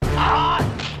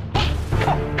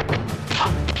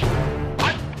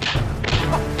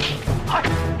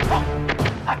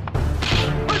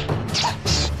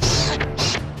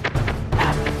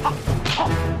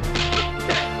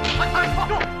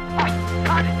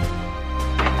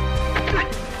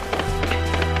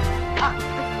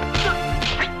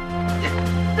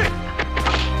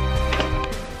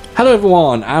Hello,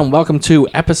 everyone, and welcome to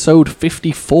episode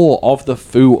 54 of the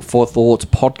Food for Thought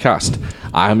podcast.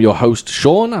 I am your host,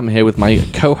 Sean. I'm here with my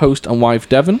co-host and wife,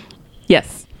 Devon.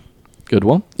 Yes. Good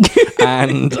one.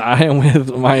 And I am with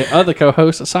my other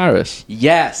co-host, Cyrus.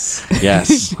 Yes.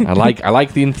 Yes. I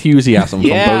like the enthusiasm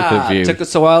from both of you. It took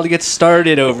us a while to get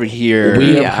started over here.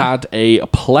 We have had a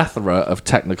plethora of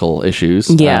technical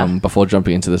issues before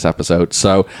jumping into this episode,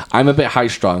 so I'm a bit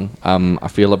high-strung. I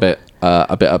feel a bit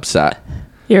upset.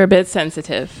 You're a bit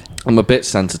sensitive. I'm a bit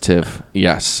sensitive,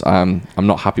 yes. I'm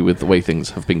not happy with the way things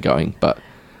have been going, but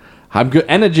I'm good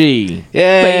energy.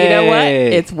 Yay. But you know what?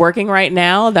 It's working right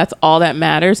now. That's all that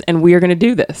matters, and we are going to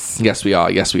do this. Yes, we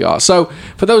are. Yes, we are. So,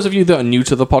 for those of you that are new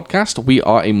to the podcast, we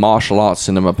are a martial arts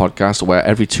cinema podcast where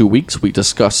every 2 weeks we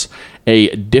discuss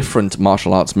a different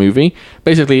martial arts movie.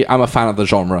 Basically, I'm a fan of the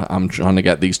genre. I'm trying to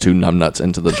get these two numbnuts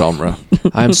into the genre.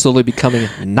 I'm slowly becoming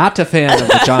not a fan of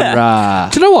the genre.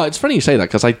 Do you know what? It's funny you say that,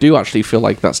 because I do actually feel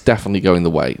like that's definitely going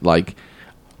the way. Like,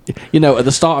 you know, at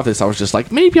the start of this, I was just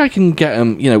like, maybe I can get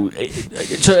them,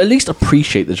 to at least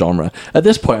appreciate the genre. At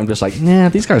this point, I'm just like, nah,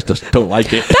 these guys just don't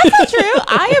like it. That's not true.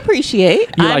 I appreciate.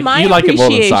 You like it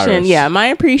more than Cyrus. Yeah, my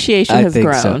appreciation has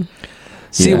grown. So.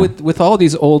 See, with all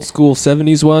these old school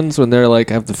 70s ones, when they're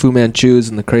like, have the Fu Manchus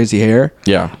and the crazy hair.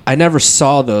 Yeah. I never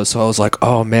saw those, so I was like,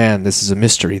 oh man, this is a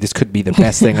mystery. This could be the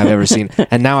best thing I've ever seen.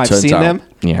 And now I've seen them.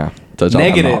 Yeah.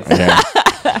 Negative.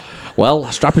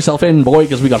 Well, strap yourself in, boy,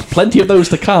 because we got plenty of those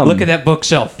to come. Look at that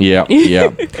bookshelf. Yeah.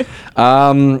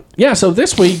 So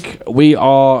this week we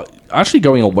are actually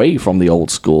going away from the old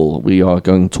school. We are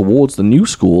going towards the new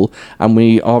school, and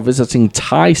we are visiting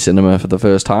Thai cinema for the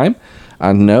first time.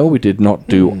 And no, we did not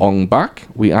do Ong Bak.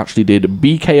 We actually did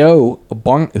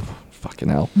BKO. Fucking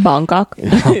hell. Bangkok.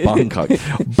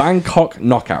 Bangkok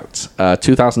Knockout.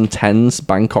 2010's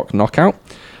Bangkok Knockout.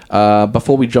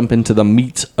 Before we jump into the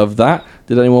meat of that,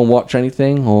 did anyone watch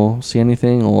anything or see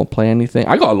anything or play anything?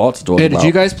 I got a lot to talk about. Did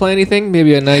you guys play anything?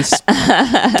 Maybe a nice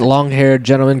long-haired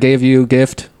gentleman gave you a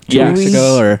gift 2 weeks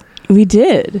ago? Or We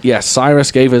did. Yes,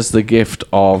 Cyrus gave us the gift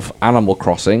of Animal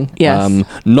Crossing. Yes.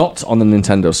 Not on the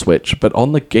Nintendo Switch, but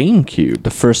on the GameCube. the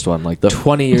first one, like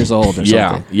 20 years old or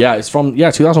something. Yeah, it's from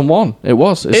 2001. It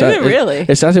was. Is it really?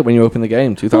 It says it when you open the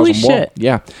game. 2001. Holy shit.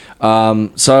 Yeah.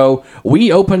 So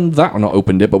we opened that. Well, not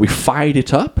opened it, but we fired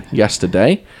it up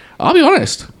yesterday. I'll be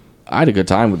honest. I had a good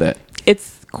time with it.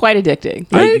 It's quite addicting.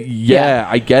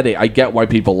 I get it. I get why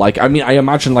people like it. I mean, I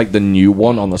imagine like the new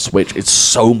one on the Switch, it's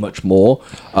so much more.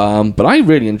 But I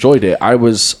really enjoyed it. I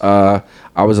was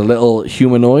a little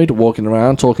humanoid walking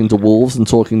around, talking to wolves and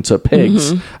talking to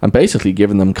pigs, and basically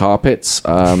giving them carpets,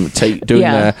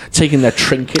 taking their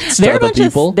trinkets to other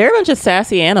people. They're a bunch of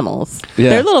sassy animals. Yeah.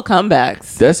 They're little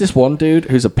comebacks. There's this one dude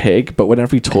who's a pig, but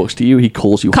whenever he talks to you, he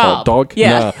calls you Cobb. hot dog.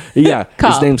 Yeah. No,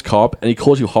 Cobb. His name's Cobb, and he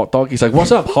calls you hot dog. He's like,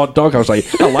 "What's up, hot dog?" I was like,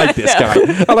 "I like this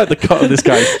guy. I like the cut of this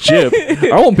guy's jib.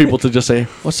 I want people to just say,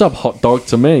 'What's up, hot dog?'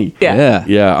 to me." Yeah.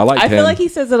 I like him. I feel like he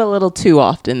says it a little too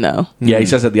often, though. Yeah, he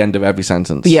says at the end of every sentence.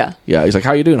 Yeah. Yeah, he's like,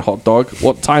 "How you doing, hot dog?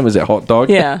 What time is it, hot dog?"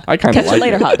 Yeah. I kind of Catch like you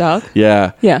later, it. hot dog.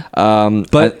 Yeah. Yeah.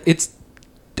 But it's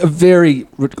a very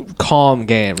calm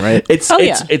game, right? It's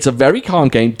a very calm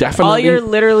game, definitely. All you're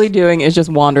literally doing is just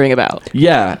wandering about.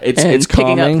 Yeah, it's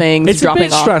picking up calming. things, it's dropping a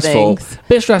bit off stressful. things.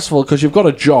 Bit stressful because you've got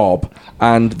a job,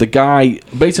 and the guy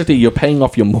basically you're paying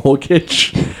off your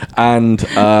mortgage, and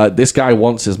this guy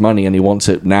wants his money and he wants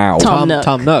it now. Tom Nook.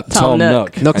 Tom Nook. Tom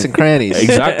Nook. Nooks and crannies.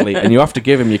 Exactly, and you have to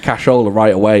give him your cashola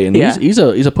right away, and Yeah. he's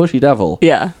a pushy devil.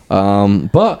 Yeah.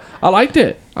 But I liked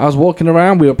it. I was walking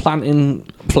around. We were planting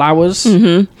flowers.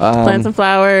 Planted some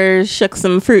flowers, shook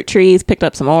some fruit trees, picked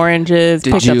up some oranges,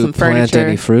 Did picked up you some plant furniture.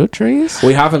 any fruit trees?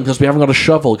 We haven't, because we haven't got a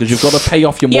shovel, because you've got to pay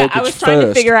off your Yeah, mortgage I was trying to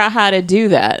first. figure out how to do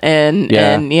that,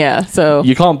 so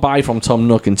You can't buy from Tom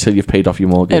Nook until you've paid off your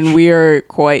mortgage. and we are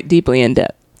quite deeply in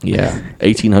debt. Yeah,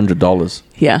 $1,800.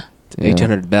 Yeah.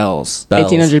 800 bells.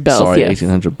 1,800 bells, Sorry, yes.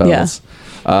 1,800 bells.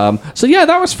 So yeah,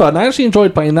 that was fun. I actually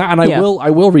enjoyed playing that, and I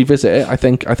will revisit it. I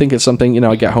think it's something,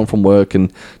 I get home from work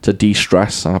and to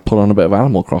de-stress, I put on a bit of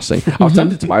Animal Crossing. I was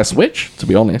tempted to buy a Switch, to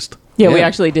be honest. Yeah, we Yeah.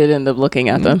 actually did end up looking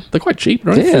at them. They're quite cheap.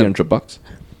 They're only Yeah. $300,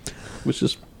 which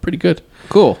is pretty good.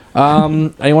 Cool.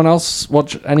 Anyone else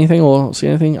watch anything or see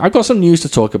anything? I've got some news to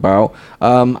talk about.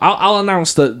 I'll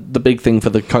announce the big thing for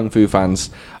the Kung Fu fans.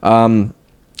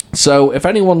 So if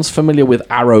anyone's familiar with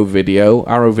Arrow Video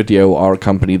are a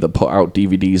company that put out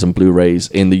DVDs and Blu-rays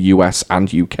in the US and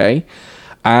UK.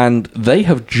 And they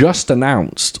have just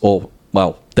announced,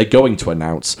 they're going to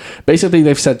announce. Basically,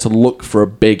 they've said to look for a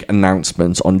big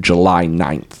announcement on July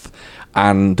 9th.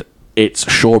 And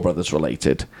it's Shaw Brothers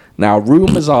related. Now,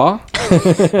 rumors are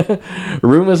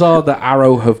that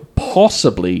Arrow have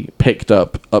possibly picked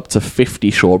up to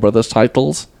 50 Shaw Brothers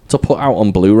titles to put out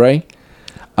on Blu-ray.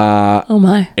 Oh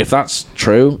my. If that's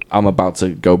true, I'm about to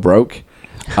go broke.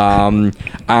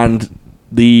 And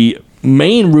the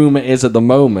main rumor is at the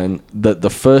moment that the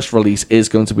first release is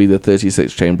going to be the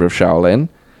 36th Chamber of Shaolin.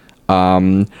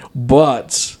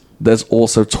 But there's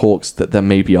also talks that there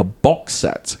may be a box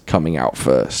set coming out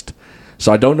first.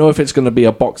 So I don't know if it's going to be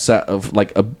a box set of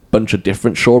like a bunch of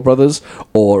different Shaw Brothers,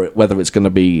 or whether it's going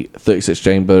to be 36th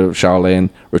Chamber of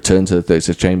Shaolin, Return to the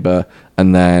 36th Chamber,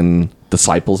 and then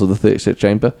Disciples of the 36th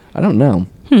Chamber. I don't know.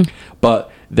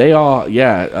 But they are,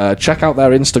 check out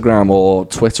their Instagram or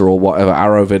Twitter or whatever,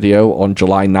 Arrow Video on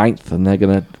July 9th, and they're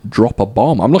going to drop a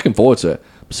bomb. I'm looking forward to it.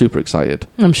 I'm super excited.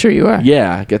 I'm sure you are.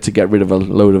 Yeah, I get to get rid of a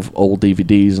load of old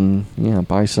DVDs and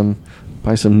buy some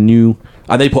new.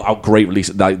 And they put out great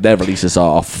releases. Their releases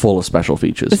are full of special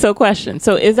features. So question.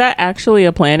 So is that actually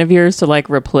a plan of yours to like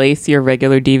replace your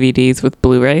regular DVDs with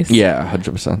Blu-rays? Yeah,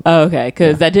 100%. Oh, okay,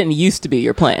 because that didn't used to be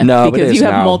your plan. No, but it because is you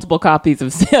have now. multiple copies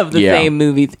of the same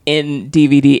movies in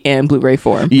DVD and Blu-ray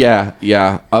form.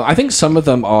 Yeah. I think some of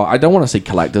them are, I don't want to say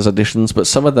collector's editions, but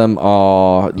some of them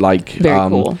are like... Very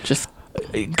cool. Just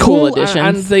cool editions.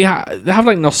 And they have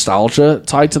like nostalgia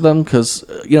tied to them because,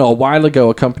 a while ago,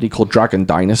 a company called Dragon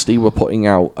Dynasty were putting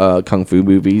out Kung Fu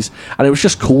movies, and it was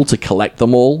just cool to collect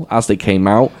them all as they came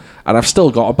out. And I've still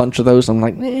got a bunch of those. I'm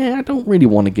like, I don't really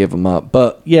want to give them up.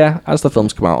 But yeah, as the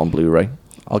films come out on Blu-ray,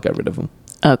 I'll get rid of them.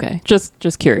 Okay,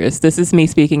 just curious. This is me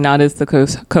speaking not as the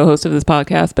co-host of this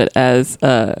podcast, but as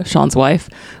Sean's wife.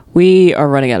 We are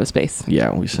running out of space.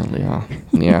 Yeah, we certainly are.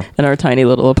 Yeah, in our tiny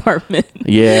little apartment.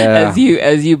 Yeah,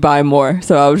 as you buy more.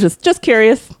 So I was just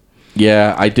curious.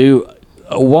 Yeah, I do.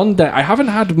 One day, I haven't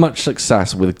had much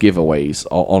success with giveaways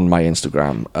on my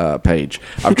Instagram page.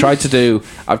 I tried to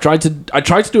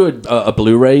do a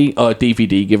Blu-ray or a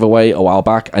DVD giveaway a while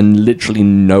back, and literally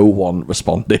no one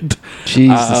responded.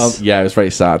 Jesus. Yeah, it was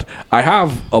very sad. I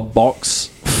have a box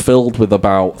filled with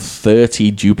about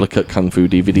 30 duplicate Kung Fu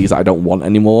DVDs that I don't want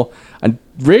anymore, and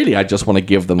really, I just want to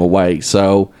give them away.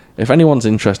 So, if anyone's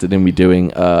interested in me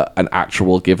doing an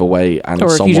actual giveaway, and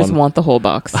or if you just want the whole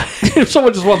box, if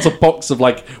someone just wants a box of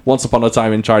like Once Upon a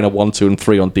Time in China 1, 2, and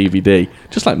 3 on DVD,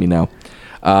 just let me know.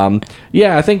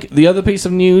 I think the other piece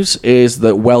of news is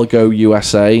that Well Go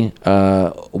USA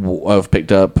have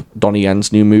picked up Donnie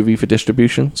Yen's new movie for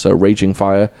distribution. So Raging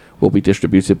Fire will be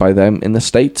distributed by them in the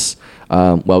States.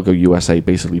 Well Go USA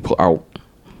basically put out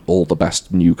all the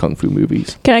best new Kung Fu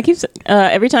movies. Can I keep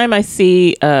every time I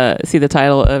see the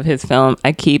title of his film,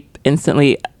 I keep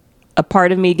instantly, a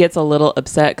part of me gets a little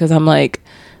upset because I'm like,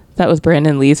 that was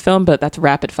Brandon Lee's film, but that's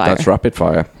Rapid Fire. That's Rapid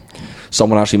Fire.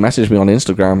 Someone actually messaged me on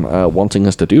Instagram wanting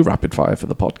us to do Rapid Fire for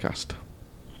the podcast.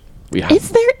 Is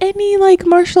there any like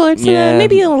martial arts? Yeah.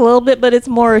 Maybe a little bit, but it's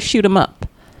more a shoot 'em up.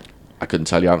 I couldn't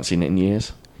tell you. I haven't seen it in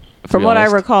years. From what I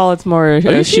recall, it's more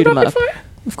a shoot 'em up. Fire?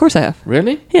 Of course I have.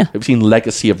 Really? Yeah. Have you seen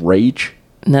Legacy of Rage?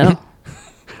 No.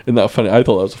 Isn't that funny? I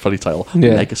thought that was a funny title.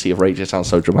 Yeah. Legacy of Rage. It sounds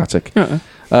so dramatic.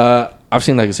 I've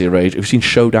seen Legacy of Rage. Have you seen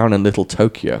Showdown in Little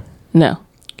Tokyo? No.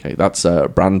 Okay, that's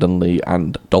Brandon Lee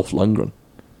and Dolph Lundgren.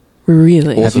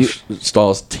 Really? Also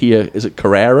stars Tia. Is it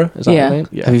Carrera? Is that her name?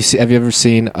 Yeah. Have you ever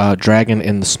seen Dragon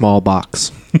in the Small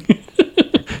Box?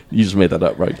 You just made that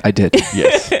up, right? I did.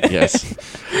 Yes.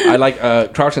 I like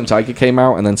Crouching Tiger came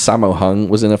out, and then Sammo Hung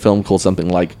was in a film called something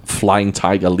like Flying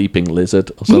Tiger, Leaping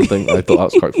Lizard or something. I thought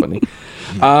that was quite funny.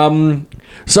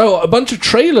 So a bunch of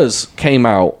trailers came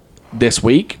out this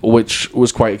week, which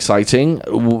was quite exciting.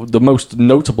 The most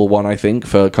notable one, I think,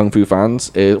 for Kung Fu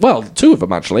fans is, well, two of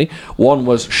them actually. One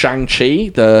was Shang-Chi,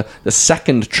 the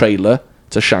second trailer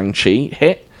to Shang-Chi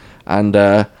hit, and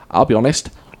I'll be honest,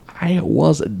 I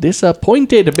was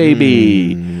disappointed,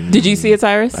 baby. Did you see it,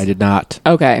 Cyrus? I did not.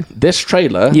 Okay. This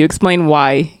trailer, You explain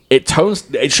why. it shows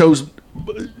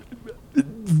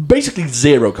basically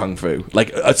zero Kung Fu,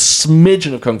 like a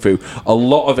smidgen of Kung Fu. A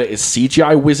lot of it is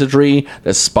CGI wizardry.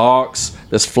 There's sparks,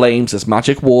 there's flames, there's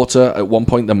magic water. At one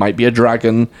point there might be a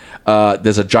dragon.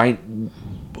 There's a giant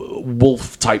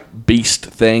wolf type beast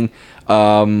thing,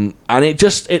 and it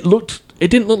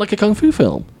didn't look like a Kung Fu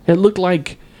film. It looked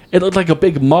like a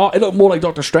big it looked more like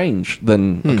Doctor Strange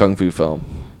than a Kung Fu film.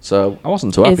 So I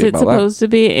wasn't too happy Is it about supposed to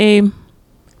be a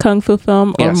Kung Fu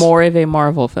film or Yes. more of a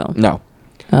Marvel film? that. No.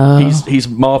 He's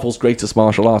Marvel's greatest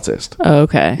martial artist.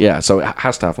 Okay. Yeah, so it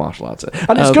has to have martial arts.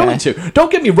 And it's Okay. going to. Don't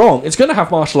get me wrong, it's going to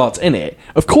have martial arts in it.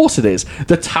 Of course it is.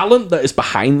 The talent that is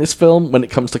behind this film when it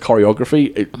comes to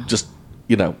choreography, it just,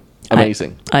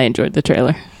 amazing. I enjoyed the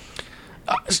trailer.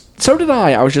 So did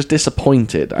I. I was just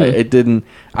disappointed. It didn't.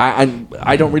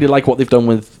 I don't really like what they've done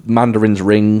with Mandarin's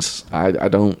rings. I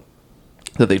don't.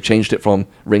 That they've changed it from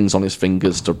rings on his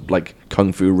fingers to like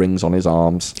kung fu rings on his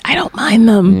arms. I don't mind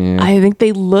them. I think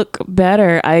they look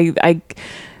better.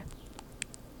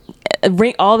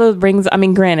 All the rings. I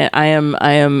mean, granted, I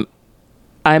am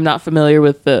not familiar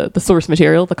with the source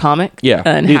material, the comic,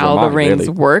 and neither how am I, the rings really.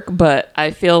 work. But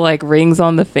I feel like rings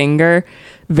on the finger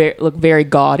look very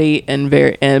gaudy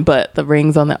but the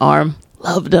rings on the arm,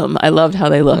 loved them. I loved how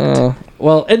they looked.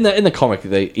 Well, in the comic,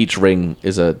 each ring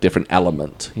is a different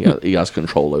element. He has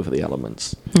control over the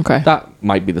elements. Okay. That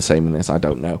might be the same in this. I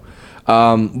don't know.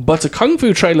 But a kung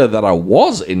fu trailer that I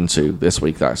was into this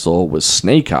week that I saw was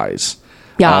Snake Eyes.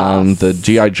 Yeah. The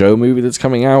G.I. Joe movie that's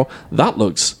coming out. That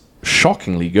looks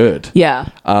shockingly good. Yeah.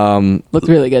 Looked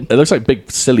really good. It looks like big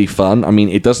silly fun. I mean,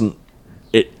 it doesn't.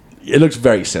 It looks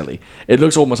very silly. It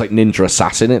looks almost like Ninja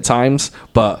Assassin at times,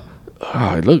 but.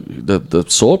 The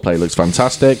swordplay looks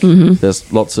fantastic.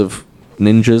 There's lots of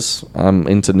ninjas.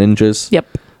 Into ninjas. Yep.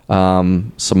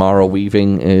 Samara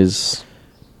Weaving is.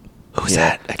 Who's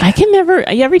that? I can never.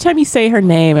 Every time you say her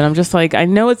name, and I'm just like, I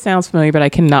know it sounds familiar, but I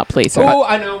cannot place her. Oh,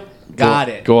 I know. Got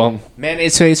it. Go on.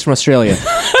 Mayonnaise face from Australia.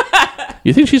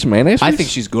 You think she's mayonnaise? I think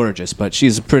she's gorgeous, but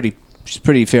she's pretty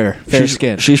fair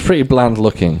skin. She's pretty bland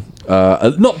looking.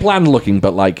 Not bland looking,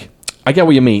 but like I get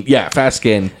what you mean. Yeah, fair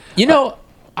skin. You know,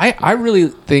 I really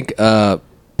think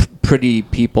pretty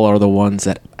people are the ones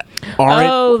that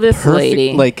aren't this perfect,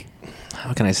 lady. like,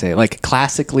 how can I say it? Like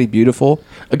classically beautiful.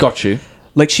 I got you.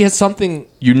 Like she has something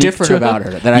Unique different to her? about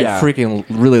her that Yeah. I freaking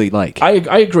really like. I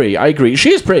agree.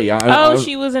 She is pretty.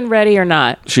 She was in Ready or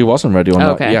Not. She wasn't ready on that.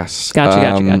 Okay. Yes.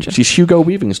 Gotcha. She's Hugo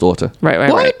Weaving's daughter.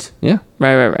 Right. Yeah.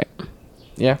 Right.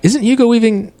 Yeah. Isn't Hugo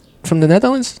Weaving from the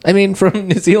Netherlands? I mean, from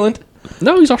New Zealand?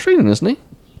 No, he's Australian, isn't he?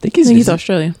 I think I think he's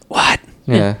Australian. What?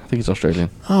 Yeah, I think he's Australian.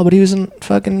 Oh, but he was in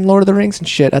fucking Lord of the Rings and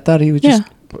shit. I thought he was Yeah.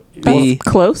 just be.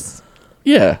 Close.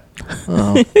 Yeah.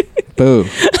 Oh, boo.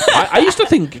 I used to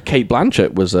think Kate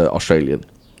Blanchett was Australian.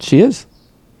 She is.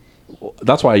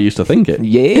 That's why I used to think it.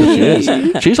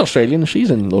 Yeah. She's Australian. She's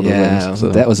in Lord of the Rings. So.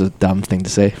 That was a dumb thing to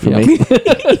say for Yeah. me.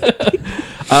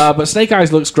 But Snake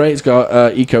Eyes looks great. It's got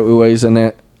Iko Uwais in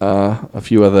it. A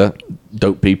few other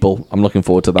dope people. I'm looking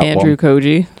forward to that Andrew one.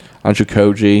 Koji. Andrew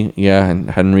Koji, yeah,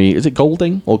 and Henry. Is it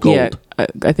Golding or Gold? Yeah,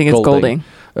 I think it's Golding.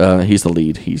 He's the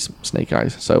lead. He's Snake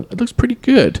Eyes. So it looks pretty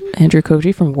good. Andrew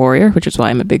Koji from Warrior, which is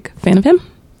why I'm a big fan of him.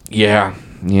 Yeah,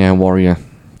 Warrior.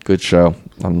 Good show.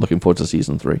 I'm looking forward to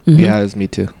season 3. Yeah, it was me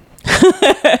too.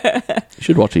 You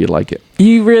should watch it. You'd like it.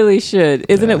 You really should.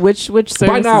 Isn't it? Which service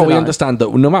By now, is it we on? understand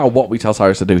that no matter what we tell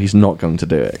Cyrus to do, he's not going to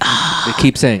do it. They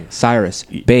keep saying, Cyrus,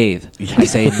 bathe. I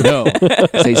say, no.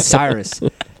 I say, Cyrus,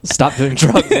 stop doing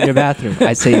drugs in your bathroom.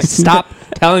 I say, stop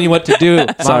telling you what to do, Mom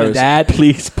Cyrus, and Dad.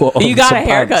 please put on You got some a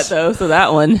haircut pants. though, so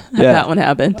that one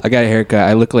happened. I got a haircut.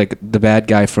 I look like the bad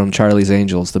guy from Charlie's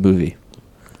Angels, the movie.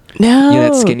 No, You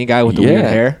know that skinny guy with the weird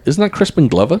hair? Isn't that Crispin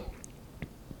Glover?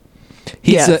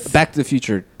 He's Yes. a Back to the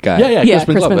Future guy. Yeah,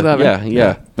 Crispin Glover.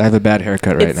 Yeah. I have a bad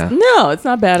haircut right now. No, it's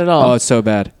not bad at all. Oh, it's so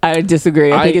bad. I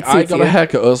disagree. I think it I suits got you. a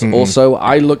haircut also.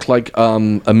 I look like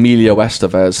Emilio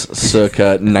Estevez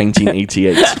circa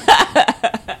 1988.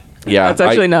 Yeah, That's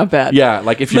actually not bad. Yeah,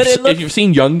 like if you've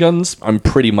seen Young Guns, I'm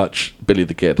pretty much Billy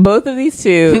the Kid. Both of these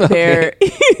two,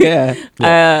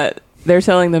 Yeah. they're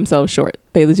selling themselves short.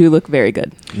 They do look very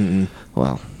good.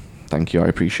 Well, thank you. I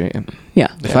appreciate it. Yeah.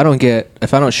 If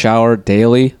I don't shower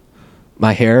daily,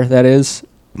 my hair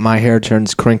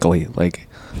turns crinkly. Like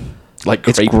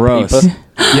it's crepe gross. paper.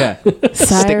 Yeah.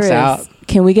 Cyrus, Sticks out.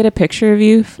 can we get a picture of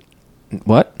you?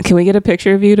 What? Can we get a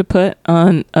picture of you to put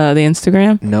on the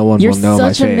Instagram? No one You're will know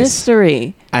my such a face.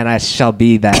 mystery. And I shall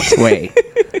be that way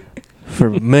for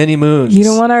many moons. You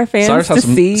don't want our fans to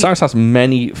see. Cyrus has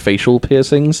many facial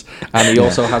piercings, and he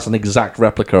also has an exact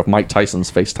replica of Mike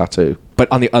Tyson's face tattoo But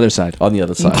on the other side. on the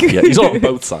other side. Yeah, he's on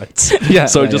both sides. Yeah.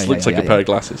 So it Yeah, just yeah, looks yeah, like a yeah, pair yeah. of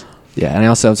glasses. Yeah, and I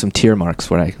also have some tear marks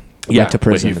where I went to where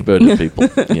prison. you've murdered people.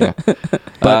 Yeah.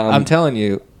 But I'm telling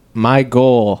you, my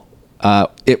goal,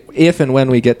 if and when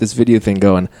we get this video thing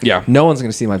going, no one's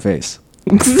going to see my face.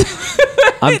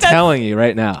 I'm telling you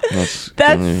right now.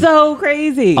 That's so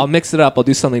crazy. I'll mix it up. I'll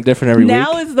do something different every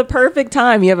Now week. is the perfect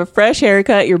time. You have a fresh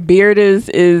haircut. Your beard is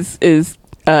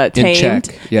tamed. In check.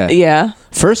 Yeah. Yeah.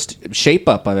 First shape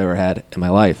up I've ever had in my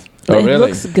life. Oh, It really?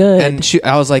 looks good. And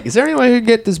I was like, "Is there any way I could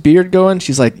get this beard going?"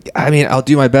 She's like, "I mean, I'll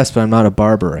do my best, but I'm not a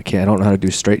barber. I don't know how to do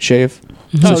straight shave."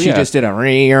 So Oh, she yeah. just did a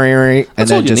and That's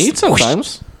then all you just need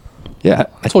sometimes. Yeah,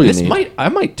 That's all you need. I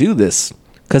might do this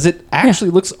because it actually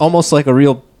looks almost like a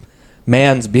real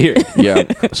man's beard. Yeah,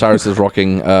 Cyrus is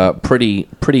rocking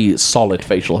pretty solid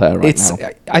facial hair right now.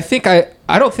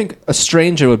 I don't think a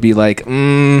stranger would be like,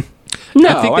 No,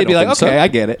 I think they'd be like, okay, so. I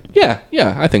get it. Yeah,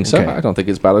 I think so. Okay. I don't think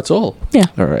it's bad at all. Yeah.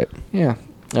 All right. Yeah.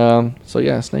 So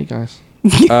yeah, Snake Eyes.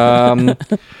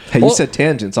 Hey, you said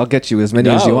tangents. I'll get you as many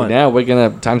as you want. Now we're gonna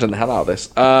tangent the hell out of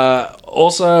this.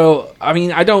 Also, I mean,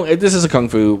 this is a kung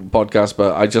fu podcast,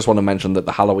 but I just want to mention that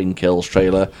the Halloween Kills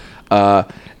trailer,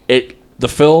 the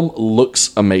film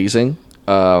looks amazing.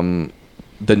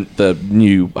 The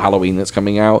new Halloween that's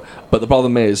coming out, but the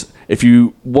problem is, if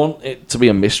you want it to be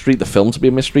a mystery, the film to be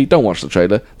a mystery, don't watch the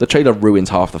trailer. The trailer ruins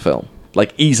half the film,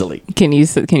 like easily. Can you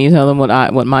tell them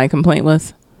what my complaint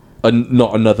was?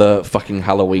 Not another fucking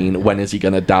Halloween. When is he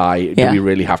gonna die? Yeah. Do we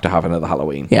really have to have another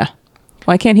Halloween? Yeah.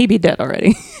 Why can't he be dead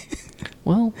already?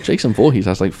 Well, Jason Voorhees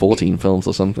has like 14 films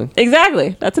or something.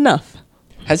 Exactly. That's enough.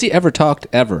 Has he ever talked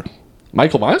ever?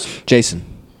 Michael Myers? Jason.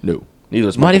 No. Neither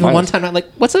is Not Michael even Myers. one time. Not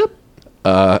like, what's up?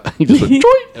 He just went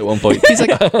 "Troy" at one point. He's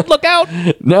like, look out.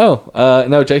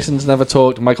 No, Jason's never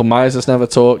talked. Michael Myers has never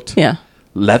talked. Yeah.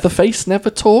 Leatherface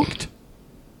never talked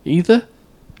either.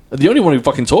 The only one who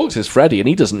fucking talks is Freddy, and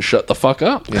he doesn't shut the fuck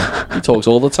up. Yeah. He talks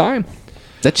all the time.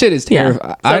 That shit is Yeah.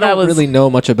 terrifying. So I don't really know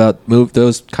much about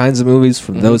those kinds of movies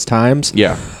from those times.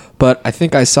 Yeah. But I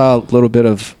think I saw a little bit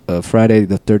of Friday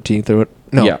the 13th or what?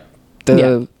 No. Yeah.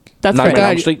 Yeah. That's Nightmare Freddy. on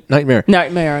Elm Street. Nightmare.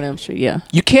 Nightmare on Elm Street. Yeah.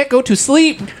 You can't go to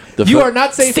sleep. You are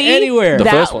not safe anywhere. The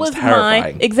that first one's was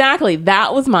terrifying. exactly.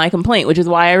 That was my complaint, which is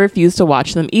why I refuse to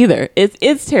watch them either.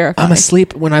 It's terrifying. I'm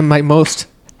asleep when I'm my most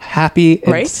happy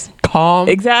and Right? calm.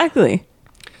 Exactly.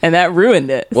 And that ruined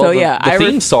it. Well, so yeah, the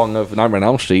theme song of Nightmare on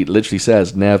Elm Street literally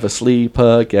says "Never sleep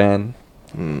again."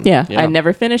 yeah, Yeah. I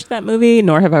never finished that movie,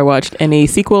 nor have I watched any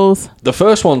sequels. The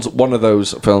first one's one of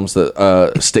those films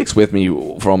that sticks with me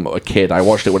from a kid. I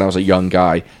watched it when I was a young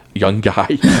guy. Young guy?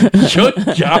 Young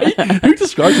guy? Who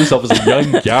describes himself as a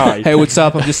young guy? Hey, what's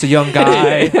up? I'm just a young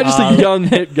guy. I'm just a young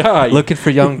hip guy. looking for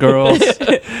young girls.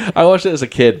 I watched it as a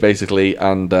kid, basically,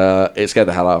 and it scared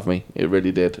the hell out of me. It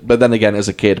really did. But then again, as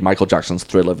a kid, Michael Jackson's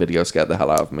Thriller video scared the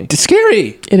hell out of me. It's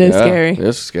scary. It is Yeah, scary.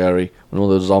 It's scary. When all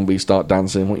those zombies start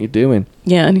dancing, what you doing?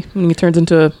 Yeah, and he turns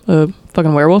into a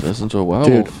fucking werewolf. Listen to a werewolf.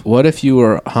 Dude, what if you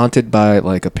were haunted by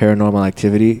like a paranormal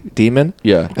activity demon?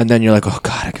 Yeah. And then you're like, oh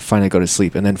god, I can finally go to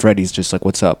sleep. And then Freddy's just like,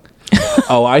 what's up?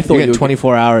 Oh, I thought You you get were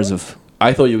 24 hours of.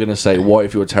 I thought you were going to say, what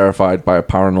if you were terrified by a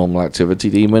paranormal activity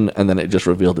demon, and then it just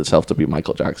revealed itself to be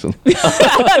Michael Jackson? That's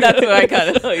what I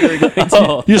kind of thought you were going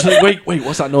to. You're just like, wait,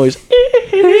 what's that noise?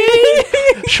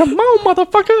 Shimon,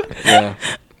 motherfucker!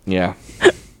 Yeah.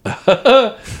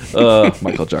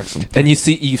 Michael Jackson. And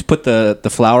you put the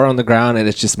flower on the ground and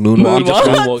it's just moonwalk. He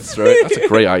just walks through it. That's a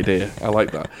great idea. I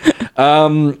like that.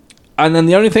 And then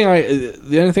the only thing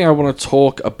I want to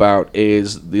talk about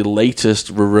is the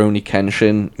latest Rurouni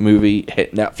Kenshin movie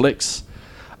hit Netflix.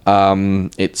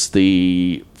 It's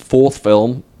the fourth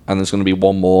film, and there's going to be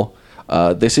one more.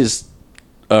 This is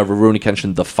Rurouni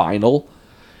Kenshin: The Final.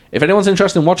 If anyone's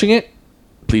interested in watching it,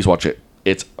 please watch it.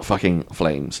 It's fucking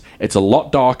flames. It's a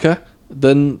lot darker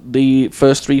than the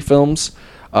first three films.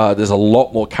 There's a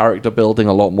lot more character building,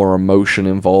 a lot more emotion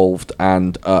involved,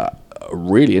 and a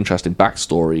really interesting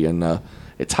backstory, and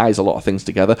it ties a lot of things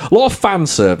together. A lot of fan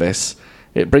service.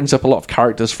 It brings up a lot of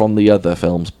characters from the other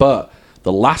films, but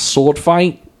the last sword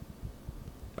fight,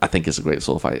 I think, is the greatest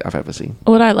sword fight I've ever seen.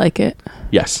 Would I like it?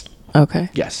 Yes. Okay.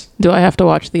 Yes. Do I have to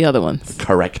watch the other ones?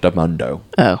 Correctamundo.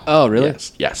 Oh. Oh, really?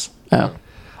 Yes. Oh.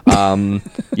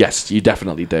 Yes, you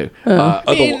definitely do. I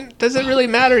mean, does it really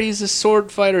matter? He's a sword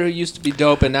fighter who used to be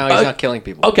dope, and now he's not killing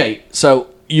people. Okay, so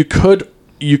you could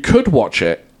watch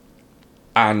it,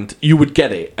 and you would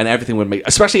get it, and everything would make,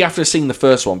 especially after seeing the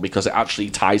first one, because it actually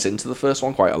ties into the first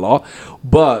one quite a lot.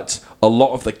 But a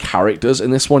lot of the characters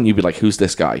in this one, you'd be like, "Who's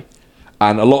this guy?"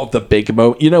 And a lot of the big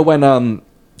you know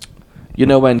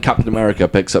when Captain America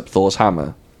picks up Thor's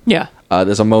hammer. Yeah.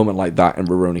 There's a moment like that in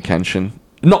Rurouni Kenshin.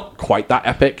 Not quite that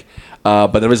epic,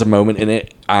 but there is a moment in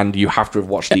it, and you have to have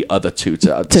watched the other two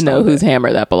to know whose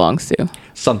hammer that belongs to.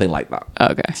 something like that.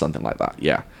 Okay. Something like that.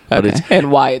 Yeah. But Okay.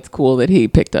 And why it's cool that he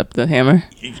picked up the hammer.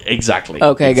 Exactly.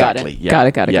 Okay, got exactly. it. Yeah.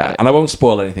 Got it. And I won't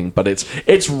spoil anything, but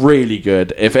it's really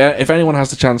good. If anyone has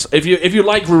the chance, if you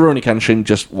like Rurouni Kenshin,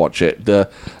 just watch it.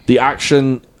 The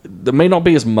action, there may not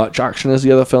be as much action as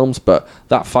the other films, but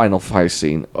that final fight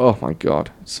scene, oh my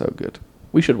god, it's so good.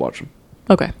 We should watch them.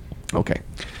 Okay. Okay.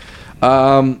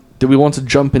 Do we want to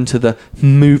jump into the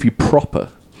movie proper?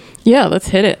 Yeah, let's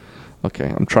hit it.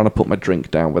 Okay, I'm trying to put my drink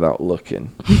down without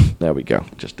looking. There we go.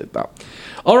 Just did that.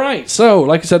 All right, so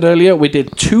like I said earlier, we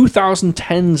did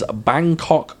 2010's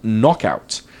Bangkok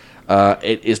Knockout.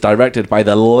 It is directed by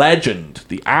the legend,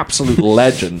 the absolute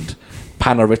legend,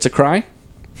 Pana Ritchie.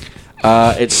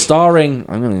 It's starring...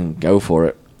 I'm going to go for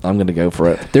it.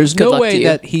 There's Good no luck way to you.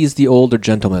 that he's the older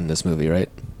gentleman in this movie, right?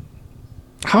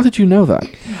 How did you know that?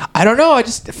 I don't know. I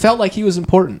just felt like he was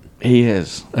important. He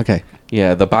is. Okay.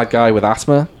 Yeah, the bad guy with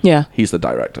asthma. Yeah. He's the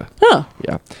director. Oh.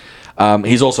 Yeah.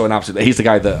 He's also an absolute... He's the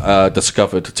guy that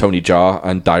discovered Tony Jaa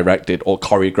and directed or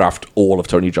choreographed all of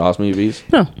Tony Jaa's movies.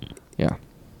 Oh. Yeah.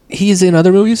 He's in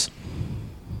other movies?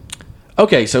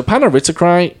 Okay, so Pana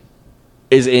Ritchie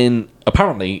is in,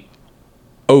 apparently,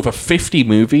 over 50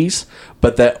 movies,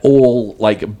 but they're all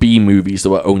like B movies that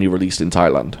were only released in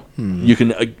Thailand. You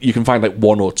can find like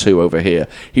one or two over here.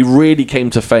 He really came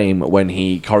to fame when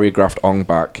he choreographed Ong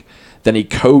Bak. Then he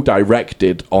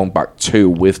co-directed Ong Bak 2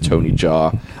 with Tony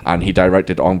Jaa, and he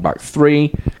directed Ong Bak 3,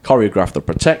 choreographed The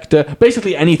Protector.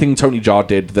 Basically anything Tony Jaa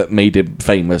did that made him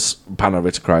famous, Pana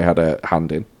Ritchie had a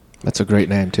hand in. That's a great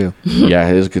name, too. Yeah,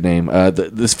 it is a good name.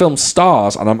 This film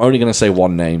stars, and I'm only going to say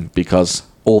one name because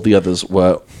all the others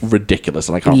were ridiculous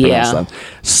and I can't pronounce them.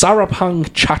 Sarapang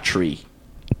Chatri.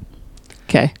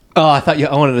 Okay. Oh, I thought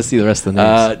I wanted to see the rest of the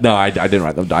names. No, I didn't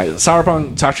write them down.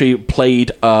 Sarapang Chatri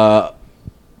played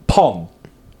Pom.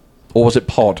 Or was it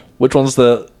Pod? Which one's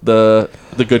the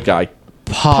good guy?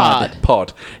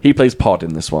 Pod. He plays Pod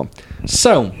in this one.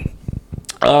 So,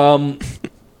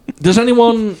 does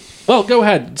anyone... Well, go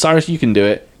ahead, Cyrus. You can do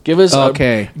it. Give us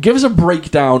a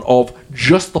breakdown of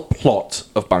just the plot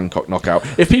of Bangkok Knockout.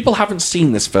 If people haven't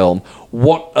seen this film,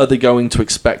 what are they going to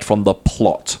expect from the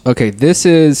plot? Okay, this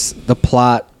is the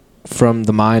plot from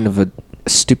the mind of a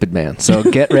stupid man. So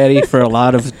get ready for a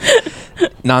lot of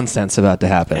nonsense about to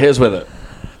happen. Here's with it.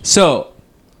 So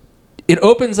it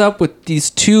opens up with these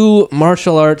two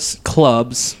martial arts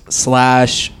clubs /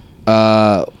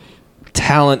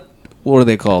 talent. What are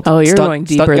they called? Oh, you're going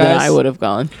deeper than I would have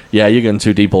gone. Yeah, you're going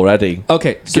too deep already.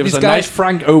 Okay, so give us a nice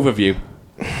frank overview.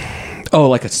 Oh,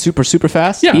 like a super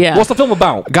fast? Yeah. What's the film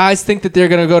about? Guys think that they're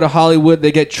going to go to Hollywood.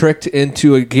 They get tricked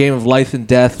into a game of life and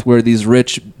death where these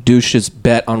rich douches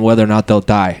bet on whether or not they'll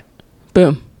die.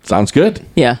 Boom. Sounds good.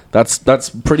 Yeah. That's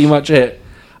pretty much it.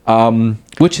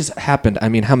 Which has happened. I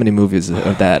mean, how many movies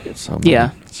of that? So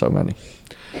many.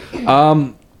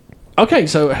 Okay,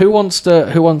 so who wants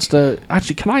to...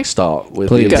 Actually, can I start with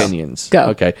Please. the opinions? Go.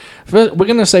 Okay. First, we're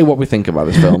going to say what we think about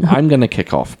this film. I'm going to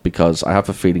kick off because I have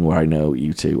a feeling where I know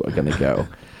you two are going to go.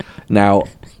 Now,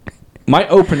 my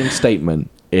opening statement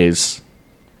is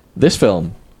this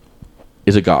film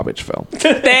is a garbage film.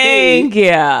 Thank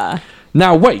you.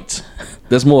 Now, wait.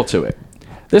 There's more to it.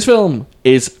 This film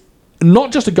is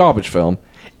not just a garbage film.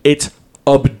 It's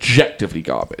objectively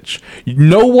garbage.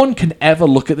 No one can ever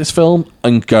look at this film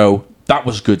and go, that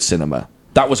was good cinema.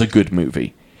 That was a good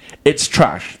movie. It's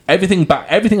trash. Everything about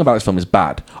this film is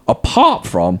bad, apart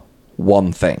from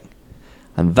one thing.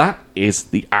 And that is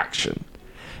the action.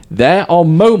 There are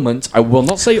moments, I will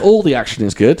not say all the action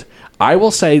is good. I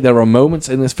will say there are moments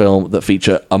in this film that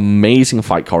feature amazing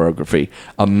fight choreography,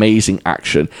 amazing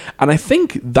action. And I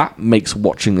think that makes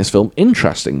watching this film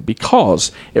interesting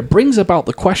because it brings about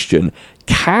the question,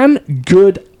 can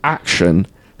good action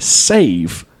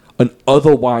save an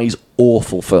otherwise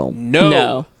awful film?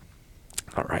 No.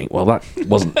 All right, well, that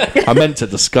wasn't... I meant to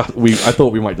discuss... I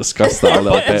thought we might discuss that a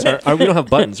little bit. We don't have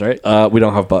buttons, right? We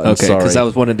don't have buttons, Okay, sorry. because I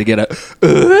was wanting to get a...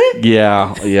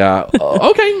 Yeah.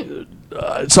 Okay.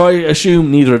 So I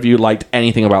assume neither of you liked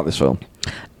anything about this film.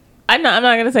 I'm not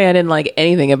going to say I didn't like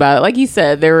anything about it. Like you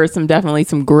said, there were definitely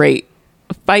some great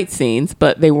fight scenes,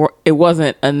 but it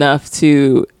wasn't enough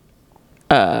to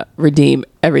redeem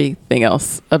everything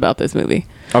else about this movie.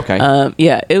 Okay.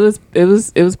 Yeah, it was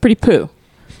pretty poo.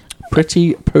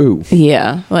 Pretty poo.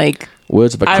 Yeah, like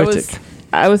Words of a critic.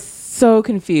 I was so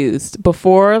confused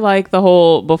before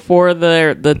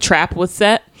the trap was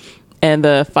set and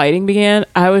the fighting began.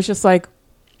 I was just like,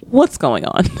 what's going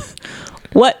on?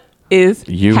 What is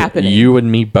happening? You and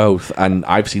me both, and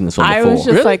I've seen this one before. I was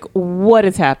just like, what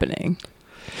is happening?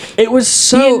 It was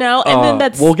so... and then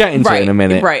that's... We'll get into it in a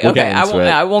minute. Right, we'll okay.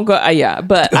 I won't go... yeah,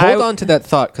 but... Hold on to that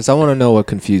thought, because I want to know what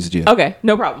confused you. Okay,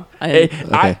 no problem.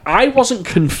 I wasn't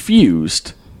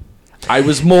confused. I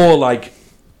was more like,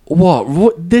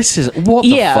 what? This is... What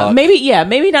the fuck?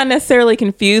 Maybe not necessarily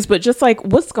confused, but just like,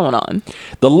 what's going on?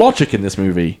 The logic in this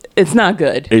movie... It's not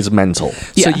good. ...is mental.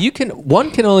 Yeah. So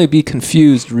one can only be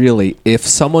confused, really, if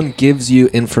someone gives you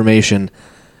information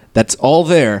that's all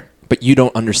there, but you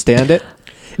don't understand it.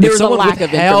 There's a lack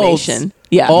of information.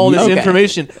 Yeah. All this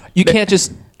information. You can't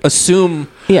just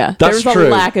assume. Yeah. That's There's true. a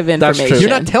lack of That's information. true. You're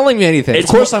not telling me anything. Of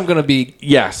course I'm going to be...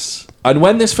 Yes. And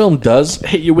when this film does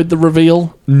hit you with the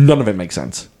reveal, none of it makes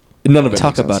sense. None of it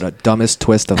Talk makes sense. about a dumbest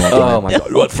twist of all time. Oh my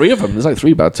god! What, 3 of them? There's like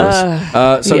 3 bad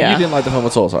twists. So yeah. you didn't like the film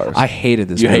at all, Cyrus? I hated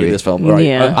this You movie. hated this film, right?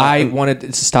 Yeah. I wanted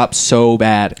it to stop so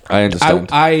bad. I understand.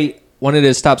 I wanted it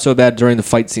to stop so bad during the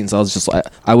fight scenes. I was just like,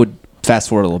 I would fast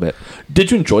forward a little bit.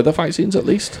 Did you enjoy the fight scenes at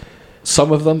least?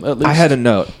 Some of them at least. I had a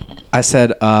note. I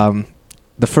said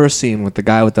the first scene with the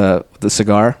guy with the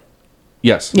cigar.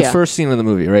 Yes. The Yeah. first scene of the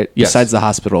movie, right? Yes. Besides the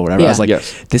hospital or whatever. Yeah. I was like,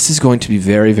 Yes. this is going to be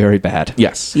very, very bad.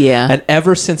 Yes. Yeah. And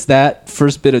ever since that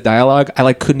first bit of dialogue,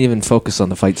 I couldn't even focus on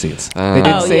the fight scenes. They didn't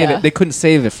Oh, save yeah. it. They couldn't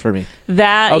save it for me.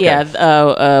 That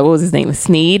Okay. what was his name?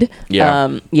 Sneed.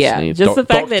 Yeah. Yeah. Sneed. Just the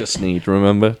fact Dr. that Sneed,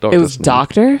 remember? Dr. it was Sneed.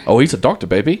 Doctor. Oh, he's a doctor,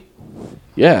 baby.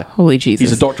 Yeah. Holy Jesus.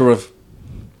 He's a doctor of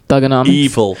Thugonomics.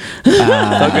 evil.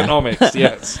 Thugonomics,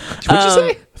 yes. What'd you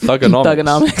say? Thugonomics.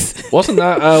 Thugonomics. Wasn't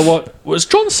that what was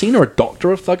John Cena a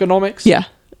doctor of thugonomics? Yeah.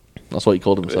 That's what he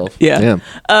called himself. Yeah.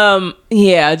 Damn.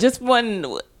 Yeah. Just when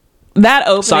that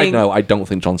opening. Side note, I don't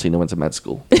think John Cena went to med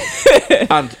school.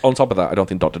 And on top of that, I don't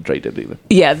think Dr. Dre did either.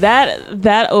 Yeah,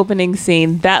 that opening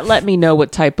scene that let me know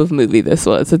what type of movie this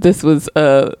was. That this was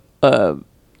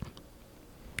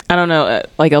I don't know,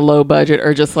 like a low budget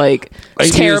or just like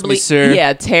Excuse terribly, me, sir.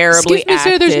 yeah, terribly Excuse me,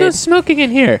 acted. sir. There's no smoking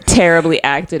in here. terribly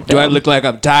acted. Do I film. look like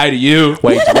I'm tied to you?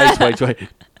 Wait.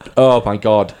 Oh my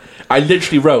god. I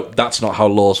literally wrote, that's not how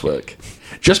laws work.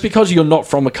 Just because you're not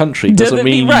from a country doesn't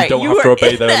mean right. you don't You have to were-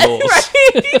 obey their laws.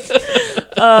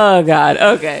 Oh God.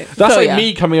 Okay. That's So, like yeah.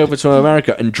 me coming over to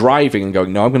America and driving and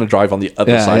going, no, I'm going to drive on the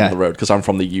other Yeah, side yeah. of the road because I'm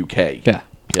from the UK. Yeah.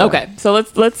 Yeah. Okay. So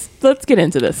let's get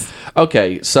into this.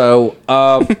 Okay, so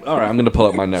all right, I'm going to pull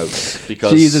up my notes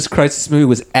because Jesus Christ, this movie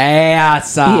was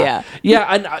ass. Yeah. yeah,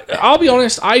 and I'll be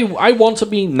honest, I want to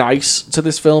be nice to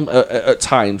this film at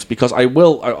times because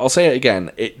I'll say it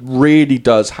again, it really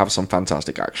does have some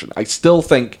fantastic action. I still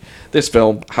think this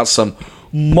film has some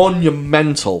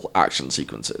monumental action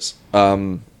sequences.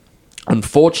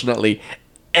 Unfortunately,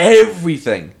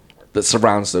 everything that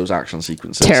surrounds those action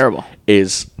sequences Terrible.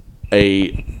 is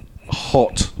a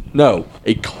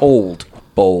cold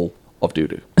bowl of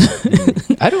doo-doo.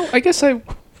 I guess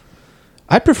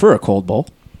I prefer a cold bowl.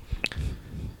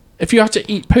 If you have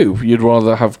to eat poo, you'd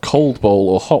rather have cold bowl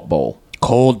or hot bowl.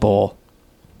 Cold bowl.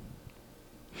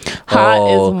 Hot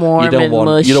is warm you don't and want,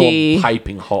 mushy. You don't want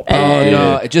piping hot poo. and do you?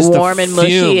 no, it just the warm and mushy,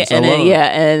 fumes and then, alone.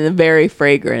 and very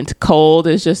fragrant. Cold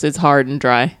is just it's hard and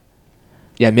dry.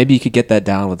 Yeah, maybe you could get that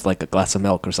down with like a glass of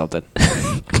milk or something.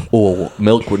 Or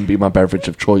milk wouldn't be my beverage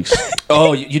of choice.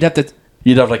 Oh, you'd have to.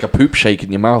 You'd have like a poop shake in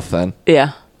your mouth then.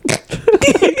 Yeah.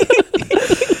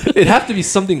 It'd have to be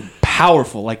something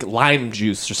powerful, like lime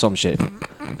juice or some shit.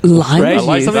 Lime Right? juice.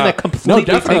 Like something that completely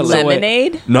takes definitely. away.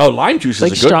 Lemonade. No, lime juice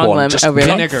Like is a good strong one. lemon- Just oh, really?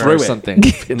 cut Vinegar through or it. something.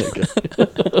 Vinegar.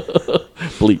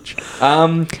 Bleach.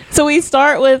 So we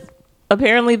start with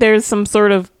apparently there's some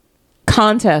sort of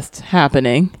contest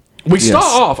happening. We start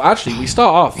Yes.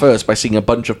 off first by seeing a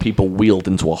bunch of people wheeled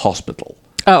into a hospital.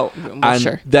 Oh, well, And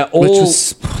sure. they're Which all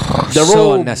was they're so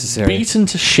all unnecessary. beaten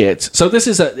to shit. So this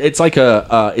is it's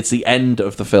the end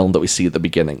of the film that we see at the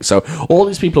beginning. So all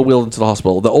these people are wheeled into the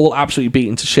hospital. They're all absolutely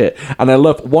beaten to shit. And I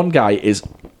love one guy his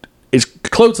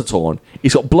clothes are torn.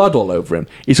 He's got blood all over him.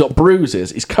 He's got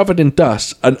bruises. He's covered in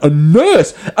dust. And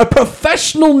a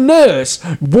professional nurse,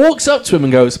 walks up to him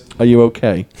and goes, "Are you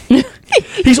okay?"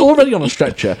 He's already on a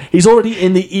stretcher. He's already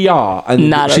in the ER, and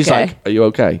Not she's okay. like, "Are you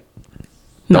okay?"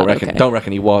 Not Don't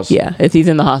reckon he was. Yeah, if he's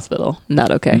in the hospital,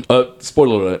 not okay.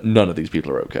 Spoiler alert, none of these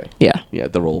people are okay. Yeah. Yeah,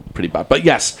 they're all pretty bad. But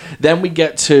yes, then we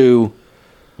get to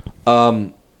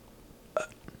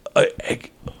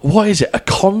what is it? A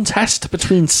contest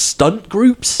between stunt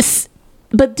groups?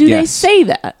 But do they Yes. say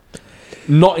that?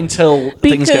 Not until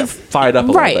things get fired up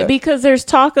a right, little bit. because there's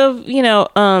talk of,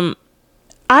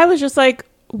 I was just like,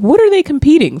 what are they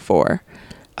competing for?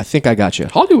 I think I got you.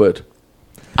 Hollywood.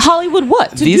 Hollywood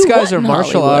what? To These do guys what are in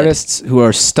martial Hollywood? artists who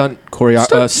are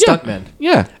stuntmen,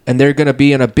 Yeah. and they're going to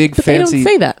be in a big But they don't fancy,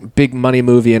 say that. big money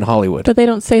movie in Hollywood. But they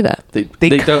don't say that. They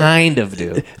don't, kind of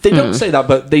do. they don't say that,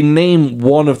 but they name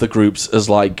one of the groups as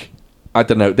like, I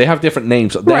don't know. They have different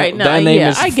names. Right, no, their name yeah,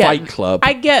 is I get, Fight Club.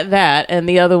 I get that, and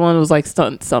the other one was like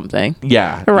stunt something.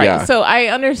 yeah. Right. Yeah. So I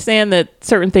understand that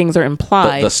certain things are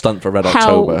implied. the stunt for Red How-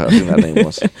 October, I think that name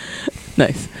was.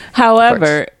 Nice.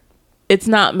 However, it's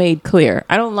not made clear.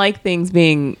 I don't like things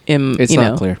being It's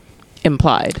not clear.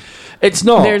 implied. It's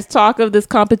not. There's talk of this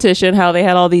competition, how they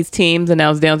had all these teams, and now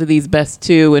it's down to these best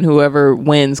two, and whoever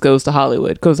wins goes to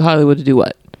Hollywood. Goes to Hollywood to do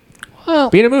what?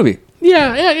 Be in a movie.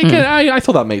 Yeah, again, I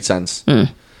thought that made sense.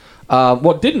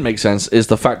 What didn't make sense is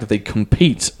the fact that they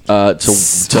compete to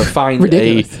find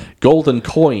Ridiculous. a golden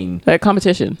coin. That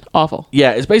competition, awful.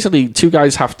 Yeah, it's basically two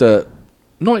guys have to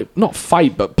not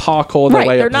fight, but parkour their Right,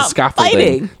 way they're up the not scaffolding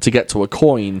fighting. to get to a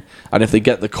coin. And if they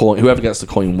get the coin, whoever gets the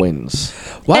coin wins.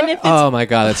 What? And if it's- Oh my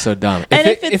god, that's so dumb. And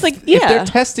if it's like, if yeah. they're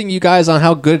testing you guys on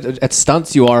how good at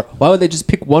stunts you are, why would they just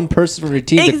pick one person from your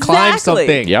team to climb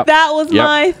something? Yep. That was Yep.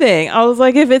 my thing. I was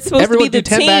like, if it's supposed Everyone to be do the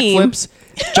 10 team, backflips,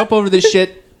 jump over this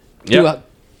shit, do Yep.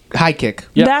 a high kick.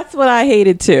 Yep. that's what I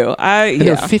hated too. And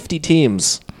there are 50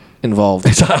 teams involved.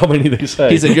 Is that how many they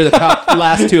say? He said you're the top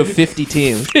last two of 50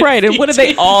 teams. Right, and what did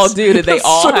they all do? Did they That's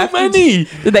all so have many.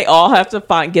 Did they all have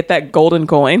to get that golden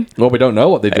coin? Well, we don't know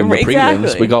what they did in the Exactly.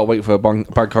 prelims. We got to wait for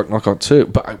Bangkok Knockout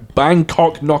 2.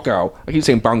 Bangkok Knockout. I keep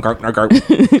saying Bangkok Knockout.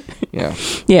 Yeah.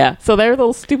 Yeah. So their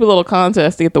little stupid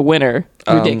contest to get the winner.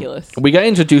 Ridiculous. We get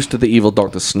introduced to the evil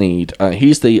Dr. Sneed.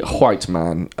 He's the white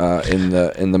man in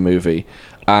the movie.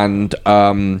 And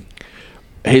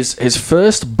his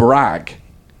first brag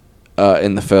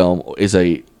in the film is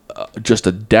just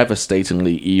a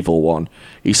devastatingly evil one.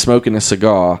 He's smoking a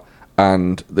cigar,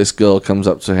 and this girl comes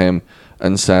up to him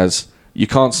and says, "You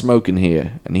can't smoke in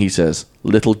here." And he says,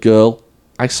 "Little girl,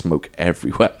 I smoke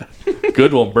everywhere."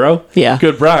 Good one, bro. Yeah.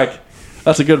 Good brag.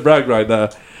 That's a good brag right there.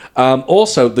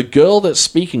 Also, the girl that's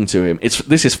speaking to him,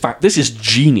 this is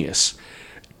genius.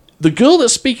 The girl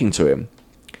that's speaking to him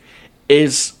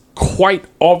is quite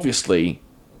obviously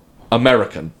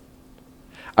American.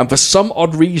 And for some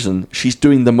odd reason, she's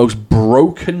doing the most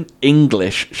broken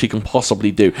English she can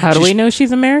possibly do. How do we know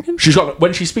she's American?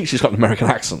 When she speaks, she's got an American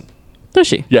accent. Does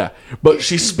she? Yeah, but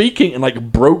she's speaking in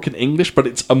like broken English, but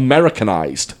it's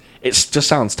Americanized. It just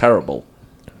sounds terrible.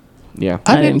 Yeah.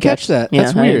 I didn't catch that. Yeah,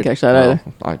 That's I weird. didn't catch that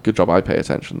either. Good job. I pay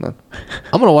attention then.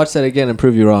 I'm going to watch that again and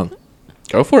prove you wrong.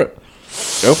 Go for it.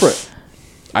 Go for it.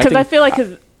 Because I feel like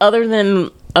other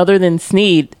than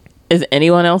Sneed, is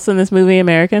anyone else in this movie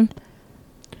American?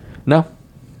 No.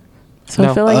 So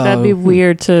No. I feel like that'd be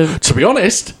weird to. To be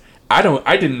honest, I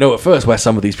didn't know at first where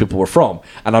some of these people were from.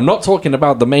 And I'm not talking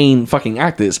about the main fucking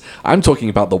actors. I'm talking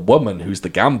about the woman who's the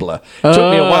gambler. It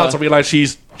took me a while to realize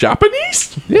she's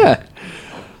Japanese. Yeah.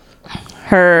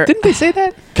 Her Didn't they say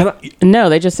that? no,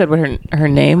 they just said what her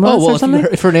name was Oh, well, or something.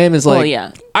 if her name is like... Well,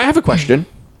 yeah. I have a question.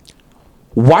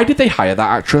 Why did they hire that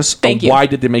actress? Thank and you. Why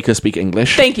did they make her speak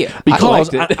English? Thank you.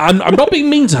 Because I liked it. I'm not being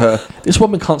mean to her. This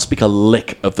woman can't speak a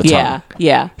lick of the Yeah, tongue.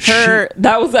 yeah.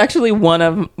 That was actually one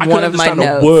of I my couldn't understand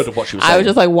notes. a word of what she was I saying. was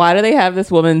just like, why do they have this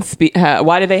woman speak?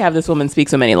 Why did they have this woman speak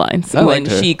so many lines I when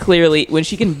liked her. she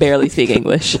can barely speak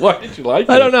English? Why did you like it?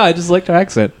 I don't know. I just liked her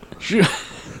accent.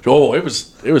 Oh, it was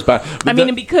bad. But I mean,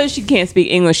 and because she can't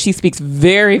speak English, she speaks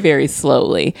very, very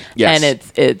slowly, Yes.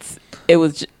 and it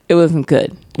wasn't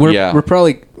good. We're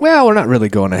probably... Well, we're not really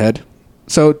going ahead.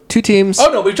 So, two teams.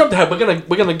 Oh no, we've jumped ahead.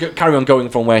 We're gonna carry on going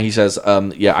from where he says,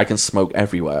 "Yeah, I can smoke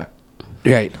everywhere."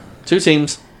 Right. Two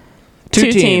teams.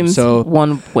 Two teams. So,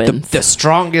 one wins. the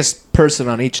strongest person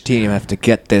on each team have to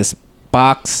get this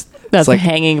box. That's It's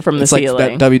hanging from the it's like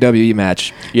ceiling. that WWE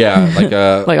match. Yeah, like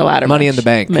like a ladder. Money match. in the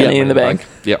Bank. Money Yeah, in the bank.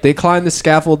 Yep. They climb the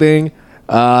scaffolding.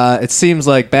 It seems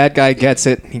like bad guy gets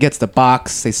it. He gets the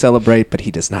box. They celebrate, but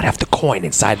he does not have the coin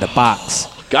inside the box.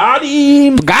 Got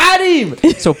him. Got him!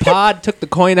 So Pod took the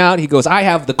coin out. He goes, I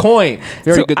have the coin.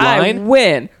 Very So good I line.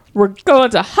 win. We're going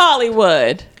to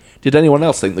Hollywood. Did anyone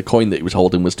else think the coin that he was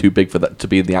holding was too big for that to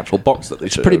be in the actual box that they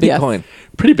showed? Pretty big Yes. coin.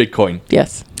 Pretty big coin.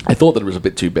 Yes. I thought that it was a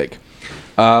bit too big.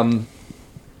 At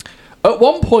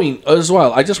one point as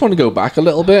well, I just want to go back a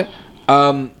little bit.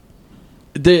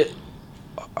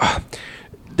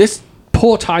 This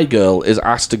poor Thai girl is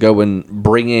asked to go and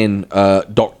bring in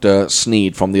Dr.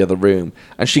 Sneed from the other room,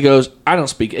 and she goes, "I don't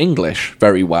speak English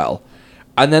very well."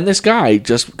 And then this guy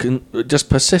just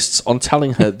persists on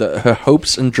telling her that her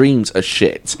hopes and dreams are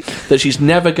shit, that she's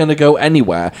never going to go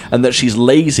anywhere, and that she's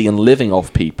lazy and living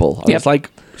off people. And Yep. it's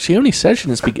like, she only said she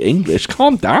didn't speak English.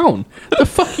 Calm down. What the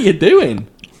fuck are you doing?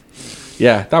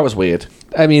 Yeah, that was weird.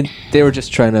 I mean, they were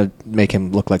just trying to make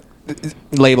him look like...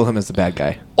 label him as the bad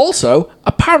guy. Also,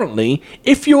 apparently,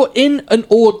 if you're in an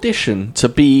audition to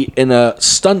be in a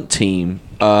stunt team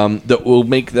that will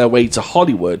make their way to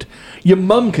Hollywood, your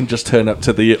mum can just turn up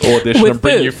to the audition With and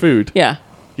bring food. you food. Yeah.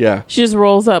 Yeah. She just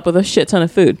rolls up with a shit ton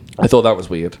of food. I thought that was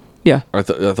weird. Yeah. I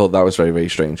thought that was very, very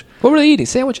strange. What were they eating?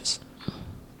 Sandwiches?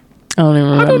 I don't even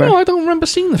remember. I don't know. I don't remember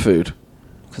seeing the food.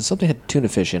 Because something had tuna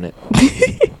fish in it.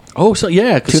 Oh, so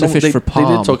yeah. 'Cause Tuna fish they, for They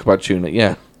Palm. did talk about tuna,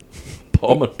 yeah.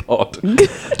 Palm and Pod.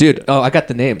 Dude, oh, I got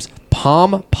the names.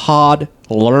 Palm, Pod,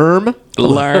 Lerm,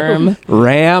 Lerm.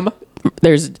 Ram,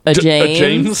 There's a James.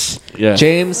 James. Yeah.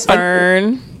 James,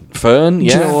 Fern. Fern,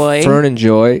 yeah. Joy. Fern, and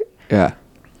Joy. Yeah.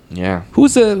 Yeah.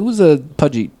 Who's a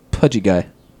pudgy guy?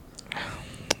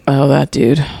 Oh, that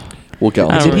dude. We'll get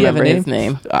on. I to don't Did he have a remember his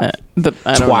name? name. I don't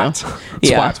Twat. know.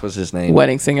 Yeah. Twat was his name.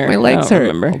 Wedding singer. My legs I don't hurt.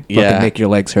 remember. Yeah. Fucking make your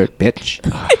legs hurt, bitch.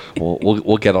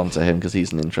 We'll get on to him because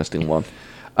he's an interesting one.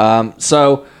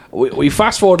 So we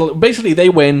fast forward. Basically, they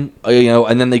win,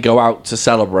 and then they go out to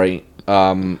celebrate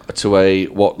to a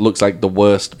what looks like the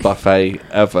worst buffet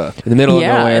ever, In the middle of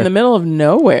nowhere. in the middle of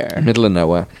nowhere. middle of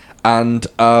nowhere, and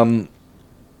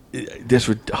this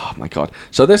would oh my god.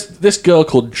 So this girl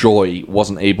called Joy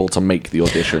wasn't able to make the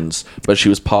auditions, but she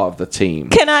was part of the team.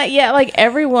 Can I? Yeah, like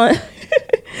everyone.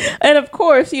 And of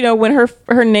course, when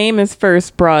her name is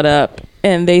first brought up,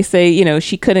 and they say,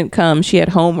 she couldn't come, she had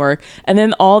homework, and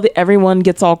then everyone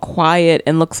gets all quiet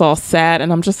and looks all sad,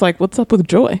 and I'm just like, what's up with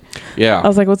Joy? Yeah, I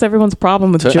was like, what's everyone's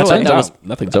problem with Turns Joy? out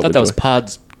nothing's I up thought with that was Joy.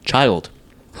 Pod's child.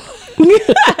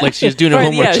 Like she's doing her Right,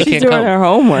 homework. yeah, She she's can't doing come. her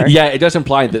homework. Yeah, it does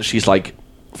imply that she's like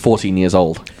 14 years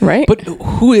old. Right. But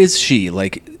who is she?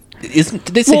 Like, did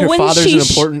they say Well, her when father's she an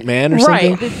important man or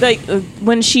something? Right. Like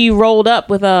when she rolled up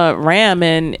with Ram,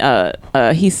 and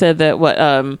he said that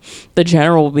the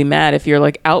general will be mad if you're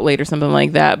like out late or something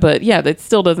like that. But yeah, that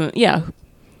still doesn't. Yeah.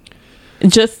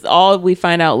 Just all we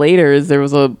find out later is there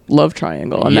was a love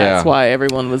triangle, and Yeah. that's why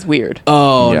everyone was weird.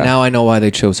 Oh, Yeah. now I know why they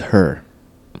chose her.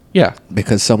 Yeah,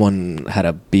 Because someone had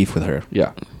a beef with her,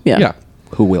 yeah, Yeah. yeah.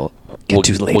 who we'll get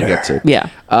to later. We'll get to. Yeah.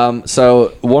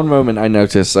 So one moment I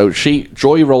noticed. So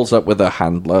Joy rolls up with a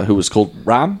handler who was called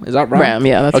Ram. Is that Ram? Ram,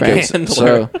 yeah, that's okay, right.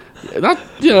 So that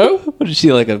What is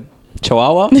she, like a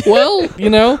chihuahua? well,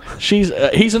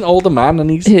 he's an older man and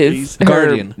he's Her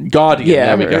Guardian.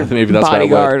 Yeah, there we go. or Maybe that's the right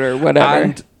bodyguard word. or whatever.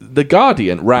 And the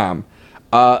Guardian, Ram,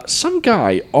 some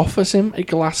guy offers him a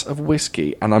glass of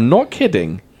whiskey, and I'm not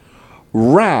kidding.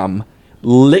 Ram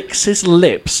licks his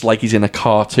lips like he's in a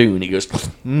cartoon. He goes,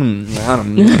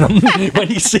 when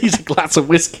he sees a glass of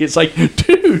whiskey, it's like,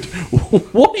 dude,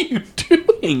 what are you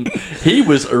doing? He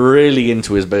was really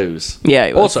into his booze. Yeah,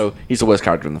 he was. Also, he's the worst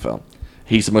character in the film.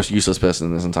 He's the most useless person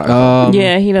in this entire film.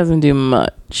 Yeah, he doesn't do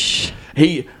much.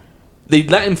 They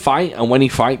let him fight, and when he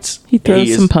fights, He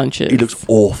throws some punches. He looks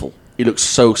awful. He looks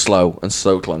so slow and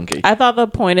so clunky. I thought the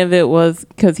point of it was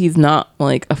because he's not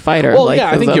like a fighter, Well, like yeah,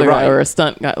 I those think other you're guys, right. or a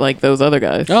stunt guy like those other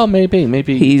guys. Oh,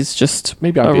 maybe. He's just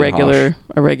Maybe I'm a being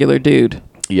regular dude.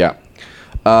 Yeah.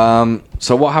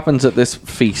 So what happens at this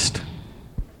feast?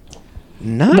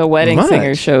 Not The wedding much.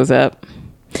 singer shows up.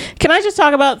 Can I just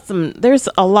talk about there's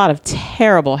a lot of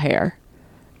terrible hair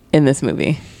in this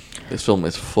movie. This film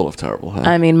is full of terrible hair.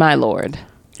 I mean, my lord.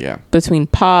 Yeah. Between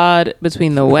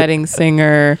the wedding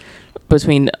singer,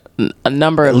 between a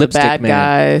number of the Lipstick bad man.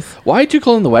 guys. Why did you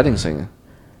call him the wedding singer?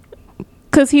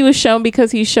 Because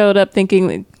he showed up thinking,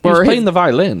 He was playing the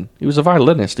violin. He was a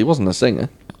violinist. He wasn't a singer.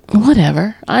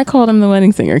 whatever. I called him the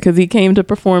wedding singer because he came to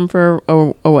perform for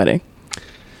a wedding.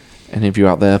 Any of you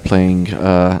out there playing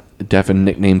Devon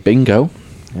nickname Bingo?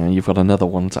 You've got another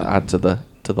one to add to the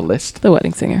list. The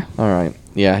wedding singer. All right.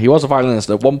 Yeah, he was a violinist.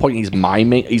 At one point, he's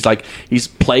miming. He's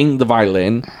playing the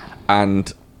violin,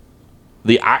 and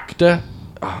the actor.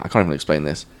 I can't even explain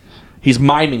this. He's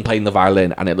miming playing the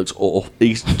violin, and it looks awful.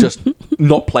 He's just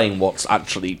not playing what's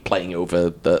actually playing over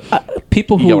the.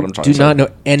 People You get what who I'm trying do to say. not know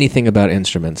anything about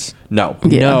instruments No.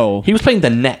 Yeah. know He was playing the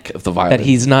neck of the violin. that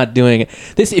he's not doing it.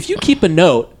 This, if you keep a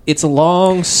note, it's a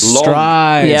long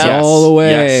stride Yes. all the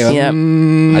way. Yes. Yep.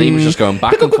 And he was just going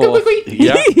back and forth.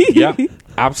 Yeah.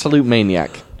 Absolute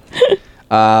maniac.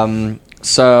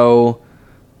 So,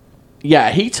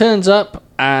 yeah, he turns up,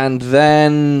 and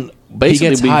then He basically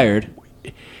gets hired.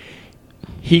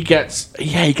 He gets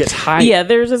hired. Yeah,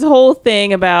 there's this whole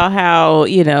thing about how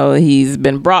he's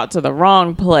been brought to the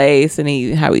wrong place,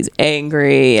 and how he's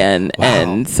angry,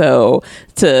 and so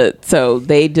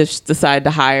they just decide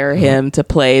to hire him to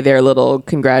play their little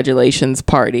congratulations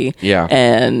party. Yeah.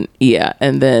 and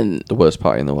then The worst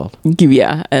party in the world.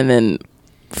 and then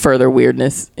further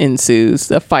weirdness ensues.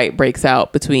 A fight breaks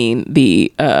out between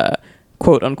the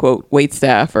quote unquote wait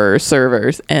staff or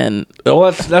servers and Well,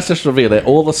 let's just reveal it.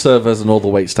 All the servers and all the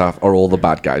wait staff are all the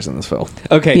bad guys in this film.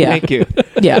 Okay, Yeah. thank you.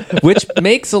 yeah. Which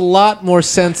makes a lot more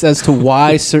sense as to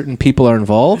why certain people are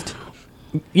involved.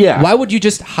 Yeah. Why would you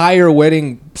just hire a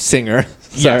wedding singer?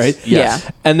 Sorry. Yes. Yeah.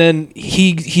 And then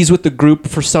he's with the group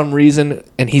for some reason,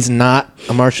 and he's not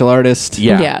a martial artist.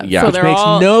 Yeah. Yeah. So Which they're makes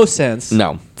all- no sense.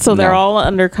 No. So they're No. all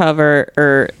undercover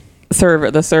or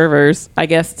the servers, I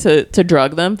guess, to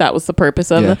drug them. That was the purpose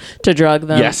of Yeah. them, to drug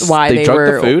them. Yes, why they they drug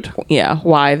were the food. Yeah,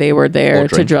 why they were there Or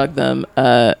to drink. drug them,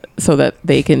 so that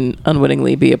they can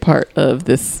unwittingly be a part of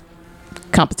this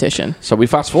competition. So we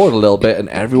fast forward a little bit, and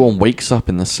everyone wakes up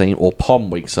in the same, or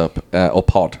Pod wakes up,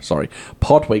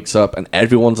 Pod wakes up, and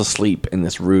everyone's asleep in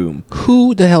this room.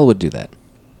 Who the hell would do that?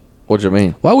 What do you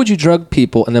mean? Why would you drug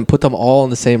people and then put them all in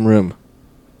the same room?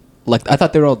 Like, I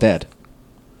thought they were all dead.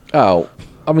 Oh,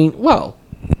 I mean, well,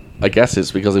 I guess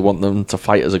it's because they want them to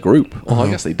fight as a group. Well, I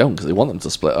guess they don't because they want them to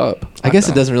split up. I guess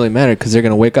it doesn't really matter because they're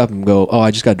going to wake up and go, oh,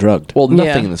 I just got drugged. Well, nothing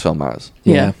Yeah. in this film matters.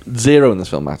 Yeah. Zero in this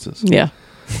film matters. Yeah.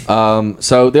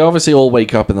 So they obviously all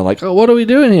wake up and they're like, "Oh, what are we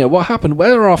doing here? What happened?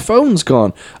 Where are our phones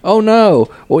gone? Oh no,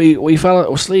 we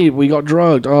fell asleep. We got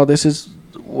drugged. Oh, this is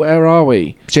where are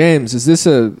we? James, is this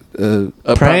a A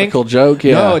prank? practical joke?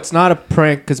 Yeah. No, it's not a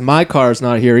prank because my car's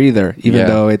not here either, even Yeah.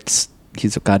 though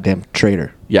he's a goddamn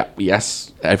traitor. Yeah.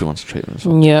 Yes. Everyone's a traitor. in this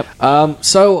one. Yep.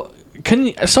 So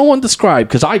can someone describe?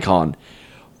 Because I can't.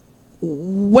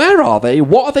 Where are they?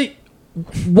 What are they?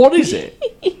 What is it?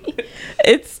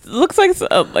 It looks like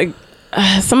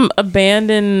some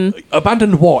abandoned.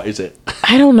 Abandoned what is it?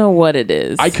 I don't know what it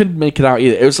is. I couldn't make it out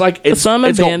either. It was like it's Some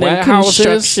got abandoned warehouses.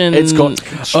 construction- It's got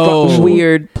construction. Oh.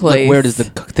 weird place. Like, where does the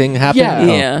thing happen? Yeah.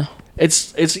 Yeah.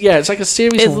 It's like a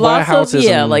series It's of lots warehouses.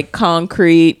 of and- like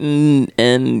concrete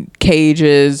and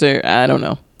cages or I don't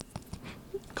know.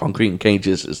 Concrete and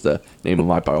Cages is the name of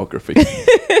my biography.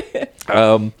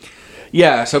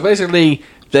 Yeah, so basically,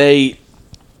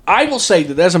 I will say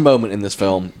that there's a moment in this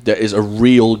film that is a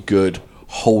real good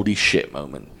holy shit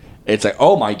moment. It's like,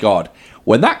 oh my god,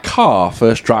 when that car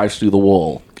first drives through the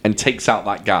wall and takes out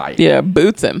that guy, Yeah,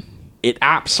 boots him. it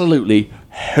absolutely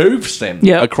hoofs him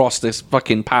Yep. across this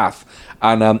fucking path.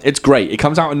 And it's great. It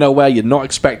comes out of nowhere. You're not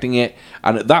expecting it.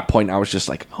 And at that point, I was just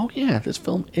like, oh yeah, this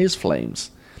film is flames.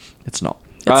 It's not.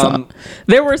 It's not.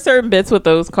 There were certain bits with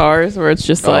those cars where it's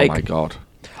just Oh like my god.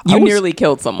 you I was- nearly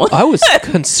killed someone. I was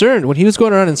concerned when he was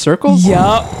going around in circles.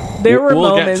 Yup. There were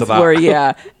We'll get moments to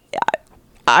that.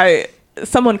 where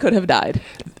someone could have died.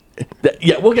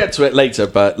 Yeah, we'll get to it later,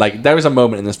 but like there is a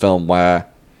moment in this film where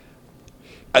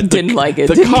Didn't like it.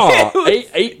 The car,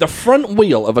 the front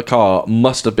wheel of a car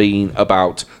must have been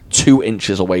about 2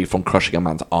 inches away from crushing a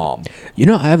man's arm. You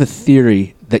know, I have a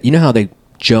theory that you know how they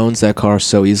Jones that car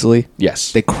so easily?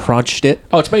 Yes. They crunched it.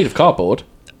 Oh, it's made of cardboard.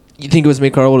 You think it was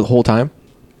made cardboard the whole time?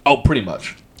 Oh, pretty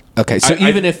much. Okay, so I-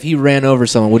 even if he ran over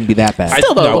someone, it wouldn't be that bad.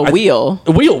 Still though, no, a wheel.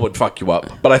 The wheel would fuck you up,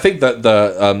 but I think that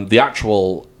the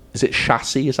actual is it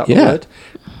chassis? Is that the Yeah. word?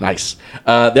 Nice.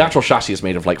 The actual chassis is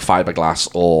made of like fiberglass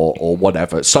or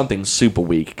whatever, something super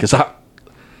weak because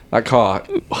that car.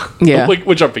 Yeah.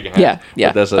 we're jumping ahead. Yeah, yeah.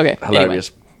 But there's a Okay,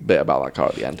 hilarious bit about that car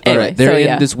at the end. Anyway, Alright, they're so, in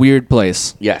yeah. this weird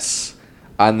place. Yes.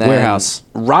 And then Warehouse.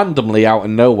 randomly out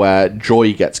of nowhere,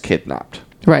 Joy gets kidnapped.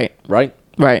 Right. Right.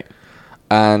 Right.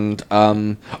 And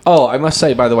I must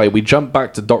say, by the way, we jump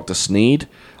back to Dr. Sneed,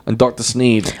 and Dr.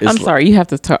 Sneed is I'm sorry, you have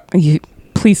to talk.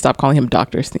 Please stop calling him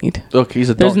Dr. Sneed. Look, he's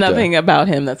a doctor. There's nothing about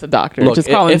him that's a doctor. Look, Just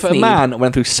call him if a Sneed. man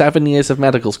went through 7 years of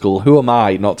medical school, who am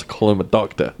I not to call him a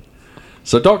doctor?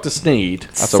 So Dr. Sneed,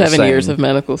 as I was 7 years saying, of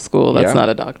medical school. That's Yeah. not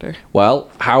a doctor. well,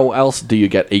 how else do you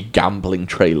get a gambling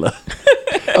trailer?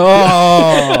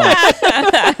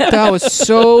 That was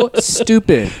so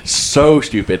stupid. So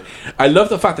stupid. I love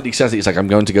the fact that he says it. He's like, I'm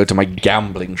going to go to my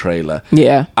gambling trailer.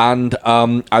 Yeah. And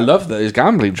I love that his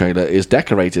gambling trailer is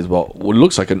decorated what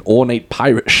looks like an ornate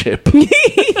pirate ship.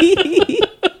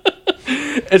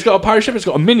 It's got a pirate ship. It's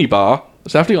got a mini bar.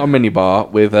 It's definitely got a mini bar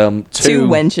with Two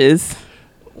wenches.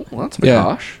 Well, that's a bit Yeah.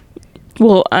 harsh.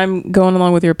 Well, I'm going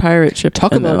along with your pirate ship.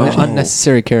 Talk about analogy.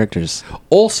 unnecessary characters.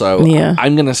 Also, Yeah.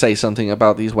 I'm going to say something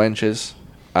about these wenches,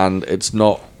 and it's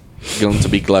not going to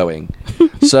be glowing.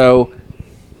 So,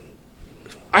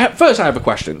 first I have a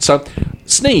question. So,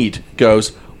 Sneed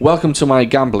goes, welcome to my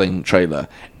gambling trailer.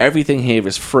 Everything here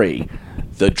is free.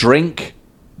 The drink,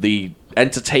 the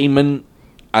entertainment,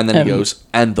 and then he goes,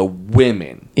 and the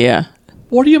women. Yeah.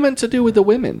 What are you meant to do with the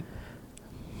women?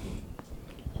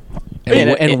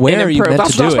 And where are you meant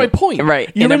to do That's my it? point.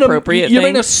 Right. You're Inappropriate You're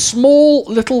in a things. small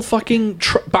little fucking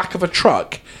back of a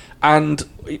truck, and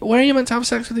where are you meant to have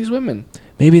sex with these women?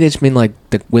 Maybe they just mean like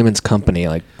the women's company,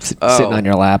 like sitting on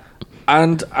your lap.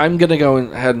 And I'm gonna go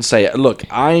ahead and say it. Look,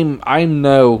 I'm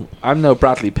no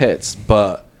Bradley Pitts,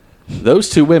 but those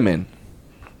two women,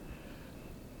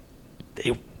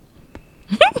 they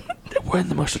weren't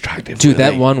the most attractive. Dude, were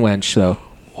that they? one wench though.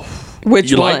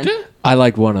 Which You one? liked it? I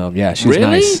liked one of them. Yeah, she was Really?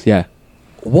 nice. Yeah,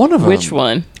 One of them. Which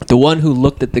one? the one who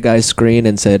looked at the guy's screen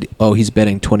and said, "Oh, he's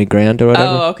betting 20 grand or whatever."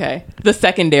 Oh, okay. The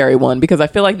secondary one, because I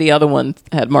feel like the other one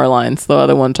had more lines. The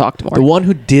other one talked more. The one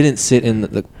who didn't sit in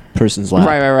the person's lap.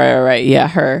 Right. Yeah,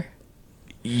 her.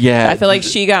 Yeah, I feel like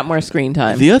she got more screen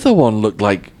time. The other one looked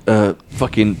like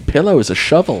fucking pillow as a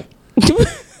shovel.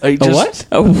 I just, what?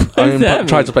 Oh, what I does that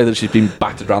tried mean? to play that she's been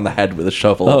battered around the head with a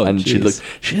shovel, Oh, and jeez.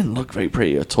 she didn't look very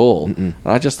pretty at all. And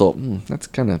I just thought, that's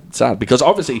kind of sad because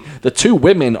obviously the two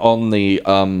women on the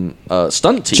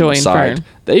stunt team Joy and side, Fern.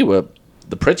 they were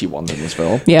the pretty ones in this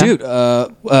film. Yeah, Dude,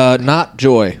 not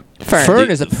Joy. Fern.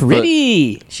 Is a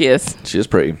pretty. she is. She is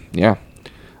pretty, yeah.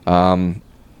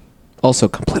 Also,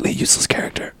 completely useless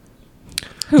character.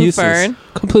 Who, Useless. Fern?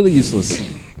 Completely useless.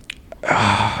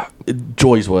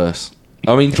 Joy's worse.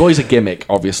 I mean, Joy's a gimmick,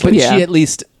 obviously. But Yeah. she at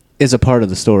least is a part of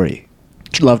the story.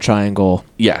 Love triangle.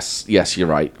 Yes, you're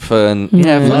right. Fern,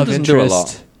 Yeah, Fern love doesn't do a lot.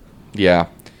 interest. Yeah.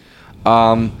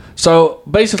 So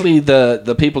basically,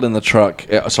 the people in the truck,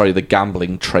 the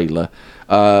gambling trailer,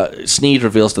 Sneed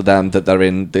reveals to them that they're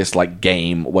in this like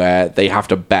game where they have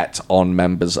to bet on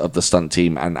members of the stunt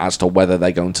team and as to whether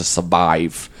they're going to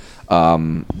survive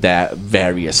their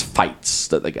various fights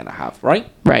that they're going to have. Right.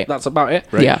 Right. That's about it.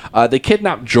 Right. Yeah. They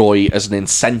kidnap Joy as an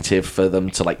incentive for them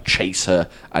to like chase her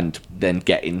and then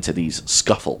get into these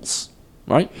scuffles.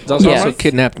 Right. Does that sound Yeah. Also right?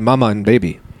 kidnapped mama and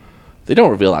baby. They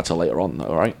don't reveal that till later on,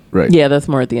 though. Right. Right. Yeah, that's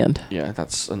more at the end. Yeah,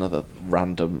 that's another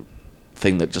random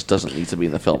thing that just doesn't need to be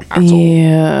in the film at all.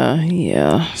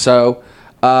 Yeah. So,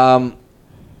 I'm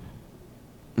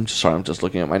just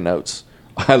looking at my notes.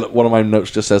 One of my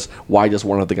notes just says, "Why does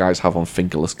one of the guys have on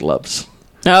fingerless gloves?"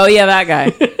 Oh yeah, that guy.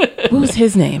 What was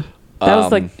his name? That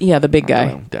was like the big I don't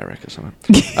guy. know, Derek or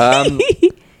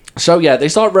something. So yeah, they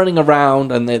start running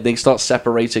around and they start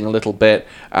separating a little bit,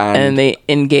 And they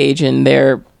engage in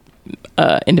their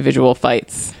individual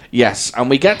fights. yes, and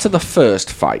we get to the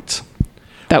first fight.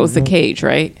 That was the cage,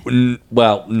 right?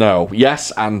 Well, no,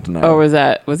 yes and no. Or was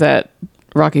that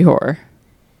Rocky Horror?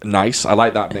 Nice, I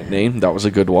like that nickname. That was a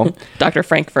good one. Dr.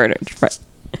 Frankfurter.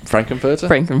 Frankenfurter.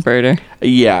 Frankfurter.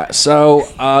 Yeah, so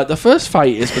the first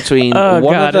fight is between Oh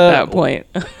one god, of at that point.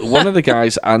 one of the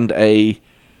guys and a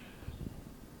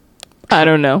I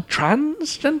don't know.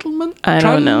 trans gentleman. I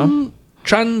don't know.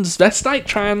 Transvestite,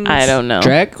 trans. I don't know.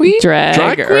 Drag queen? Drag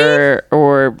Drag queen?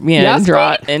 or Yas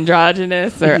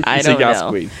androgynous or I He's a don't Yas know.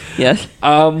 queen. Yes.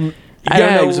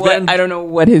 Yeah, it was I don't know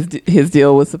what his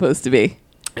deal was supposed to be.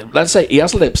 Let's say he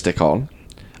has lipstick on,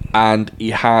 and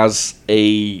he has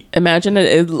a Imagine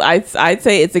I'd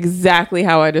say it's exactly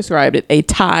how I described it. A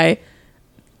Thai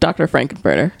Dr.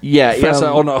 Frankenfurter. he has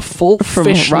From- on a full from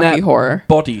fishnet Rocky Horror.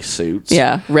 bodysuit.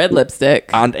 Yeah, red lipstick.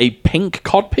 and a pink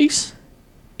codpiece.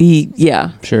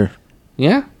 Yeah. Sure.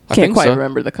 Yeah, I Can't think quite so.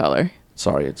 remember the color.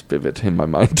 Sorry, it's vivid in my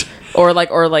mind. Or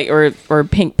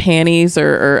pink panties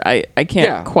or I can't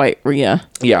Yeah. quite yeah.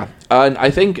 Yeah, and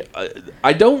I think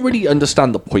I don't really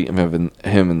understand the point of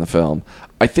him in the film.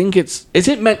 I think is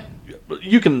it meant?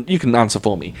 You can answer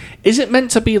for me. Is it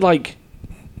meant to be like?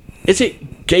 Is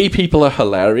it gay people are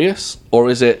hilarious, or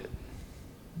is it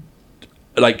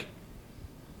like,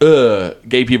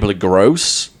 gay people are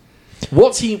gross?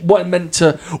 What's the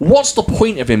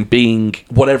point of him being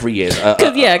whatever he is?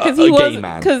 Because a he gay was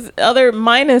man. because other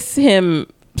minus him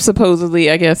supposedly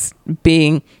I guess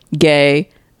being gay.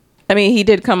 I mean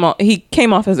he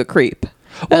came off as a creep.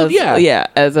 Well, as, yeah. yeah,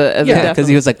 as a Yeah, because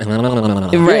he was like, right,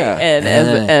 Yeah.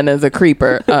 and as a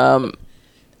creeper.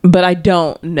 But I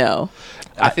don't know.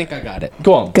 I think I got it.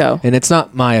 Go on. Go. And it's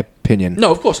not my opinion.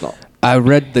 No, of course not. I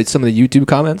read some of the YouTube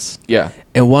comments, Yeah.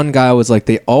 and one guy was like,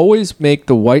 they always make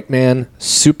the white man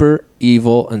super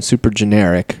evil and super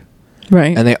generic,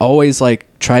 Right. and they always like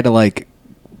try to like,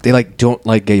 they like don't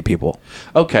like gay people.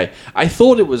 Okay, I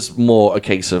thought it was more a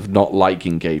case of not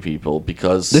liking gay people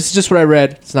because This is just what I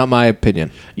read. It's not my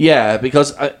opinion. yeah,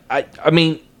 because I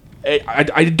mean,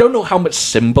 I don't know how much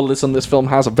symbolism this film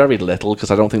has. Very little,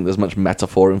 because I don't think there's much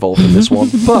metaphor involved in this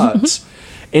one. But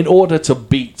in order to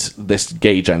beat this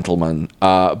gay gentleman,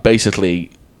 basically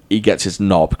he gets his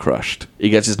knob crushed. He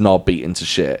gets his knob beaten to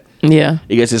shit. Yeah.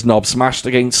 He gets his knob smashed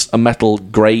against a metal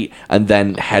grate and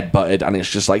then headbutted, and it's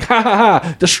just like, ha ha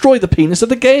ha, destroy the penis of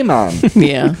the gay man.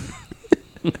 Yeah.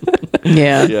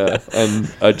 Yeah. Yeah,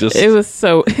 and I just It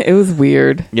was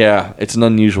weird. yeah, it's an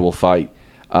unusual fight.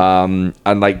 And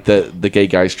like the gay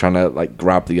guy's trying to like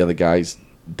grab the other guy's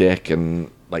dick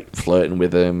and like flirting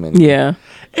with him, and Yeah.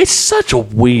 it's such a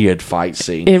weird fight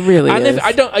scene. It really and is.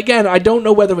 I don't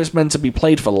know whether it's meant to be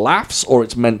played for laughs or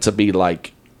it's meant to be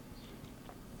like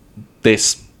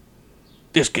this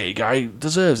gay guy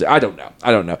deserves it. I don't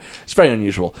know. It's very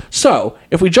unusual. So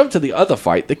if we jump to the other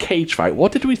fight, the cage fight,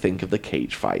 what did we think of the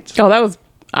cage fight? Oh,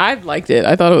 I liked it.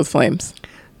 I thought it was flames.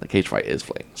 The cage fight is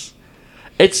flames.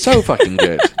 It's so fucking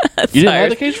good. You didn't like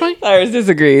the cage fight? Cyrus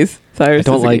disagrees. I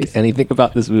don't like anything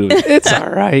about this movie. It's all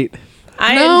right.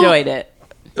 I enjoyed it.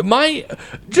 Do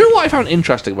you know what I found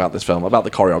interesting about this film, about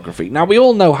the choreography? Now, we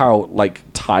all know how, like,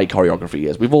 Thai choreography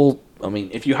is. I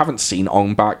mean, if you haven't seen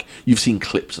Ong Bak, you've seen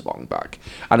clips of Ong Bak.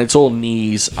 And it's all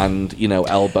knees and,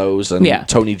 elbows and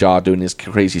Tony Jaa doing his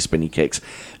crazy spinny kicks.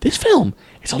 This film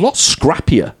is a lot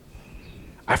scrappier.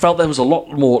 I felt there was a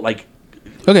lot more,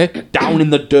 down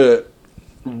in the dirt,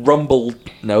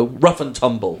 rough and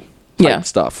tumble type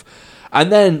stuff.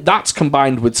 And then that's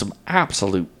combined with some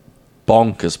absolute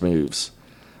bonkers moves.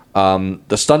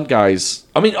 The stunt guys,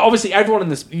 I mean, obviously everyone in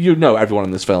this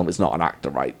film is not an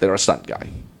actor, right? They're a stunt guy.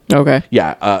 Okay.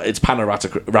 Yeah, it's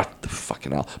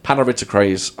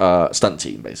Panaritacray's stunt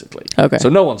team, basically. Okay. So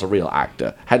no one's a real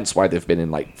actor, hence why they've been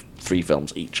in 3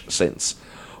 films each since.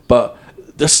 But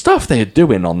the stuff they're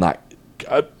doing on that,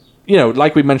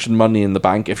 like we mentioned Money in the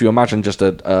Bank, if you imagine just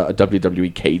a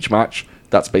WWE cage match,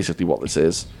 that's basically what this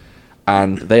is.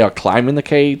 And they are climbing the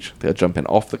cage, they're jumping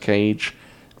off the cage,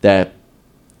 they're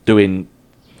doing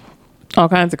all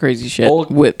kinds of crazy shit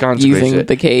using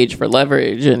the cage for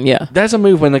leverage, and There's a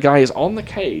move when the guy is on the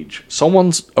cage,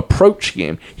 someone's approaching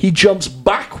him, he jumps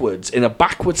backwards in a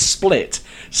backward split,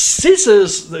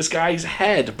 scissors this guy's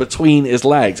head between his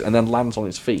legs, and then lands on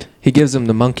his feet. He gives him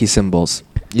the monkey symbols.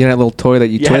 You know that little toy that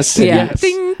you twist? Yes.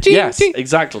 Ding, ding, Yes, ding.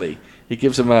 exactly. He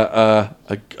gives him a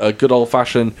good old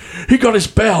fashioned. He got his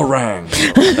bell rang,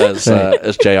 as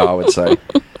JR would say.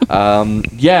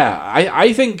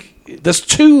 I think there's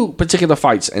 2 particular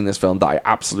fights in this film that I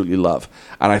absolutely love,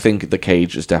 and I think the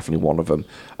cage is definitely one of them.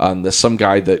 There's some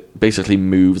guy that basically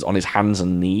moves on his hands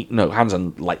and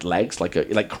legs,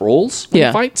 like crawls when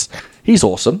he fights. He's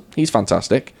awesome. He's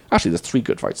fantastic. Actually, there's 3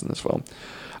 good fights in this film.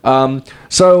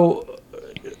 So.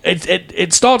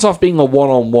 It starts off being a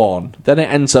 1-on-1, then it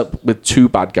ends up with 2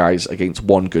 bad guys against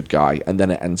 1 good guy, and then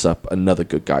it ends up another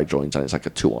good guy joins, and it's like a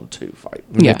 2-on-2 fight.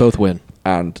 Yeah, both win.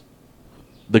 And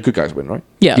the good guys win, right?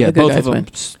 Yeah, the good both guys of them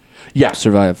win.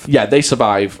 survive. Yeah, they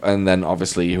survive, and then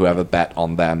obviously whoever bet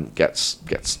on them gets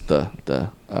the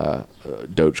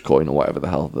Dogecoin or whatever the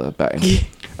hell they're betting.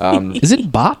 Is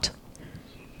it BAT?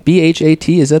 BHAT?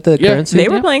 Is that the currency? They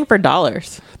were playing for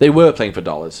dollars. They were playing for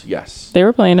dollars, yes. They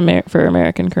were playing for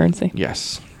American currency.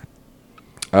 Yes.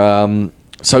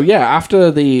 So yeah, after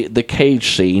the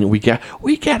cage scene, we get.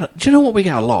 Do you know what we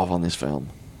get a lot of on this film?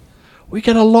 We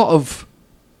get a lot of.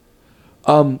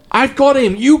 I've got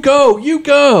him. You go.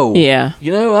 Yeah.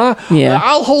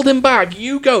 I'll hold him back.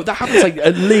 You go. That happens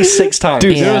at least 6 times.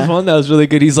 Dude, there was one that was really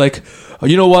good. He's like, oh,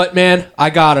 you know what, man?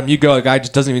 I got him. You go. The guy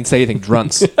just doesn't even say anything.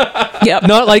 Drunts. Yep.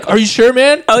 Not like, are you sure,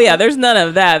 man? Oh yeah, there's none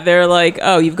of that. They're like,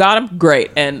 oh, you've got him,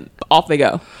 great, and off they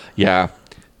go. Yeah,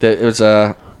 there's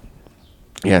some.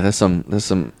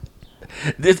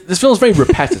 This feels very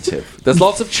repetitive. There's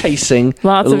lots of chasing,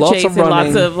 lots of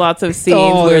running. lots of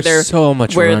scenes where there's so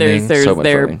much where running.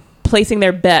 they're running. placing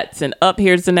their bets, and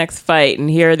here's the next fight,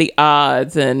 and here are the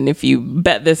odds, and if you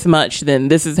bet this much, then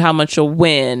this is how much you'll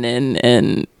win,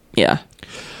 and yeah.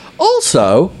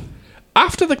 Also,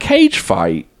 after the cage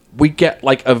fight, we get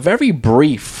a very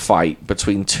brief fight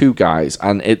between 2 guys,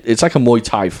 and it's like a Muay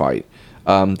Thai fight.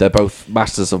 They're both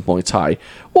masters of Muay Thai.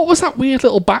 What was that weird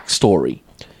little backstory?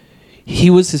 He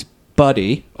was his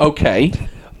buddy. Okay.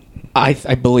 I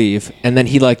believe. And then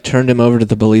he turned him over to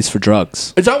the police for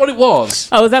drugs. Is that what it was?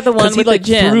 Oh, is that the one with the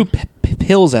gym? Threw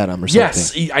pills at him or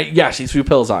something. Yes, he threw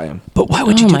pills at him. But why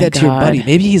would you do that to your buddy?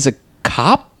 Maybe he's a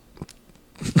cop?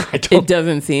 It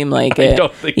doesn't seem like it. I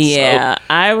don't think so. Yeah,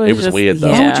 I was. It was weird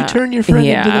though. Why would you turn your friend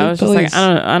into the I was police? just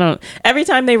like, I don't. Every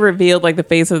time they revealed the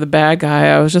face of the bad guy,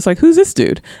 I was just like, who's this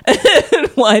dude?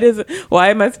 Why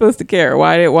am I supposed to care?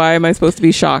 Why am I supposed to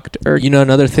be shocked? Or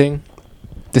Another thing,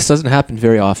 this doesn't happen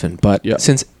very often, but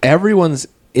since everyone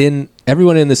in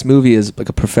this movie is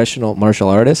a professional martial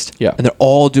artist, and they're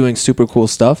all doing super cool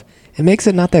stuff, it makes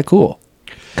it not that cool.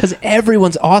 Because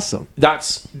everyone's awesome. Do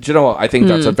you know what? I think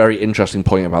that's a very interesting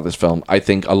point about this film. I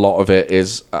think a lot of it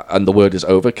is, and the word is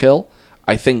overkill.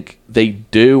 I think they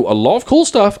do a lot of cool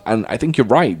stuff, and I think you're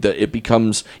right, that it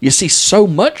becomes, you see so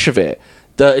much of it,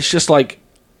 that it's just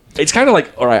it's kind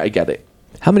of all right, I get it.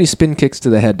 How many spin kicks to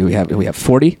the head do we have? Do we have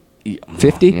 40?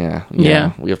 50?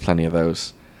 Yeah. We have plenty of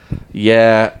those.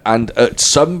 Yeah, and at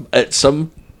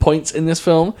some points in this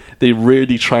film, they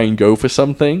really try and go for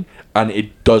something, and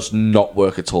it does not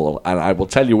work at all. And I will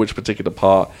tell you which particular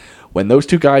part. When those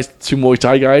 2 Muay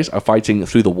Thai guys are fighting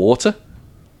through the water,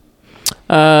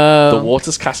 the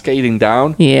water's cascading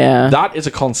down. Yeah, that is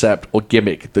a concept or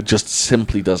gimmick that just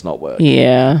simply does not work.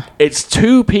 Yeah, it's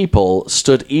 2 people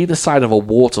stood either side of a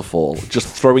waterfall, just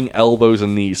throwing elbows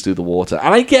and knees through the water.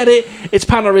 And I get it. It's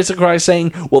Panaritacray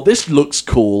saying, "Well, this looks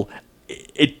cool."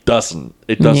 It doesn't.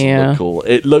 It doesn't look cool.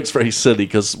 It looks very silly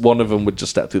because one of them would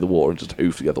just step through the water and just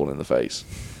hoof the other one in the face.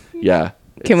 Yeah.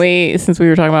 Can we, since we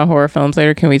were talking about horror films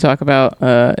later, can we talk about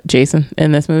Jason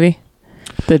in this movie?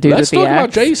 The dude Let's with the talk about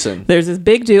axe. Jason. There's this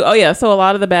big dude. Oh yeah, so a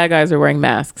lot of the bad guys are wearing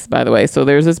masks, by the way. So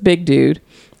there's this big dude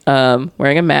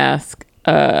wearing a mask.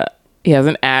 He has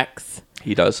an axe.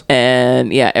 He does.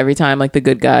 And yeah, every time like the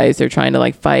good guys are trying to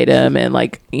like fight him, and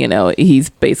like, you know, he's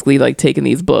basically like taking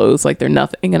these blows like they're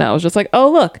nothing. And I was just like,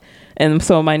 oh look. And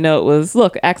so my note was,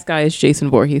 look, axe guy is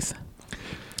Jason Voorhees.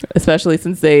 Especially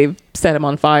since they set him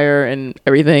on fire and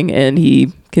everything, and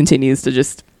he continues to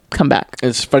just come back.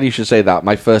 It's funny you should say that.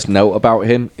 My first note about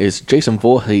him is Jason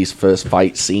Voorhees' first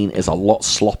fight scene is a lot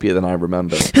sloppier than I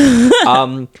remember.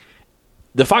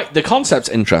 The concept's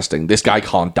interesting. This guy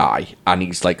can't die, and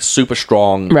he's like super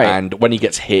strong. Right. And when he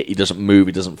gets hit, he doesn't move,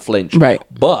 he doesn't flinch. Right.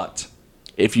 But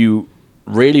if you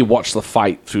really watch the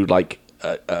fight through like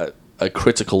a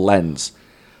critical lens,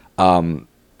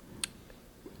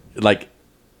 like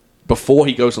before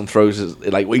he goes and throws his,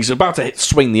 like he's about to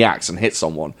swing the axe and hit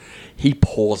someone, he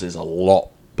pauses a lot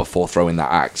before throwing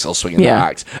that axe or swinging that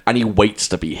axe, and he waits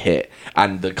to be hit.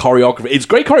 And the choreography, it's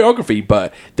great choreography,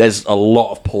 but there's a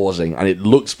lot of pausing, and it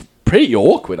looks pretty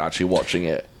awkward actually watching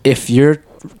it. If you're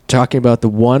talking about the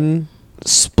one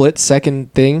split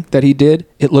second thing that he did,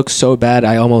 it looks so bad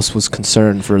I almost was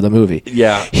concerned for the movie.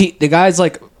 Yeah. The guy's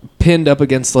like pinned up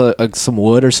against some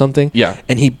wood or something. Yeah.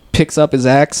 And he picks up his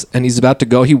axe and he's about to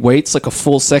go. He waits like a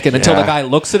full second until the guy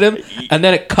looks at him, and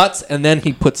then it cuts, and then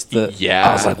he puts the... Yeah.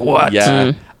 I was like, what?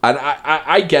 Yeah. And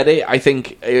I get it. I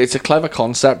think it's a clever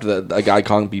concept that a guy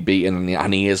can't be beaten,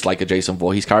 and he is like a Jason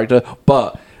Voorhees character,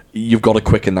 but you've got to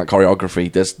quicken that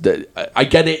choreography. I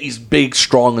get it. He's big,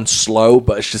 strong, and slow,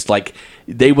 but it's just like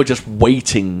they were just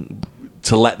waiting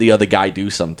to let the other guy do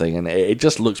something, and it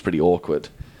just looks pretty awkward.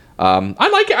 I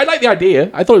like it. I like the idea.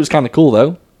 I thought it was kind of cool,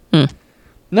 though.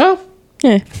 No?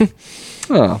 Yeah.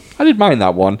 Oh, I didn't mind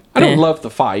that one. I don't love the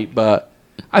fight, but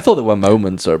I thought there were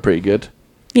moments that were pretty good.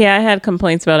 Yeah, I had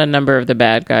complaints about a number of the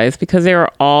bad guys because they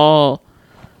were all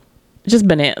just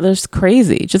bananas. They're just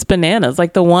crazy, just bananas.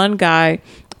 Like the one guy,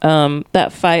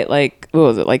 that fight, like, what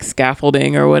was it, like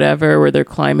scaffolding or whatever, where they're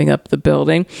climbing up the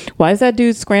building. Why is that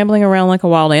dude scrambling around like a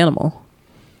wild animal?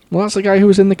 Well, that's the guy who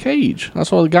was in the cage. That's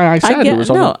what the guy I said.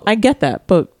 I get that,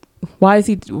 but why is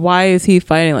he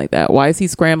fighting like that? Why is he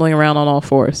scrambling around on all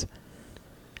fours?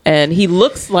 And he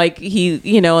looks like he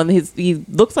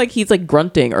looks like he's like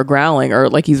grunting or growling or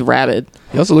like he's rabid.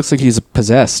 He also looks like he's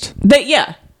possessed.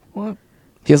 What?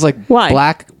 He has like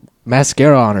black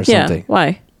mascara on or something.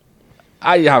 Why?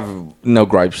 I have no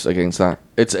gripes against that.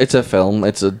 It's a film.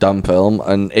 It's a dumb film,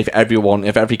 and if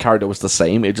every character was the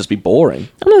same, it'd just be boring.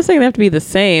 I'm not saying they have to be the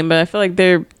same, but I feel like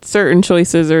their certain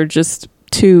choices are just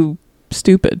too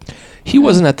stupid. He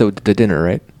wasn't at the dinner,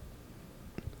 right?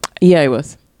 Yeah, he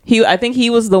was. I think he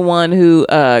was the one who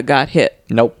got hit.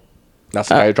 Nope. That's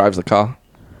the guy who drives the car.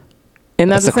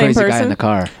 And that's the same crazy person? guy in the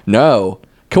car. No.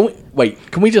 Can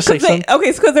we just say something? Okay,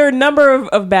 it's because there are a number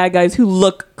of bad guys who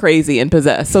look crazy and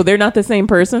possessed, so they're not the same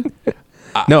person?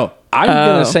 No. I'm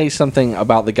going to say something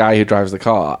about the guy who drives the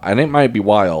car, and it might be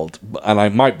wild, and I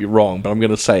might be wrong, but I'm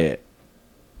going to say it.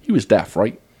 He was deaf,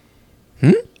 right?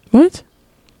 What?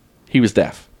 He was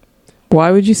deaf.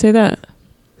 Why would you say that?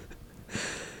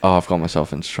 Oh, I've got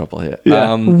myself into trouble here.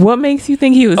 Yeah. What makes you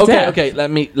think he was deaf? Okay. Let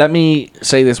me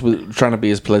say this with trying to be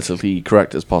as politically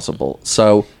correct as possible.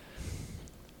 So,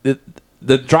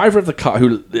 the driver of the car,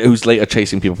 who's later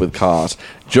chasing people with cars,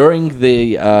 during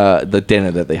the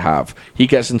dinner that they have, he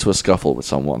gets into a scuffle with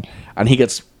someone, and he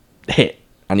gets hit,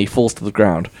 and he falls to the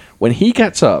ground. When he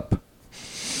gets up,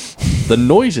 the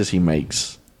noises he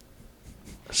makes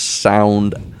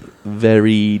sound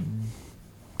very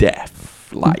deaf.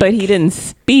 But he didn't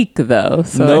speak though,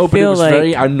 so no, I but it feel was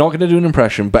like I'm not going to do an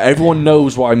impression, but everyone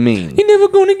knows what I mean. You're never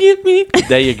gonna get me.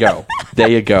 There you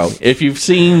go. If you've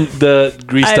seen the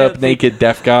greased up naked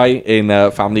deaf guy in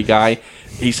Family Guy,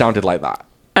 he sounded like that.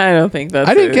 I don't think that's.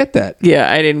 I didn't get that.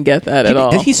 Yeah, I didn't get that at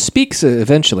all. He speaks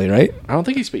eventually, right? I don't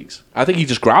think he speaks. I think he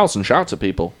just growls and shouts at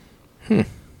people. And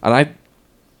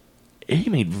he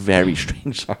made very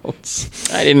strange sounds.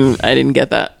 I didn't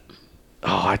get that.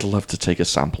 Oh, I'd love to take a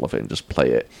sample of it and just play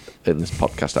it in this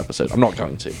podcast episode. I'm not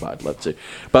going to, but I'd love to.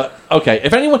 But okay,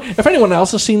 if anyone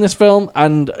else has seen this film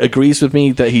and agrees with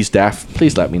me that he's deaf,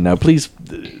 please let me know. Please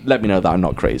let me know that I'm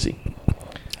not crazy.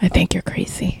 I think you're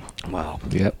crazy. Well,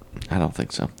 yep. I don't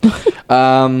think so.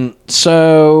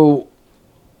 So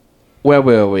where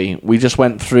were we? We just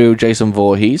went through Jason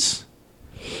Voorhees.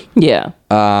 Yeah.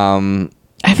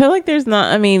 I feel like there's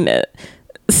not. I mean,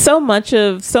 so much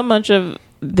of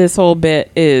this whole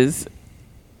bit is,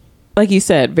 like you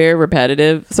said, very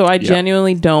repetitive. So I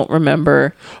genuinely don't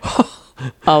remember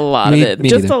a lot of it. Me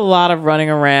Just neither. a lot of running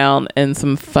around and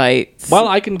some fights. Well,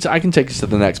 I can take us to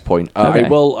the next point. Okay.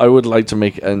 I would like to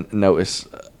make a note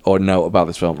about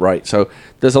this film. Right, so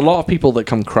there's a lot of people that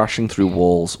come crashing through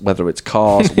walls, whether it's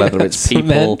cars, whether it's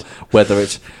people, Cement. whether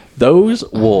it's those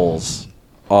walls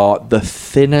are the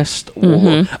thinnest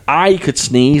wall. I could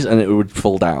sneeze and it would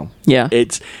fall down. Yeah.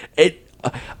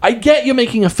 I get you're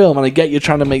making a film and I get you're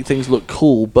trying to make things look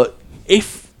cool, but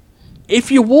if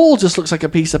your wall just looks like a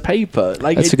piece of paper,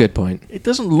 like That's a good point. it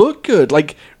doesn't look good.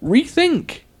 Like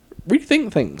rethink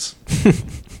things.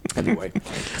 Anyway,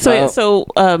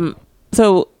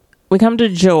 So we come to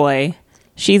Joy.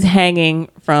 She's hanging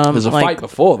from. there's a fight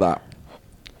before that.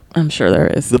 I'm sure there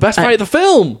is. The best fight of the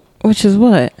film, Which is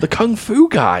what? the kung fu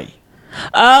guy.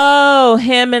 Oh,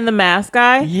 him and the mask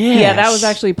guy. Yes. Yeah, that was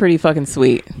actually pretty fucking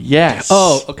sweet. Yes.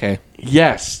 Oh, okay.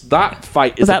 yes. That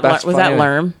fight is the best. Was fight. that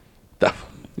Lerm?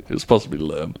 It was supposed to be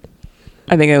Lerm.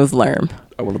 I think it was Lerm.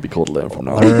 I want to be called Lerm from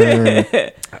now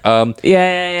on.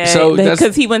 Yeah. So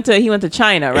because he went to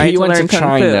China, right? He went learn to Kung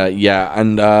China, Fu. yeah,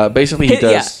 and basically he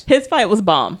does. His fight was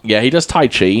bomb. Yeah, he does Tai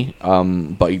Chi,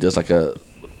 but he does like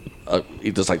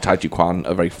he does like Tai Chi Kwan,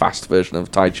 a very fast version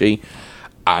of Tai Chi,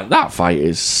 and that fight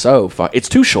is so fun. It's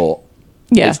too short.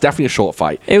 Yeah, It's definitely a short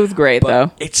fight. it was great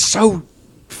though. It's so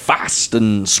fast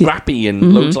and scrappy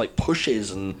and loads of like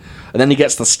pushes and then he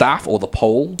gets the staff or the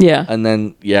pole. Yeah. And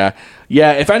then yeah.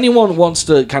 If anyone wants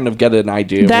to kind of get an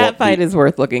idea That of what fight is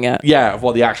worth looking at. of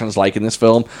what the action's like in this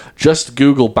film, just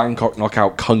Google Bangkok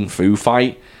Knockout Kung Fu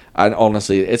fight. And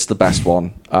honestly, it's the best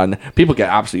one. And people get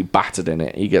absolutely battered in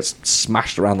it. He gets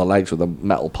smashed around the legs with a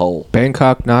metal pole.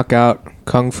 Bangkok knockout,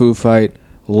 kung fu fight,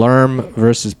 Lerm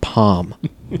versus Palm.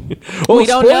 Oh, We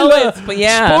don't know it, but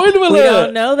yeah, Spoiler alert! we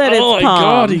don't know that it's Oh my Palm.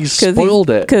 God, he spoiled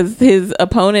it. Because his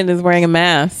opponent is wearing a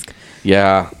mask.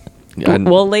 Yeah. And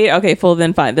Well, later, okay,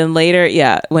 then fine. Then later,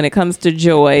 yeah, when it comes to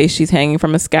Joy, she's hanging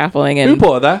from a scaffolding, who and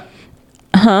put her there?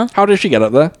 Huh? How did she get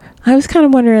up there? I was kind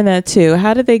of wondering that too.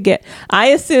 How did they get? I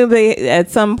assume they at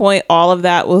some point all of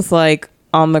that was like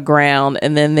on the ground,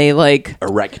 and then they like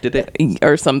Erected it.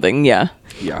 or something. Yeah.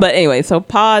 Yeah. But anyway, so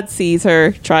Pod sees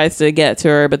her, tries to get to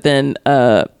her, but then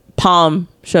Palm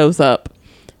shows up,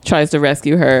 tries to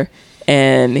rescue her,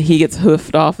 and he gets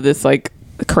hoofed off this like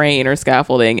crane or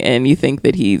scaffolding, and you think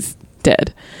that he's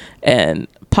dead. And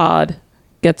Pod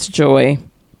gets Joy.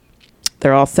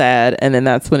 They're all sad, and then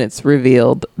that's when it's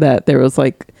revealed that there was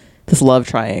like this love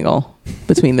triangle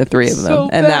between the three of them, So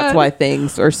and that's bad. why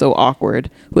things are so awkward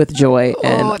with Joy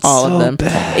and it's all so of them.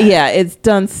 bad. Yeah, it's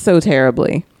done so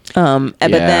terribly. But Yeah.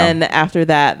 then after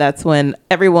that, that's when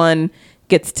everyone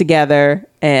gets together,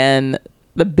 and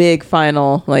the big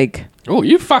final like. Oh,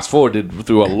 you fast forwarded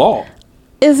through a lot.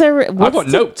 Is there? I've got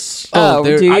notes. Oh,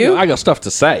 there- do you? I got stuff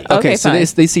to say. Okay, so fine.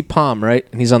 they see Palm, right?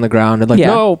 And he's on the ground. And like, Yeah.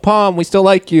 no, Palm, we still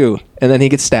like you. And then he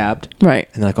gets stabbed. Right.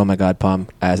 And they're like, oh my God, Palm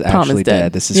is is actually dead.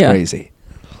 dead. This is Yeah. crazy.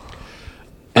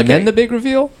 And Okay. then the big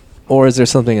reveal? Or is there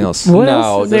something else? What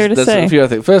else is there to there's say? a few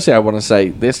other things. Firstly, I want to say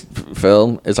this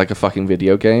film is like a fucking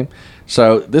video game.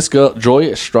 So this girl, Joy,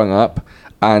 is strung up,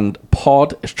 and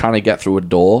Pod is trying to get through a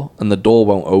door, and the door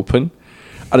won't open.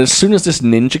 And as soon as this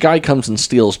ninja guy comes and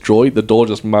steals Joy, the door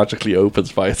just magically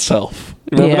opens by itself.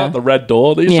 Remember Yeah. that? The red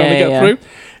door that he's trying to get through?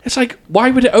 It's like,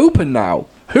 why would it open now?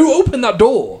 Who opened that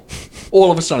door?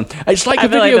 All of a sudden. It's like I a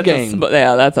feel video like game.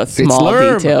 that's a small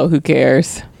Lerm. detail. Who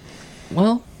cares?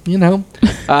 Well, you know.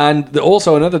 And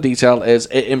also another detail is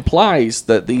it implies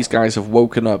that these guys have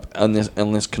woken up on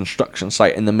this construction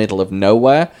site in the middle of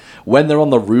nowhere when they're on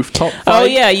the rooftop. Oh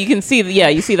fight. yeah, you can see.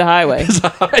 You see the highway. There's a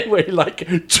highway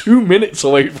like 2 minutes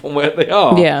away from where they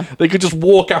are. Yeah. They could just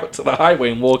walk out to the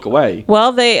highway and walk away.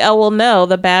 Well, they will know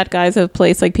the bad guys have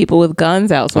placed like people with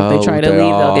guns out, so if they try to leave,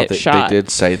 they'll get shot. They did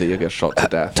say that you'll get shot to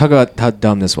death. Talk about how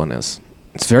dumb this one is.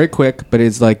 It's very quick, but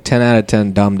it's like 10 out of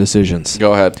 10 dumb decisions.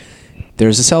 Go ahead.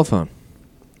 There's a cell phone.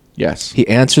 Yes. He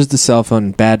answers the cell phone,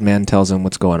 and Bad Man tells him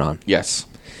what's going on. Yes.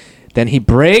 Then he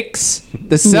breaks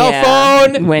the cell Yeah,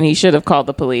 phone. when he should have called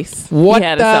the police. What He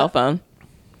had the- a cell phone.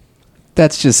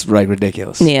 That's just like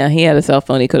ridiculous. Yeah, he had a cell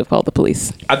phone. He could have called the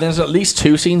police. And there's at least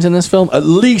 2 scenes in this film, at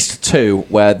least 2,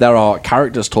 where there are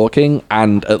characters talking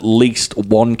and at least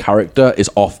one character is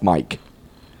off mic.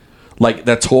 Like,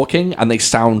 they're talking and they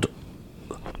sound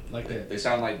like this. They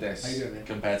sound like this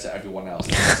compared to everyone else.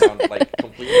 They sound like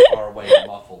completely far away and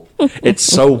muffled. It's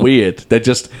so weird. They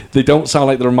don't sound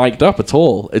like they're mic'd up at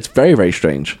all. It's very, very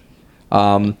strange.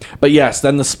 But yes,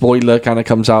 then the spoiler kind of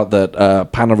comes out that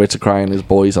Panaritakrai and his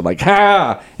boys are like,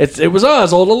 ha! It was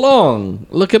us all along.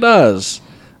 Look at us.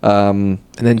 And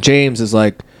then James is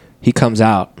like, he comes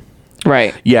out.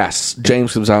 Right. Yes,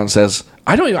 James comes out and says,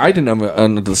 I didn't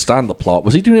understand the plot.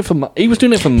 Was he doing it for? He was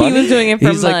doing it for money. He was doing it for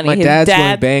He's like, money. my His dad's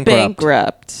going dad's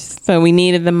bankrupt. so we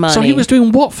needed the money. So he was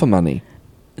doing what for money?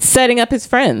 setting up his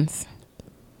friends.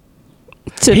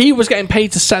 He was getting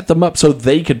paid to set them up so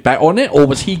they could bet on it, or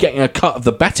was he getting a cut of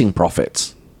the betting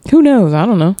profits? Who knows? I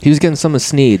don't know. He was getting some of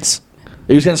Sneed's.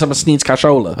 He was getting some of Sneed's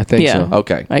cashola. I think Yeah. so.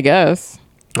 Okay. I guess.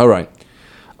 All right.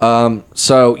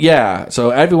 So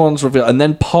everyone's revealed, and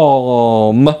then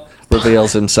Palm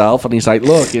reveals himself, and he's like,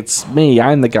 "Look, it's me.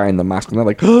 I'm the guy in the mask." And they're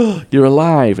like, "Oh, you're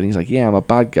alive!" And he's like, "Yeah, I'm a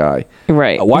bad guy."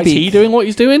 Right. Why is he doing what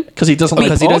he's doing? Because he doesn't like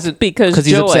Because he Pod? doesn't. Because he's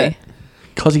joy. upset.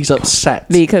 Because he's upset.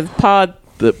 Because Pod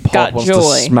That Pod got wants joy.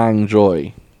 to smang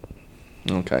joy.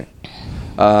 Okay.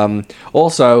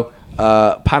 Also,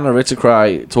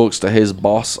 Panaritikrai talks to his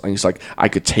boss, and he's like, "I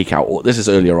could take out all." This is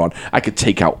earlier on. I could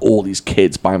take out all these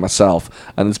kids by myself,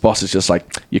 and his boss is just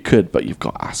like, "You could, but you've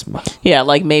got asthma." Yeah,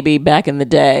 like maybe back in the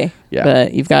day. Yeah.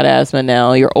 But you've got asthma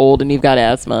now. You're old and you've got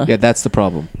asthma. Yeah, that's the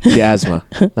problem. The asthma.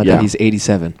 Not Yeah. that he's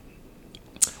 87.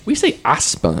 We say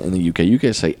asthma in the UK. You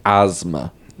guys say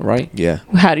asthma, right? Yeah.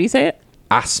 How do you say it?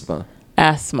 Asthma.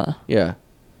 Asthma. Yeah.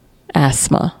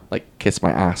 Asthma. Like kiss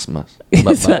my asthma.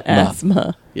 It's not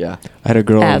asthma. Yeah. I had a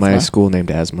girl in my Asthma. school named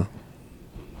Asthma.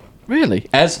 Really?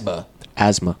 Asthma.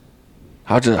 Asthma.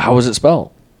 How was it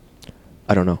spelled?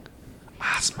 I don't know.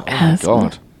 Asthma. Oh Asthma. my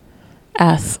god.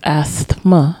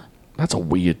 Asthma. That's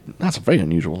a very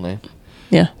unusual name.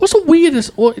 Yeah. What's the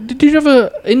weirdest? Did you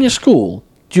ever in your school?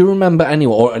 Do you remember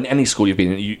anyone, or in any school you've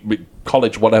been in,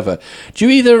 college, whatever? Do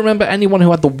you either remember anyone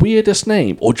who had the weirdest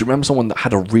name, or do you remember someone that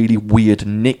had a really weird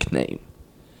nickname?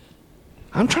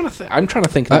 I'm trying to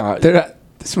think now.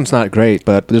 This one's not great,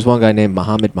 but there's one guy named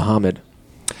Muhammad.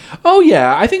 Oh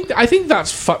yeah, I think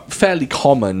that's fairly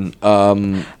common.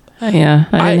 Yeah,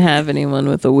 I didn't have anyone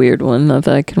with a weird one that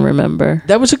I can remember.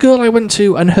 There was a girl I went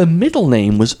to, and her middle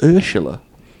name was Ursula.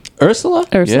 Ursula?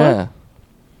 Ursula? Yeah,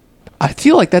 I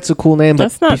feel like that's a cool name. But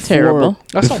That's not terrible.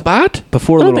 that's not bad.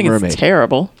 Before I don't Little think Mermaid. it's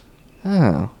terrible.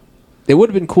 Oh, It would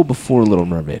have been cool before Little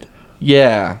Mermaid.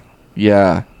 yeah.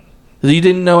 You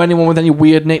didn't know anyone with any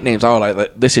weird nicknames. Oh,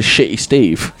 like this is Shitty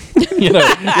Steve. You know,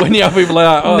 when you have people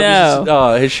like that. Oh,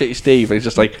 No. Here's Shitty Steve. And it's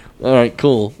just like, all right,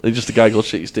 cool. It's just a guy called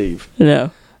Shitty Steve.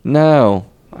 No. No,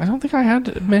 I don't think I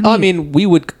had many. I mean, we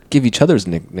would give each other's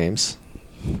nicknames.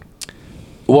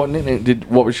 what nickname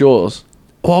what was yours?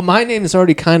 Well, my name is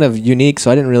already kind of unique, so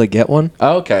I didn't really get one.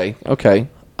 Oh, okay.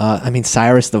 I mean,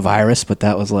 Cyrus the Virus, but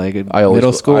that was like in I always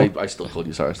middle school. I still call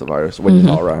you Cyrus the Virus when you're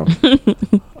not around.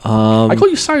 I call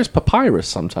you Cyrus Papyrus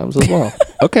sometimes as well.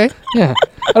 Okay, Yeah,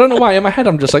 I don't know why. In my head,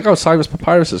 I'm just like, oh, Cyrus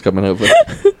Papyrus is coming over.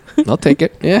 I'll take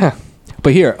it. Yeah.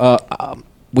 But here,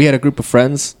 we had a group of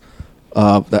friends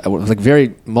that was like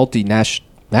very national.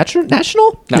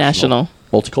 National.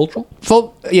 Multicultural.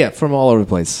 From all over the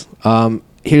place.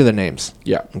 Here are their names.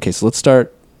 Yeah. Okay, so let's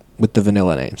start with the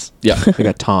vanilla names. Yeah. We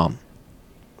got Tom.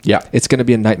 Yeah. It's going to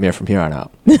be a nightmare from here on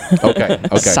out. Okay.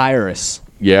 Cyrus.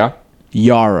 Yeah.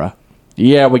 Yara.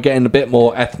 Yeah, we're getting a bit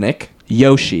more ethnic.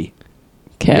 Yoshi.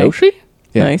 Okay. Yoshi?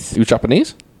 Yeah. Nice. You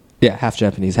Japanese? Yeah, half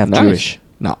Japanese, half Nice. Jewish.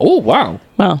 No. Oh, wow.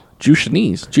 Wow.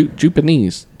 Jupanese.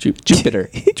 Jupanese.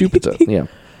 Jupiter. Jupiter. Yeah.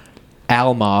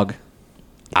 Almog.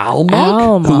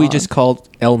 Almog? Who we just called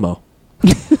Elmo.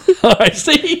 I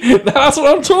see. That's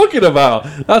what I'm talking about.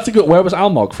 That's a good. Where was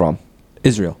Almog from?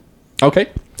 Israel.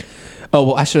 Okay. Oh,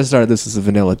 well, I should have started this as a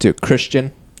vanilla, too.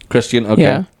 Christian. Christian. Okay.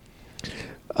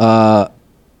 Yeah.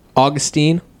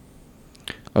 Augustine.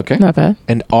 Okay. Not bad.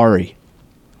 And Ari.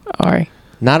 All right.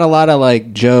 Not a lot of,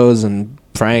 like, Joes and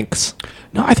Franks.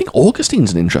 No, I think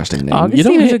Augustine's an interesting name.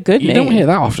 Augustine is a good You don't name. hear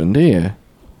that often, do you?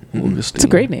 Augustine. It's a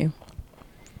great name.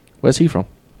 Where's he from?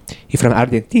 He's from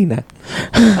Argentina.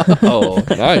 Oh,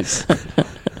 nice.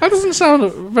 That doesn't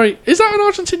sound very. Is that an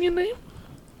Argentinian name?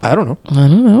 I don't know. I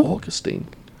don't know. Augustine.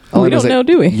 All I We know is don't that know,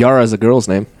 do we? Yara's a girl's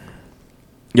name.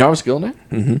 Yara's a girl name?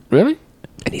 Mm-hmm. Really?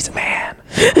 And he's a man.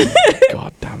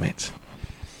 God damn it.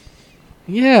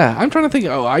 Yeah, I'm trying to think.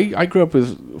 Oh, I grew up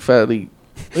with fairly,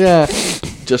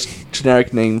 just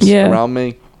generic names Yeah. around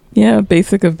me. Yeah,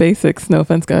 basic of basics. No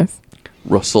offense, guys.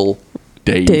 Russell,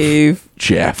 Dave.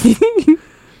 Jeff,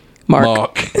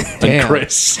 Mark. and Damn.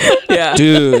 Chris. Yeah.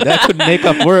 Dude, that could make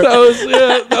up work. That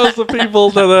was the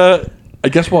people that.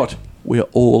 Guess what? We're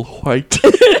all white.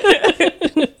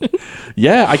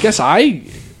 Yeah, I guess my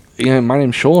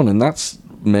name's Sean, and that's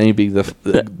maybe the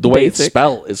way it's Basic.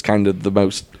 spelled is kind of the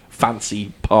most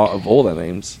fancy part of all their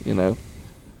names, you know,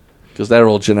 because they're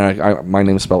all generic. My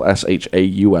name's spelled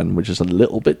Shaun, which is a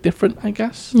little bit different, I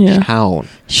guess. Yeah. Town.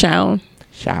 Shaun.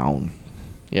 Shaun.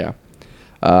 Yeah.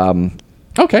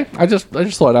 Okay. I just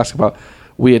thought I'd ask about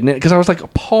weird because I was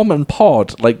like Pom and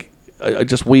Pod, like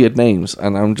just weird names,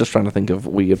 and I'm just trying to think of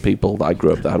weird people that I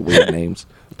grew up that had weird names.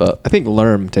 But I think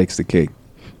Lerm takes the cake.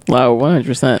 Wow,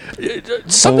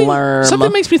 100%.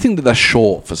 Something makes me think that they're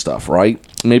short for stuff, right?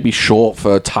 Maybe short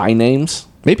for Thai names.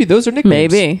 Maybe those are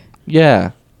nicknames. Maybe.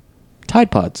 Yeah. Tide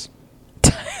Pods.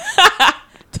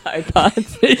 Tide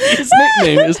Pods. His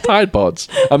nickname is Tide Pods.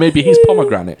 Or maybe he's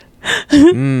Pomegranate. Yeah,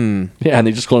 and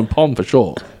they just call him Pom for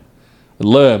short.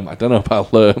 Lerm. I don't know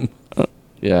about Lerm.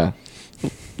 Yeah.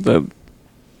 I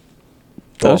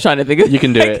was trying to think of You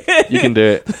can do it. You can do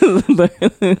it.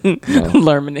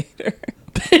 Lerminator.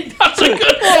 That's a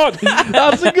good one.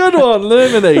 That's a good one.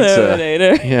 Lerminator.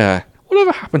 Lerminator. Yeah.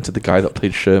 Whatever happened to the guy that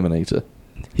played Shermanator?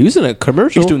 He was in a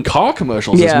commercial. He's doing car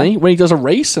commercials, Yeah. isn't he? When he does a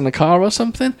race in a car or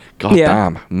something. God Yeah.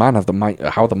 damn. Man of the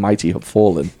how the mighty have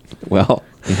fallen. Well,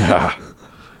 Yeah.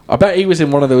 I bet he was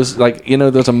in one of those, like, you know,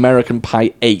 those American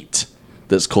Pie 8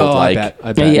 that's called, I like...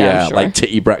 bet. Yeah, Yeah, sure. like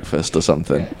Titty Breakfast or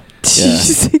something. Did you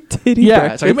say titty Yeah,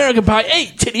 breakfast? it's like American Pie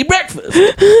 8, Titty Breakfast.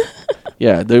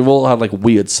 Yeah, they've all had, like,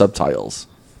 weird subtitles.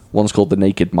 One's called The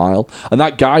Naked Mile. And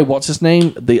that guy, what's his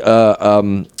name?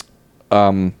 The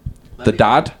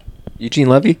dad? Eugene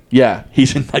Levy? Yeah,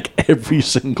 he's in, like, every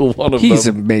single one of He's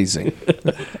them. amazing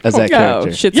as that Oh, character.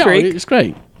 Schitt's Yeah, Creek. it's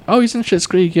great. Oh, he's in Schitt's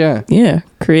Creek, yeah. Yeah,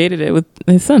 created it with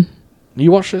his son.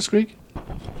 You watch Schitt's Creek?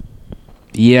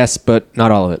 Yes, but not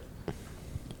all of it.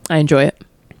 I enjoy it.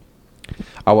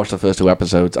 I watched the first 2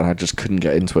 episodes and I just couldn't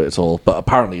get into it at all. But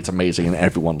apparently it's amazing and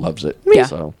everyone loves it. Yeah.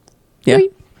 So, Yeah.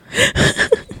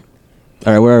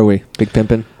 All right, where are we? Big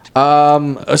Pimpin'?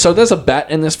 so there's a bet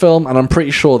in this film, and I'm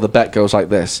pretty sure the bet goes like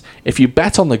this: if you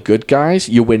bet on the good guys,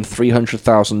 you win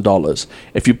 $300,000.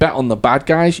 If you bet on the bad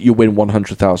guys, you win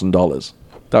 $100,000.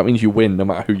 That means you win no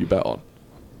matter who you bet on.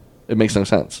 It makes no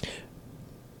sense.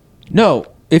 No,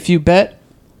 if you bet...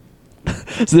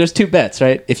 so there's 2 bets,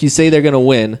 right? If you say they're going to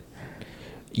win,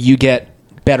 you get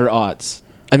better odds.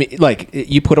 I mean, like,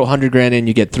 you put 100 grand in,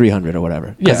 you get 300 or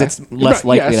whatever. Because it's less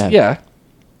likely to happen. Yeah.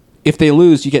 If they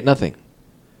lose, you get nothing.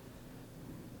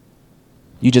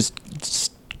 You just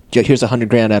get, here's 100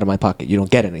 grand out of my pocket. You don't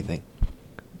get anything.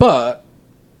 But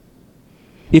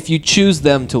If you choose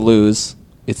them to lose,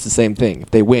 it's the same thing.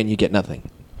 If they win, you get nothing.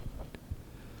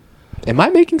 Am I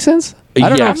making sense? I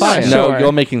don't know yes, if I am. no, Sure.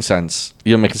 you're making sense.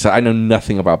 You're making sense. I know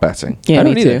nothing about betting. Yeah, I me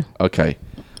don't either. too. Okay.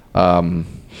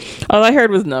 All I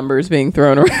heard was numbers being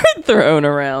thrown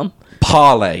around.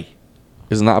 Parlay.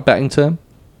 Isn't that a betting term?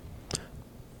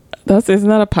 Isn't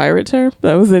that a pirate term?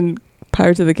 That was in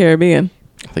Pirates of the Caribbean.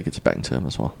 I think it's a betting term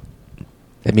as well.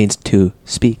 It means to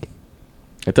speak.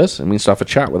 It does. It means to have a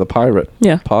chat with a pirate.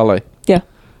 Yeah. Parlay. Yeah.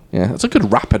 Yeah, that's a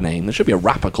good rapper name. There should be a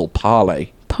rapper called Parlay.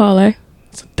 Parlay.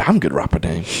 It's a damn good rapper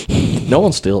name. No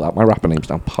one steal that. My rapper name's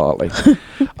now Parlay.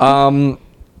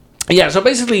 Yeah, so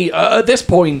basically, at this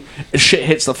point, shit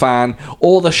hits the fan.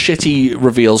 All the shitty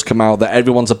reveals come out that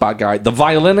everyone's a bad guy. The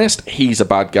violinist, he's a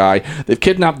bad guy. They've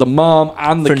kidnapped the mom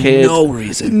and the kid. no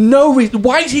reason. No reason.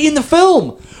 Why is he in the film?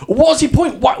 What's the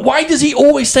point? Why does he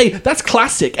always say, that's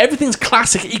classic? Everything's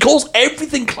classic. He calls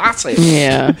everything classic.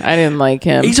 Yeah, I didn't like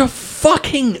him. He's a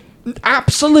fucking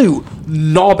absolute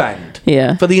knob end.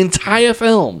 Yeah. For the entire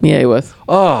film. Yeah, he was.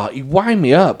 Oh, he wound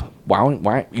me up.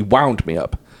 He wound me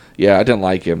up. Yeah, I didn't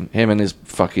like him. Him and his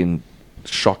fucking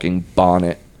shocking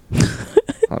barnet.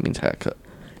 That means haircut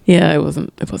Yeah, it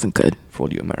wasn't good. for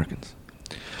all you Americans.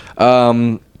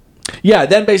 Yeah,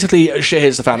 then basically shit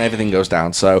hits the fan, everything goes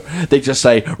down. So they just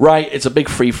say, right, it's a big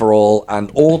free-for-all,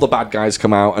 and all the bad guys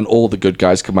come out and all the good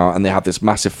guys come out, and they have this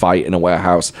massive fight in a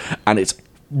warehouse, and it's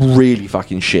really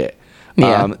fucking shit.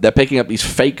 Yeah. They're picking up these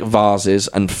fake vases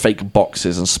and fake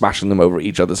boxes and smashing them over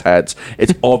each other's heads.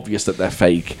 It's obvious that they're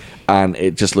fake, and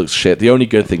it just looks shit. The only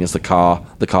good thing is the car.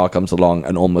 The car comes along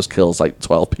and almost kills like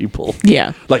 12 people.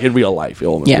 Yeah. Like in real life, it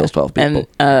almost kills 12 people.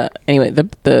 And anyway,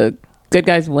 the good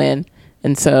guys win,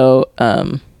 and so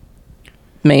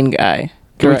main guy.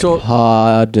 Can we talk?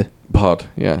 Pod,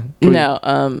 yeah.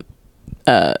 No,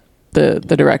 the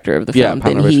director of the film.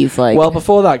 Pan Then Rich. he's like, well,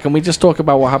 before that, can we just talk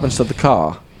about what happens to the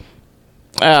car?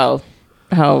 oh,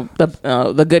 how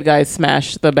the good guys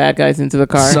smash the bad guys into the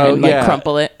car and like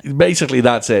crumple it. Basically,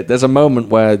 that's it. There's a moment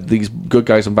where these good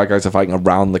guys and bad guys are fighting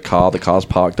around the car. The car's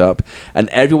parked up, and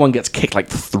everyone gets kicked like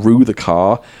through the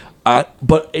car.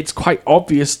 But it's quite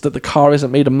obvious that the car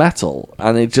isn't made of metal,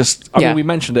 and it just. I mean, we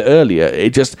mentioned it earlier.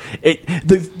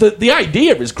 The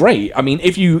idea is great. I mean,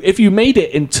 if you made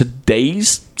it in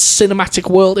today's cinematic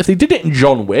world, if they did it in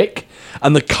John Wick,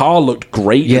 and the car looked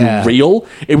great and real,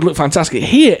 it would look fantastic.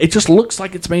 Here, it just looks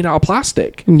like it's made out of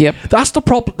plastic. Yep. That's the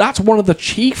problem. That's one of the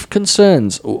chief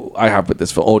concerns I have with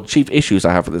this film, or chief issues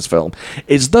I have with this film,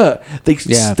 is that they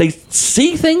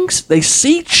see things, they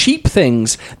see cheap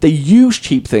things, they use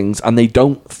cheap things, and they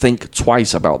don't think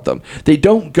twice about them. They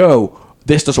don't go,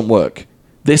 this doesn't work.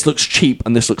 This looks cheap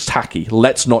and this looks tacky.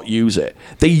 Let's not use it.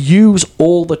 They use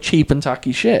all the cheap and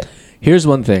tacky shit. Here's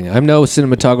one thing. I'm no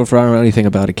cinematographer. I don't know anything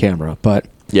about a camera, but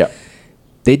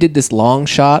they did this long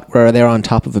shot where they're on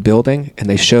top of a building and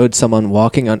they showed someone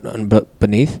walking on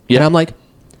beneath. Yeah. And I'm like,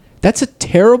 that's a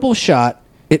terrible shot.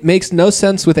 It makes no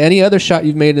sense with any other shot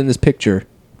you've made in this picture.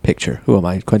 Who am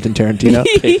I? Quentin Tarantino?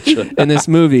 In this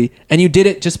movie. And you did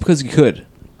it just because you could.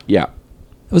 Yeah.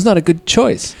 It was not a good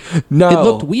choice. No. It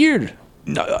looked weird.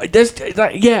 No, this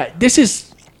is...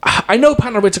 I know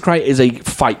Pano Ritchie is a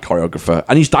fight choreographer,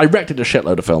 and he's directed a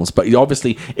shitload of films, but he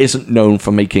obviously isn't known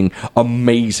for making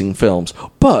amazing films.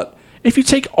 But if you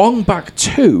take Ong Bak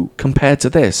 2 compared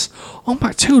to this, Ong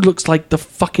Bak 2 looks like the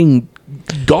fucking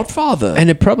Godfather.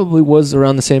 And it probably was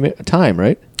around the same time,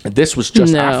 right? This was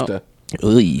just after.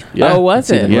 Yeah, oh, was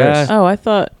it? Yeah. Oh, I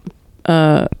thought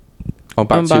Ong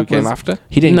Bak 2 came after?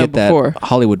 He didn't get that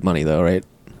Hollywood money, though, right?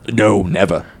 No,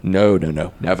 never. No.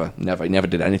 Never. He never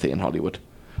did anything in Hollywood.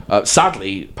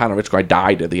 Sadly, Pano Ritchie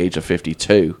died at the age of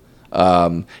 52.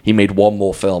 He made one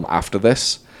more film after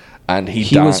this, and he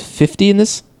died. Was 50 in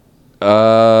this?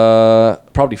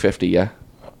 Probably 50, yeah.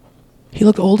 He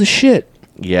looked old as shit.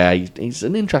 Yeah, he's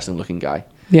an interesting looking guy.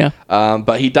 Yeah.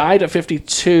 But he died at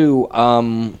 52.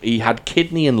 He had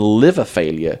kidney and liver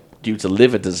failure due to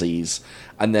liver disease,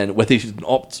 and then with his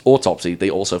autopsy, they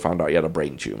also found out he had a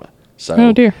brain tumor. So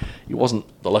oh dear. He wasn't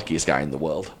the luckiest guy in the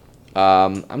world.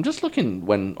 I'm just looking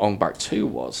when Ong Bak 2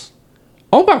 was.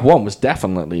 Ong Bak 1 was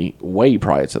definitely way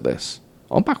prior to this.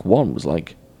 Ong Bak 1 was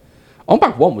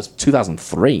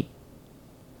 2003.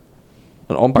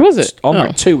 And Ong Bak, was it? Ong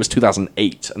Bak 2 was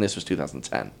 2008, and this was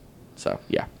 2010. So,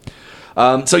 yeah.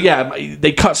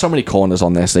 They cut so many corners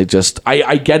on this. They just...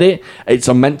 I get it. It's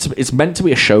meant to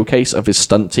be a showcase of his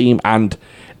stunt team, and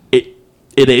it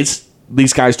is.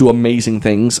 These guys do amazing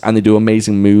things, and they do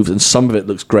amazing moves, and some of it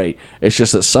looks great. It's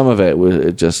just that some of it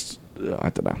was just, I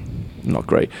don't know, not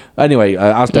great. Anyway,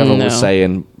 as Devon was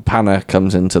saying, Pana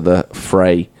comes into the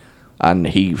fray, and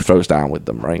he throws down with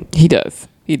them, right? He does.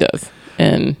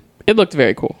 And it looked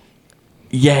very cool.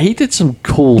 Yeah, he did some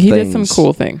cool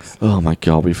things. Oh my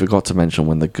god, we forgot to mention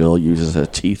when the girl uses her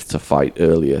teeth to fight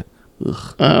earlier.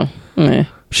 Ugh. Oh, yeah.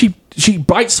 She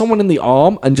bites someone in the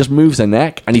arm and just moves her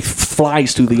neck, and he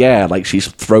flies through the air like she's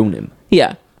thrown him.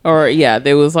 Yeah. Or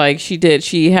there was like she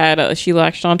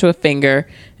latched onto a finger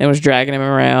and was dragging him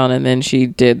around, and then she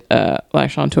did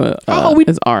latch onto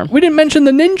his arm. We didn't mention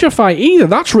the ninja fight either.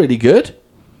 That's really good.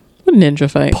 What ninja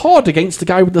fight? Pod against the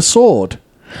guy with the sword.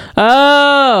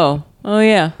 Oh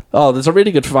yeah. Oh, there's a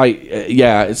really good fight.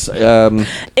 It's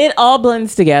it all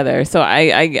blends together. So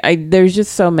I there's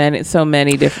just so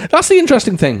many different. That's the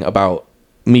interesting thing about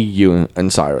me, you,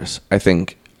 and Cyrus. I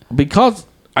think because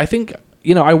I think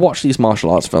I watch these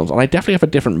martial arts films, and I definitely have a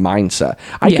different mindset.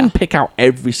 I can pick out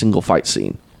every single fight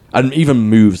scene and even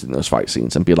moves in those fight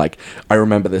scenes and be like, I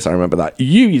remember this, I remember that.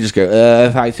 You just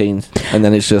go fight scenes, and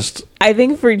then it's just. I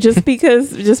think for just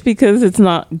because it's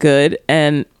not good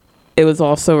and it was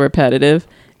also repetitive,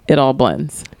 it all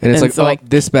blends. And it's like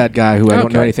this bad guy who I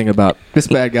don't know anything about. This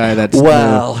bad guy that's...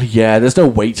 there's no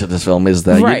weight to this film, is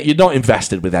there? Right. You're not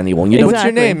invested with anyone. What's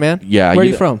your name, man? Yeah. Where are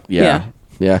you from? Yeah.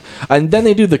 And then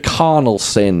they do the carnal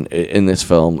sin in this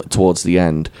film towards the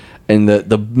end. And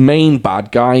the main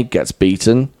bad guy gets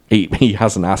beaten. He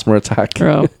has an asthma attack.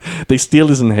 Oh. They steal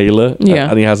his inhaler,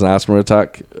 and he has an asthma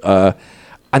attack. And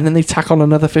then they tack on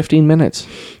another 15 minutes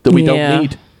that we don't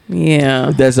need.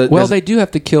 Yeah. They do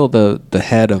have to kill the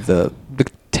head of the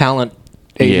talent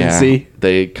agency. Yeah,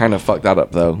 they kind of fucked that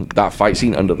up, though. That fight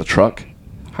scene under the truck.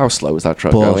 How slow is that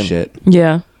truck Bullshit. going?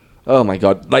 Yeah. Oh my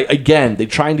god. Like, again, they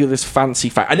try and do this fancy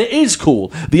fight. And it is cool.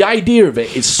 The idea of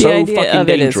it is so fucking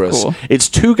dangerous. Cool. It's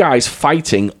two guys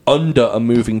fighting under a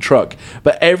moving truck.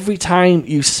 But every time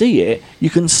you see it, you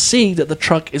can see that the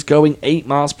truck is going 8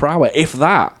 miles per hour, if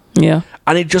that. Yeah.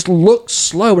 And it just looks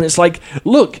slow. And it's like,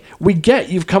 look, we get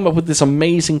you've come up with this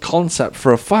amazing concept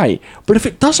for a fight. But if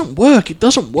it doesn't work, it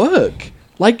doesn't work.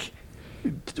 Like,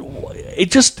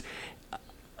 it just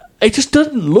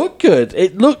doesn't look good.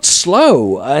 It looked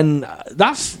slow. And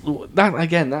that's one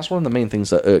of the main things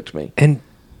that irked me. And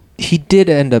he did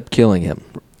end up killing him.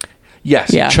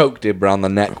 Yes, Yeah. he choked him around the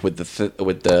neck with the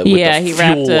he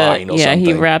wrapped fuel line or something.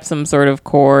 he wrapped some sort of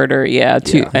cord or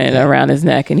and around his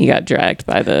neck, and he got dragged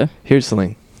by the. Here's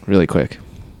something really quick.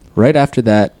 Right after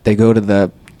that, they go to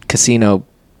the casino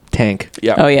tank.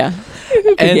 Yeah. Oh yeah,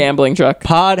 the And gambling truck.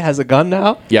 Pod has a gun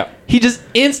now. Yeah. He just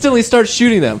instantly starts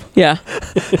shooting them. Yeah.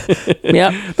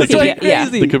 Yep. That's like yeah.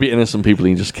 crazy. There could be innocent people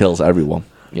and he just kills everyone.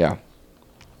 Yeah.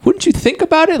 Wouldn't you think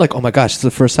about it? Like, oh my gosh, it's the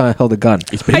first time I held a gun.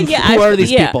 Who are these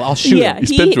people? I'll shoot them.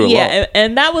 He's been through a lot.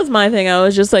 And that was my thing. I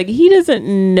was just like, he doesn't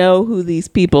know who these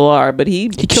people are, but he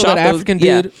killed shot that those, African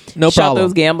dude. No shot problem.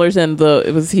 those gamblers and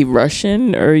was he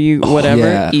Russian or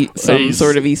whatever? yeah. Some He's-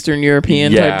 sort of Eastern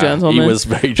European Yeah, type gentleman. he was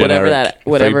very generic.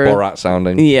 Whatever. Very Borat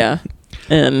sounding. Yeah.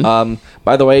 And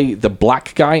By the way, the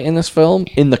black guy in this film,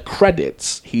 in the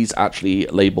credits, he's actually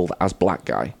labeled as black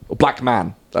guy. Or black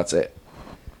man. That's it.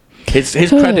 His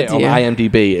credit on dear.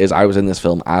 IMDb is I was in this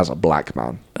film as a black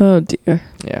man. oh dear.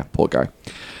 Yeah, poor guy.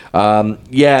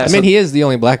 Yeah, I mean, he is the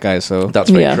only black guy, so. that's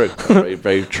very Yeah. true. Very,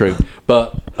 very true.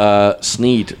 But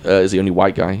Sneed is the only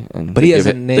white guy. And But they he has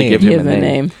give a They name. give He him has a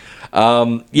name.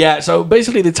 Yeah, so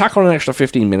basically they tack on an extra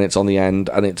 15 minutes on the end,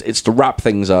 and it's to wrap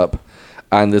things up.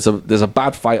 And there's a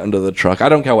bad fight under the truck. I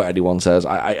don't care what anyone says.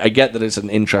 I get that it's an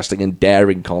interesting and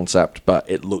daring concept, but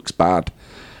it looks bad.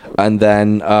 And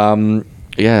then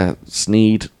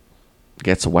Sneed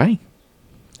gets away.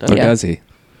 Or Yeah. does he?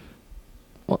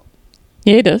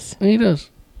 Yeah, he does. He does.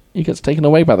 He gets taken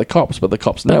away by the cops, but the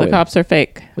cops know No, the him. cops are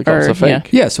fake. The cops are fake.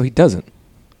 Yeah, so he doesn't.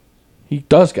 He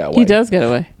does get away. He does get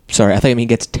away. Sorry, I thought he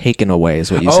gets taken away,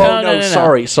 is what you Oh, said. No, no,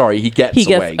 no. sorry. He gets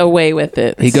He away. gets away with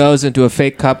it. He goes into a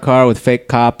fake cop car with fake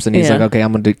cops, and he's Yeah. like, okay,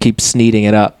 I'm going to keep sneeding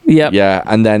it up. Yep. Yeah,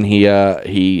 and then he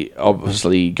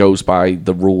obviously goes by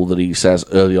the rule that he says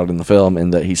early on in the film,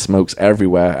 in that he smokes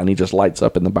everywhere, and he just lights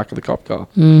up in the back of the cop car.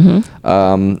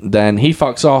 Mm-hmm. Then he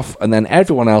fucks off, and then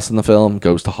everyone else in the film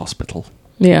goes to hospital.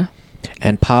 Yeah.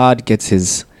 And Pod gets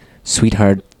his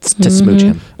sweetheart to smooch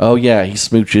him. Oh yeah, he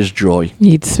smooches Joy.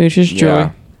 He smooches joy.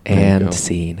 Yeah. There you go. And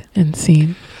scene. And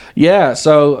scene. Yeah,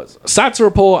 so sad to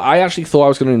report, I actually thought I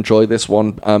was going to enjoy this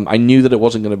one. I knew that it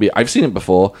wasn't going to be. I've seen it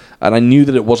before, and I knew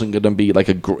that it wasn't going to be like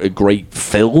a great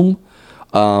film.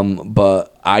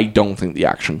 But I don't think the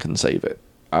action can save it.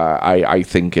 I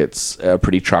think it's a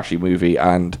pretty trashy movie,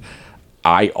 and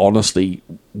I honestly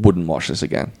wouldn't watch this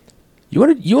again. You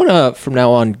want to from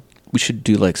now on, we should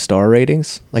do like star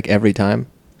ratings, like every time.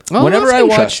 Oh, that's I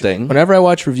interesting. whenever I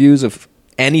watch reviews of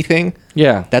anything,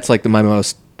 Yeah, that's like my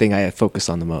most thing I focus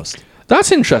on the most.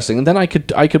 that's interesting. And then I could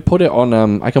put it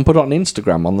on I can put it on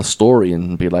Instagram on the story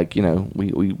and be like,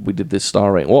 we did this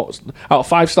star rating. What out of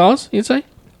 5 stars? You'd say?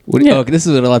 Oh, this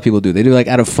is what a lot of people do. They do like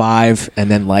out of 5, and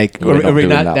then like We're are we doing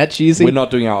not that cheesy? We're not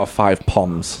doing out of 5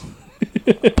 palms.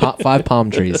 5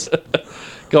 palm trees.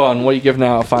 Go on. What are you giving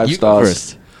out of 5 You go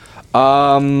stars? first.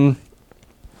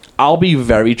 I'll be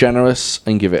very generous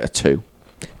and give it a 2.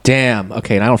 Damn.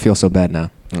 Okay, and I don't feel so bad now.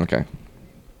 Okay.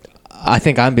 I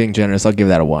think I'm being generous. I'll give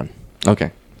that a 1.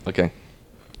 Okay.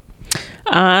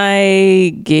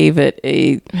 I gave it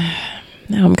a.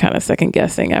 Now I'm kind of second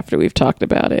guessing after we've talked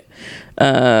about it.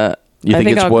 You think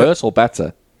it's worse or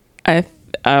better?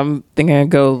 I'm thinking I'll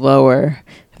go lower.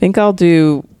 I think I'll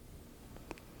do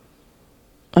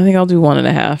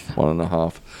 1.5.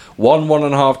 1.5.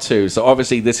 1.5, 2. So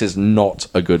obviously this is not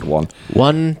a good one.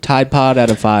 1 Tide Pod out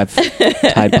of 5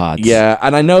 Tide Pods. Yeah,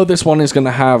 and I know this one is going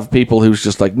to have people who's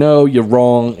just like, no, you're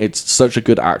wrong. It's such a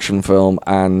good action film,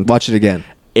 and Watch it again.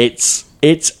 it's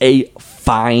a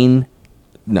fine.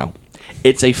 No.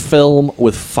 It's a film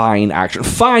with fine action.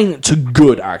 Fine to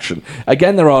good action.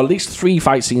 Again, there are at least 3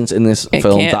 fight scenes in this It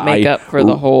film can't that make I up for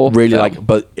the whole really film. like.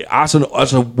 But as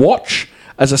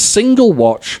a single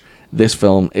watch, this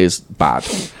film is bad.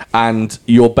 And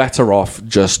you're better off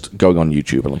just going on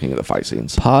YouTube and looking at the fight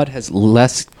scenes. Pod has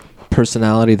less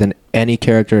personality than any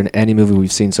character in any movie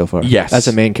we've seen so far. Yes. As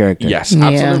a main character. Yes, Yeah.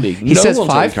 absolutely. He says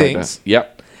one's 5 a main character. things.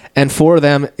 Yep. And 4 of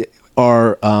them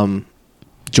are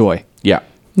joy. Yeah.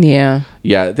 Yeah.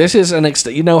 Yeah, this is an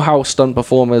you know how stunt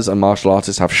performers and martial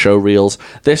artists have show reels?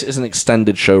 This is an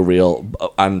extended show reel,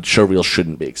 and show reels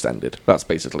shouldn't be extended. That's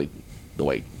basically the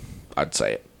way I'd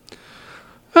say it.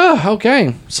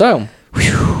 Okay, so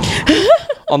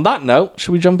on that note,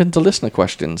 should we jump into listener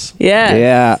questions? Yeah.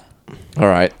 Yeah. All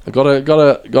right, I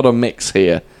got a mix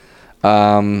here.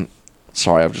 Sorry,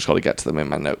 I've just got to get to them in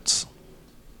my notes.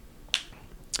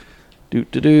 I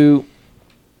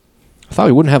thought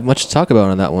we wouldn't have much to talk about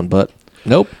on that one, but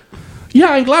nope. Yeah,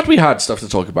 I'm glad we had stuff to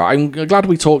talk about. I'm glad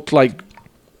we talked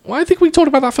I think we talked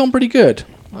about that film pretty good.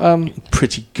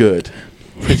 Pretty good.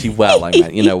 pretty well. I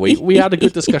meant, we had a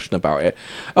good discussion about it.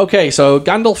 Okay, so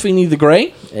Gandolfini the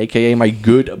Grey, aka my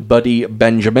good buddy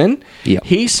Benjamin,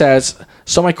 he says,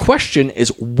 so my question is,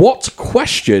 what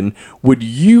question would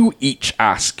you each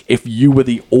ask if you were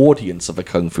the audience of a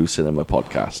Kung Fu Cinema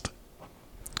podcast?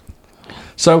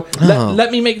 So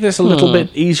let me make this a little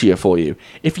bit easier for you.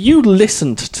 If you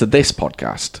listened to this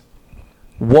podcast,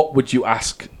 what would you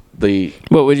ask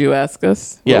What would you ask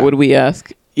us? Yeah. What would we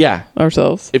ask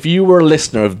ourselves? If you were a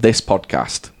listener of this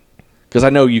podcast, because I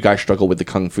know you guys struggle with the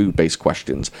Kung Fu-based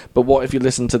questions, but what if you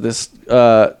listened to this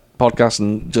podcast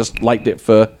and just liked it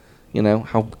for,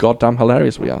 how goddamn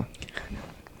hilarious we are?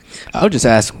 I would just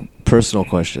ask personal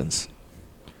questions.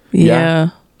 Yeah.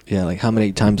 Yeah, like how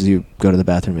many times do you go to the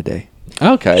bathroom a day?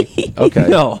 Okay.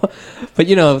 No.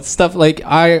 But, stuff like,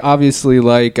 I obviously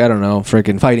like, I don't know,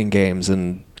 freaking fighting games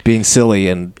and being silly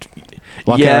and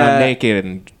walking around naked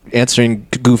and answering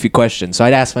goofy questions. So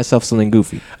I'd ask myself something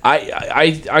goofy.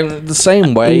 I'm the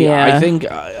same way. Yeah. I think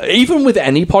even with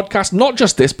any podcast, not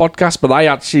just this podcast, but I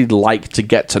actually like to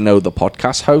get to know the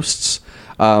podcast hosts.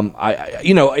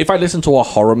 If I listen to a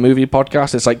horror movie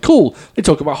podcast, it's like, cool, they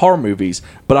talk about horror movies,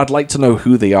 but I'd like to know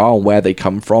who they are and where they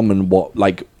come from and what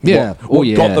got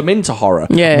them into horror.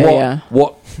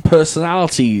 What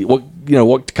personality,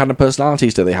 what kind of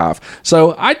personalities do they have?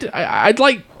 So I'd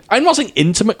like, I'm not saying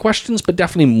intimate questions, but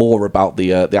definitely more about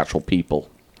the actual people.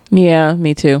 Yeah,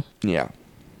 me too. Yeah.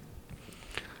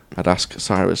 I'd ask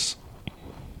Cyrus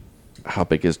how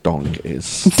big his dong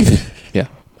is. Yeah.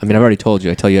 I mean, I've already told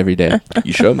you. I tell you every day.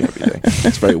 You show me every day.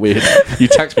 It's very weird. You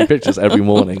text me pictures every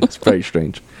morning. It's very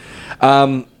strange.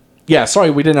 Sorry,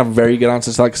 we didn't have a very good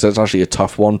answer to that because it's actually a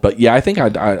tough one. But yeah, I think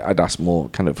I'd ask more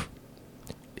kind of,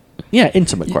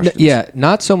 intimate questions. Yeah,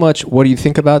 not so much what do you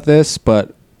think about this,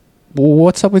 but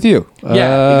what's up with you?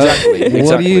 Yeah, exactly.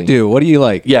 What do you do? What do you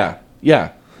like? Yeah.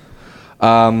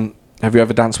 Have you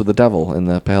ever danced with the devil in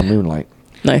the pale moonlight?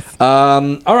 Nice.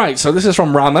 All right, so this is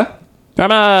from Rama.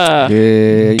 Rama!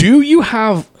 Do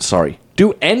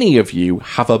any of you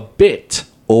have a bit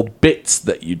or bits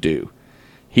that you do?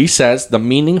 He says the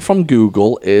meaning from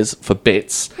Google is for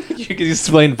bits. You can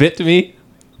explain bit to me?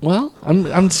 Well, I'm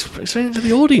explaining to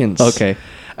the audience. Okay.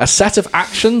 A set of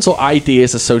actions or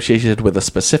ideas associated with a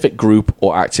specific group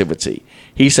or activity.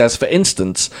 He says, for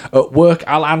instance, at work,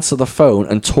 I'll answer the phone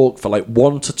and talk for like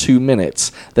 1 to 2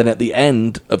 minutes. Then at the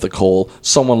end of the call,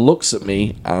 someone looks at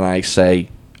me and they say,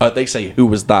 who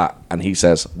was that? And he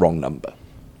says, wrong number.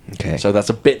 Okay. So that's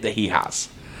a bit that he has.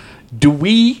 Do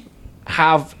we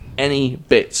have any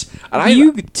bits? And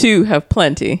you too have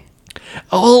plenty.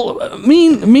 Oh,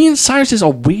 me and Cyrus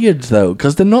are weird though,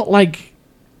 because they're not like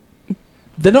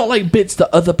bits that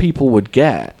other people would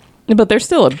get. But they're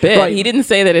still a bit. Right. He didn't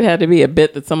say that it had to be a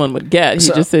bit that someone would get. He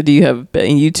just said, do you have bit?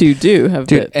 And you two do have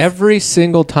dude, bits. Every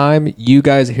single time you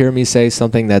guys hear me say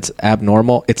something that's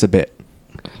abnormal, it's a bit.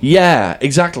 Yeah,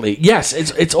 exactly. Yes,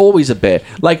 it's always a bit.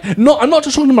 Like, I'm not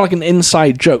just talking about like an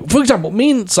inside joke. For example,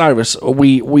 me and Cyrus,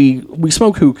 we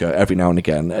smoke hookah every now and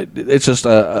again. It's just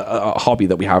a hobby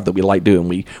that we have that we like doing.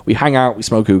 We hang out, we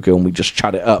smoke hookah, and we just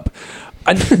chat it up.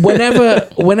 And whenever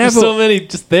There's so many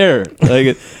just there.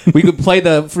 Like we could play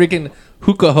the freaking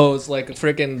hookah hose like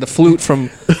freaking the flute from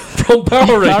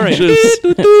Power Rangers.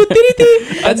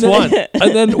 That's one.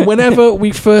 And then whenever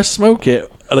we first smoke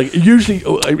it, like usually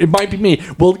it might be me.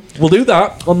 We'll do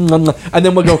that, and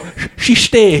then we'll go. She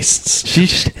tastes. She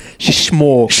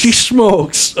smokes. She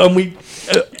smokes, and we.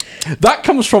 That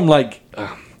comes from like.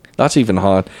 That's even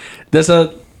hard. There's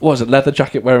a. What was it? Leather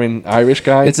jacket wearing Irish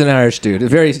guy. It's an Irish dude. A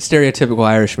very stereotypical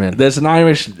Irishman. There's an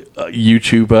Irish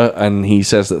YouTuber, and he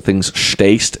says that things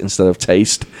taste instead of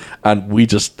taste, and we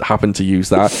just happen to use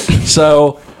that.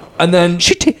 So, and then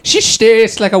she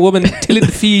tastes like a woman tilling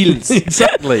the fields.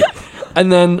 Exactly. And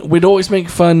then we'd always make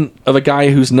fun of a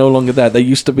guy who's no longer there. There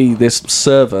used to be this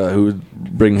server who would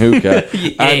bring hookah,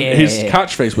 and his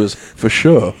catchphrase was "for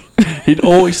sure." He'd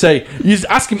always say, "You'd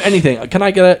ask him anything. Can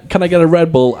I get a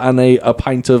Red Bull and a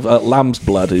pint of lamb's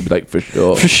blood?" He'd be like, "For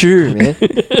sure, for sure, man,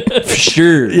 for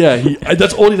sure." Yeah,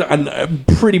 that's all he did, and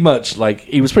pretty much like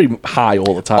he was pretty high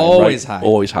all the time. Always right? high,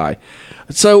 always high.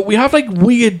 So we have like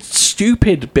weird,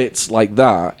 stupid bits like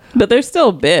that, but they're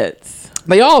still bits.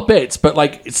 They are bits, but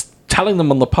like it's. Telling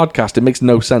them on the podcast, it makes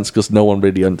no sense because no one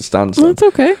really understands them. That's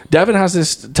okay. Devin has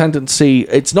this tendency,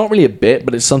 it's not really a bit,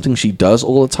 but it's something she does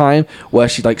all the time, where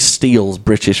she like steals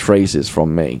British phrases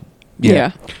from me.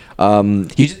 Yeah.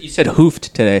 You said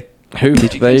hoofed today.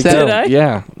 Hoofed, there you go. Did I?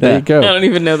 Yeah, there you go. I don't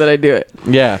even know that I do it.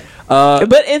 Yeah.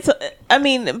 But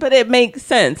it makes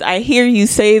sense. I hear you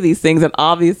say these things, and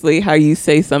obviously how you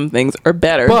say some things are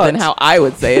better than how I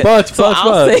would say it. I'll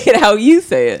say it how you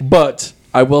say it. But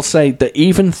I will say that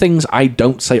even things I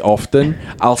don't say often,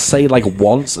 I'll say like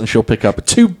once, and she'll pick up.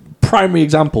 Two primary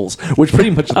examples, which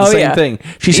pretty much are the same thing.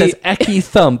 She says "ecky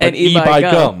thump" and "e by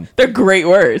gum." They're great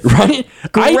words, right?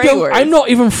 Great words. I'm not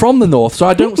even from the north, so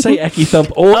I don't say "ecky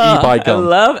thump" or "e by gum." I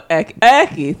love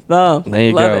ecky thump. There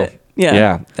you love go. It.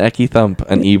 Yeah, ecky thump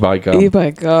and "e by gum." E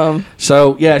by gum.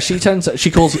 So yeah, she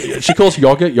calls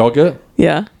yogurt.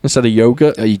 Yeah. Instead of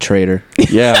yogurt. Oh, you traitor.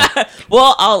 Yeah.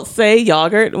 Well, I'll say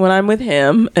yogurt when I'm with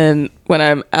him, and when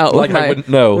I'm out like with my... I wouldn't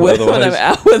know. When I'm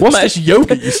out with What's this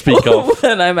yogurt you speak of?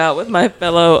 When I'm out with my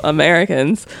fellow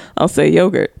Americans, I'll say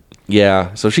yogurt.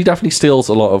 Yeah. So she definitely steals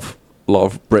a lot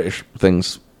of British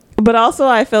things. But also,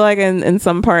 I feel like in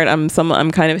some part, I'm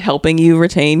kind of helping you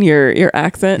retain your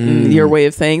accent and your way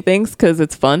of saying things because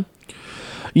it's fun.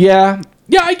 Yeah.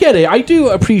 Yeah, I get it. I do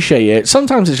appreciate it.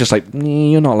 Sometimes it's just like,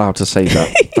 you're not allowed to say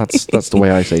that. That's the way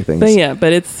I say things.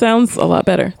 But it sounds a lot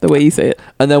better the way you say it.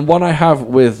 And then one I have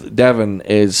with Devon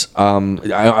is,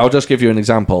 I'll just give you an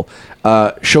example.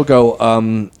 She'll go,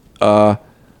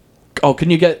 can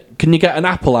you get an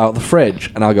apple out of the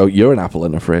fridge? And I'll go, you're an apple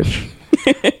in the fridge.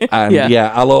 And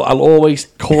I'll always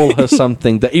call her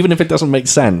something that, even if it doesn't make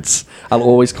sense, I'll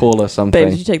always call her something. Babe,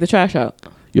 did you take the trash out?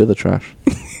 You're the trash.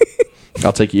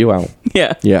 I'll take you out.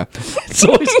 Yeah. Yeah.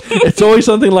 It's always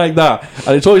something like that.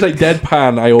 And it's always like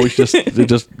deadpan. I always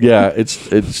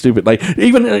it's stupid. Like,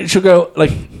 even she'll go,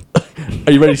 like,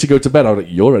 are you ready to go to bed? I'm like,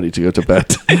 you're ready to go to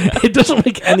bed. It doesn't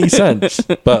make any sense.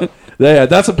 But yeah,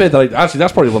 that's a bit that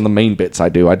that's probably one of the main bits I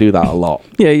do. I do that a lot.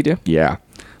 Yeah, you do. Yeah.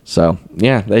 So,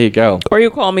 yeah, there you go. Or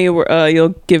you call me,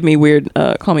 you'll give me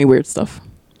call me weird stuff.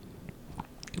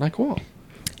 Like what?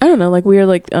 I don't know, like weird,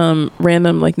 like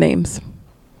random, like names.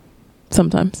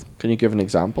 Sometimes. Can you give an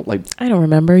example? Like, I don't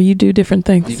remember. You do different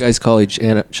things. You guys call each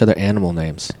other animal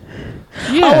names.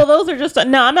 Yeah. Oh, well, those are just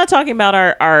no. I'm not talking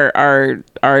about our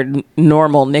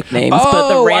normal nicknames, but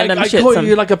the random I shit. call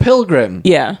you like a pilgrim.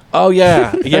 Yeah. Oh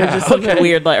yeah, yeah. Or just something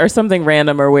weird, like, or something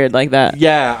random or weird like that.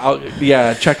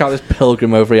 Yeah, check out this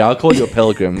pilgrim over here. I'll call you a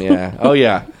pilgrim. Yeah. Oh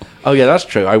yeah. That's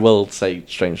true. I will say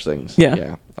strange things. Yeah.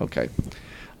 Yeah. Okay.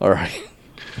 All right.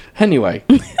 Anyway,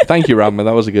 thank you, Radman.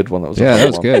 That was a good one. That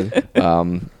was good.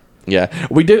 Yeah,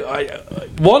 we do.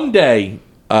 One day,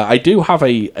 I do have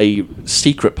a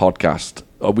secret podcast.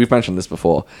 We've mentioned this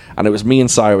before, and it was me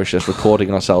and Cyrus just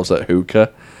recording ourselves at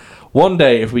hookah. One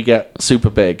day, if we get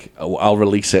super big, I'll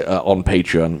release it on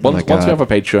Patreon. Once we have a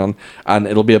Patreon, and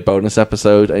it'll be a bonus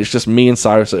episode. And it's just me and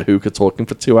Cyrus at hookah talking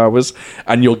for 2 hours,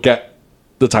 and you'll get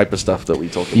the type of stuff that we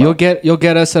talk about. You'll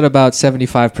get us at about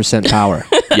 75% power.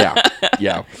 Yeah.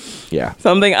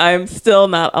 Something I'm still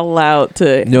not allowed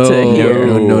to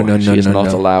hear. No. She's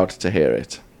not allowed to hear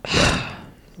it. A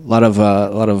lot of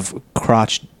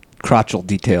crotchal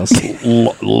details.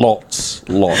 Lots.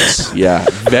 Yeah,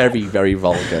 very, very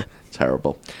vulgar.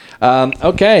 Terrible.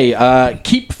 Okay.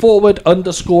 Keep Forward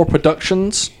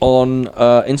 _productions on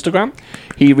Instagram.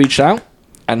 He reached out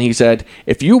and he said,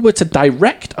 if you were to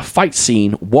direct a fight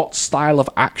scene, what style of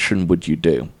action would you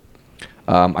do?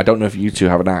 I don't know if you two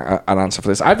have an answer for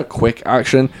this. I have a quick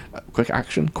answer.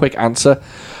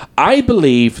 I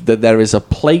believe that there is a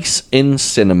place in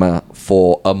cinema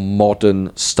for a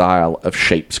modern style of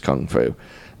shapes kung fu.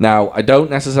 Now, I don't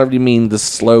necessarily mean the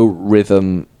slow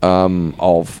rhythm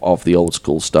of the old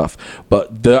school stuff,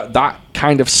 but that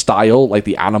kind of style, like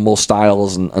the animal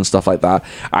styles and stuff like that,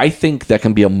 I think there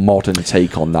can be a modern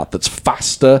take on that that's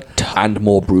faster and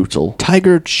more brutal.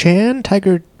 Tiger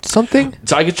something?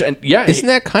 Tiger Chan, yeah. Isn't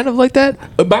that kind of like that?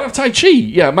 Man of Tai Chi.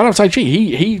 Yeah, Man of Tai Chi.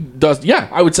 He does, yeah,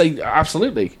 I would say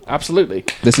absolutely.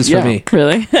 This is for me.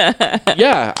 Really?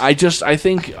 Yeah, I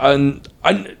think,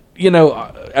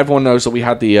 everyone knows that we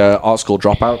had the art school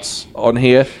dropouts on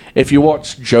here. If you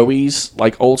watch Joey's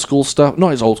like old school stuff,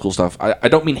 not his old school stuff, I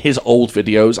don't mean his old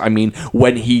videos, I mean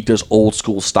when he does old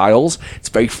school styles, it's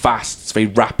very fast, it's very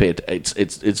rapid,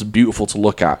 it's beautiful to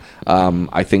look at.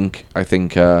 I think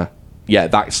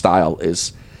that style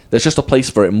is, there's just a place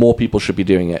for it. More people should be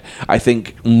doing it. I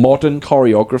think modern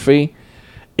choreography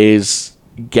is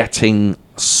getting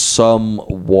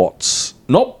somewhat,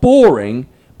 not boring,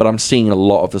 but I'm seeing a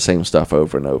lot of the same stuff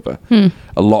over and over.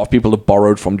 A lot of people have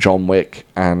borrowed from John Wick,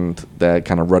 and they're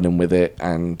kind of running with it,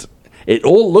 and it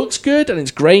all looks good, and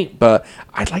it's great, but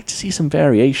I'd like to see some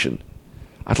variation.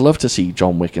 I'd love to see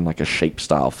John Wick in like a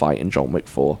shape-style fight in John Wick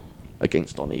 4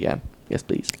 against Donnie Yen. Yes,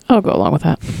 please. I'll go along with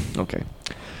that. Okay.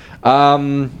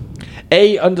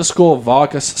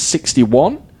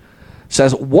 A_Vargas61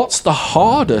 says, what's the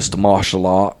hardest martial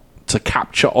art to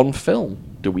capture on film,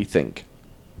 do we think?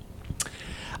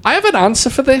 I have an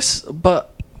answer for this,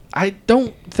 but I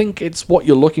don't think it's what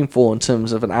you're looking for in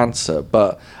terms of an answer,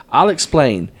 but I'll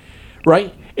explain.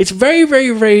 Right? It's very, very,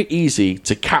 very easy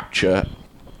to capture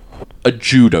a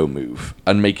judo move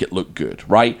and make it look good,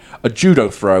 right? A judo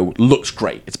throw looks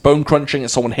great. It's bone crunching,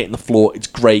 it's someone hitting the floor, it's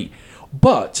great.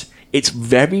 But it's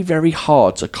very, very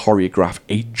hard to choreograph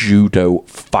a judo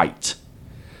fight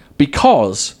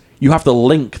because you have to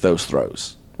link those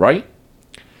throws, right?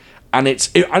 And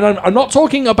I'm not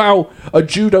talking about a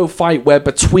judo fight where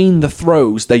between the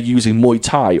throws they're using Muay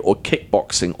Thai or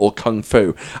kickboxing or Kung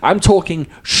Fu. I'm talking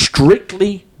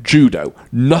strictly judo,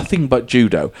 nothing but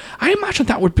judo. I imagine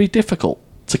that would be difficult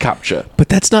to capture. But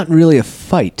that's not really a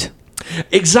fight.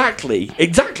 Exactly,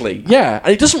 yeah.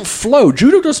 And it doesn't flow.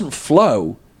 Judo doesn't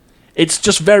flow. It's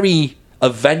just very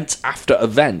event after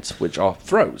event, which are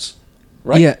throws,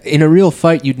 right? Yeah, in a real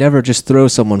fight, you'd never just throw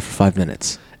someone for 5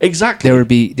 minutes.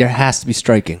 Exactly. There has to be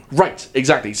striking. Right,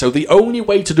 exactly. So the only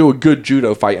way to do a good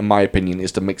judo fight, in my opinion,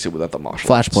 is to mix it with other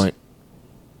martial arts. Flashpoint.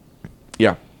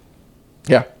 Yeah.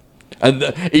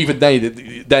 And even then,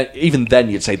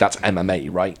 you'd say that's MMA,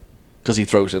 right? Because he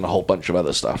throws in a whole bunch of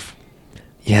other stuff.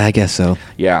 Yeah, I guess so.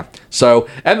 Yeah. So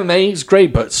MMA is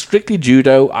great, but strictly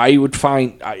judo, I would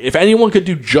find if anyone could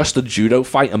do just a judo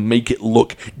fight and make it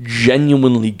look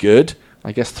genuinely good,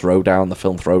 I guess the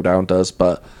film Throwdown does,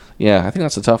 but. Yeah, I think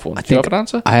that's a tough one. Do you have an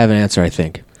answer? I have an answer, I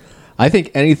think. I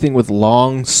think anything with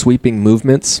long, sweeping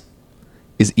movements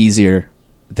is easier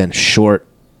than short,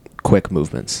 quick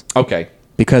movements. Okay.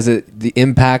 Because the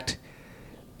impact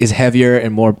is heavier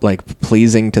and more,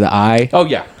 pleasing to the eye. Oh,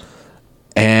 yeah.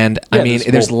 And,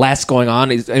 there's less going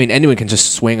on. Anyone can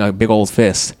just swing a big old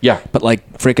fist. Yeah. But,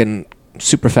 freaking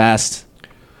super fast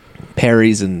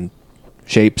parries and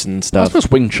shapes and stuff. I suppose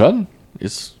Wing Chun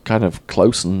is kind of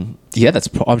close and... Yeah,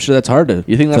 I'm sure that's hard to...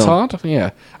 You think that's film. hard? Yeah.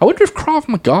 I wonder if Krav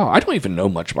Maga... I don't even know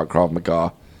much about Krav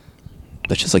Maga.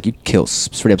 That's just you kill,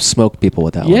 straight up smoke people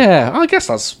with that one. Yeah, I guess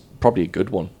that's probably a good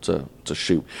one to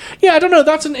shoot. Yeah, I don't know.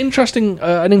 That's an interesting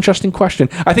question.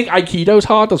 I think Aikido's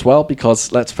hard as well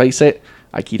because, let's face it,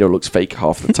 Aikido looks fake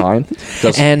half the time.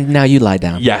 And now you lie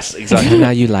down. Yes, exactly.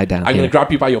 Now you lie down. I'm going to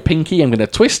grab you by your pinky, I'm going to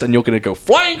twist, and you're going to go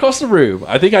flying across the room.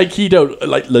 I think Aikido,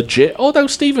 legit, although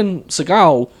Steven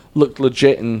Seagal looked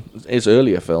legit in his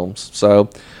earlier films. So,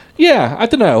 yeah, I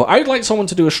don't know. I'd like someone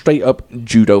to do a straight-up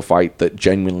judo fight that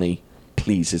genuinely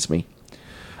pleases me.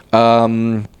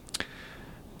 Rodney_RR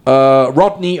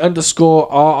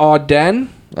Den.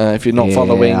 If you're not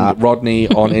following Rodney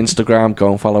on Instagram,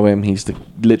 go and follow him. He's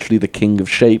literally the king of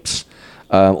shapes,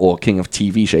 or king of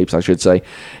TV shapes, I should say.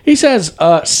 He says,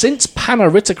 since Panna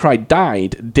Ritterkreid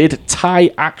died, did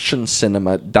Thai action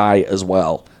cinema die as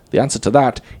well? The answer to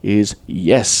that is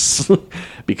yes,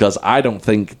 because I don't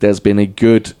think there's been a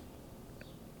good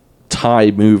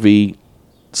Thai movie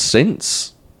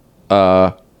since.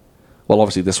 Well,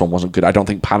 obviously this one wasn't good. I don't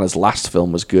think Panna's last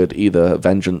film was good either,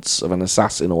 Vengeance of an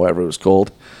Assassin or whatever it was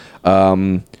called.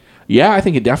 Yeah, I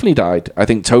think it definitely died. I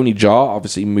think Tony Jaa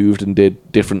obviously moved and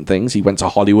did different things. He went to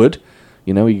Hollywood.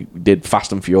 He did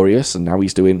Fast and Furious, and now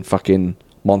he's doing fucking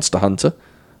Monster Hunter,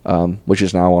 which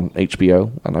is now on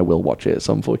HBO, and I will watch it at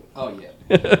some point. Oh, yeah.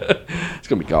 It's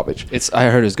going to be garbage. I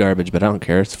heard it's garbage, but I don't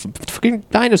care. It's fucking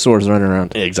dinosaurs running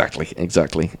around. Exactly.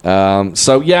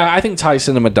 So, yeah, I think Thai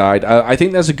cinema died. I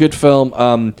think there's a good film.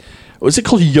 Was it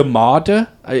called Yamada?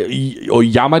 Or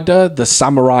Yamada? The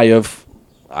Samurai of...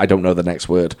 I don't know the next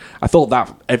word. I thought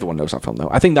that... Everyone knows that film, though.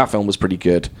 I think that film was pretty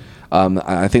good.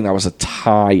 I think that was a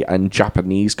Thai and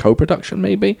Japanese co-production,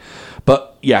 maybe.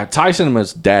 But, yeah, Thai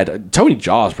cinema's dead. Tony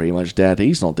Jaa's pretty much dead.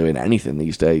 He's not doing anything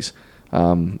these days.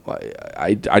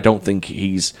 I don't think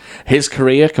his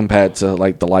career compared to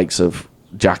the likes of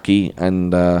Jackie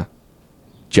and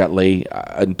Jet Li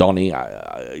and Donnie,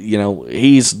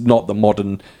 he's not the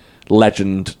modern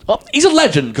legend. Well, he's a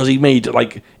legend because he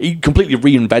completely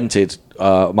reinvented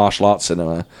martial arts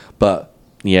cinema. But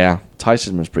yeah, Thai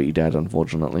cinema's pretty dead,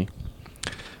 unfortunately.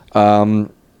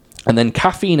 And then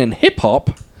Caffeine and Hip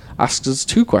Hop asks us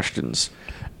 2 questions.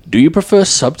 Do you prefer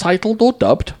subtitled or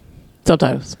dubbed?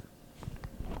 Subtitles.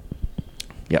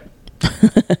 Yep.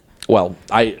 Well,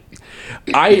 I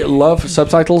love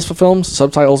subtitles for films.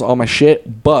 Subtitles are my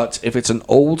shit. But if it's an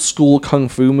old school kung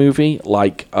fu movie,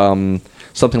 like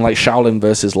something like Shaolin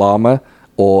vs. Lama,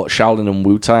 or Shaolin and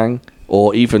Wu-Tang,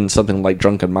 or even something like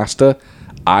Drunken Master,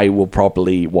 I will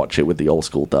probably watch it with the old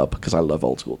school dub because I love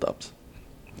old school dubs.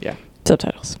 Yeah.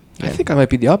 Subtitles. I think I might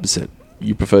be the opposite.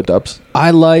 You prefer dubs?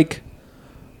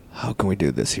 How can we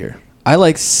do this here? I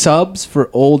like subs for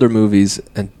older movies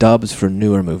and dubs for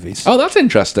newer movies. Oh, that's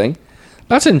interesting.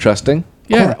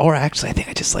 Yeah. Or actually, I think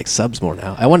I just like subs more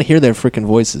now. I want to hear their freaking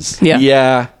voices. Yeah.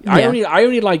 Yeah. I Yeah.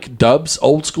 only like dubs,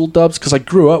 old school dubs, because I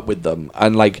grew up with them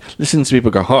and like listening to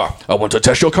people go, I want to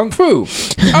test your kung fu.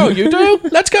 Oh, you do?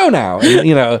 Let's go now. And,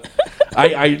 you know,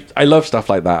 I love stuff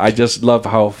like that. I just love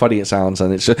how funny it sounds,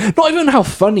 and it's just, not even how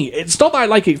funny. It's not that I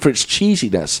like it for its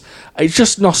cheesiness. It's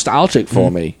just nostalgic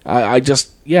for me. I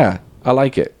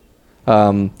like it.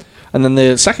 And then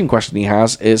the second question he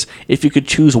has is, if you could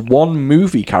choose one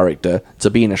movie character to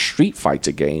be in a Street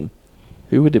Fighter game,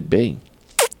 who would it be?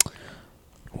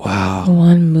 Wow.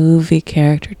 One movie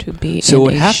character to be. So it in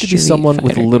would a have to be Street someone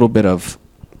with a Fighter. little bit of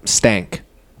stank.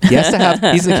 He has to have.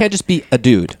 He can't just be a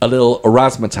dude. A little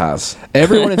razzmatazz.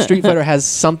 Everyone in Street Fighter has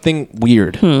something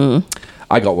weird.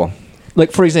 I got one.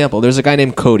 Like, for example, there's a guy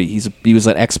named Cody. He was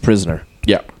an ex-prisoner.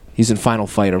 Yeah. He's in Final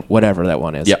Fight or whatever that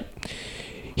one is. Yeah.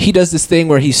 He does this thing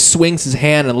where he swings his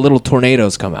hand and little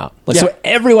tornadoes come out. Like, Yeah. so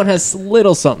everyone has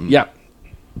little something. Yeah.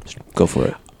 Go for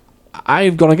it.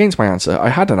 I've gone against my answer. I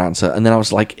had an answer, and then I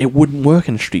was like, it wouldn't work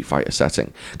in a Street Fighter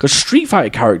setting. Because Street Fighter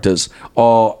characters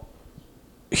are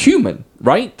human,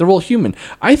 right? They're all human.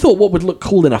 I thought what would look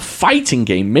cool in a fighting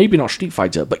game, maybe not Street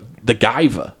Fighter, but the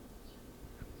Guyver.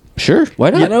 Sure. Why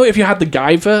not? You know, if you had the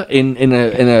Guyver in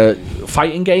a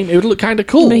fighting game, it would look kind of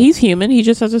cool. But he's human. He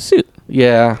just has a suit.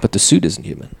 Yeah. But the suit isn't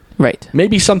human. Right.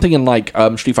 Maybe something in like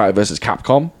Street Fighter versus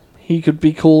Capcom he could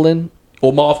be cool in.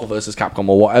 Or Marvel versus Capcom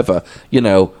or whatever. You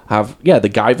know, have, the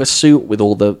Guyver suit with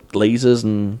all the lasers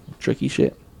and tricky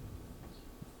shit.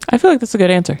 I feel like that's a good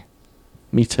answer.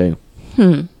 Me too.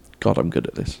 God, I'm good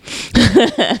at this.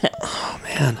 Oh,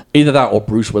 man. Either that or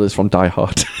Bruce Willis from Die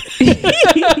Hard.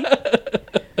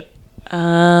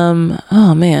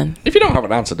 Oh man. If you don't have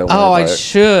an answer, don't worry Oh, I about it.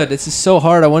 should. This is so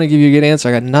hard. I want to give you a good answer.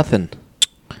 I got nothing.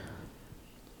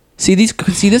 See, this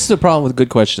is the problem with good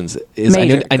questions. Is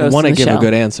Major I Ghost want to in the give a Shell.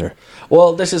 good answer.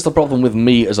 Well, this is the problem with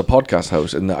me as a podcast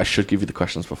host, in that I should give you the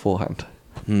questions beforehand.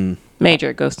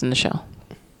 Major Ghost in the Shell.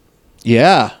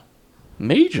 Yeah.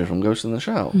 Major from Ghost in the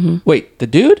Shell. Wait, the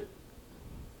dude?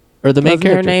 Or the main Wasn't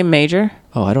character? her name Major?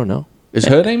 Oh, I don't know. Is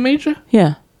her name Major?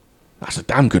 Yeah. That's a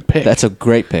damn good pick. That's a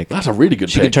great pick. That's a really good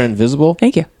She pick. can turn invisible.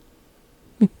 Thank you.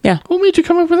 Yeah. What made you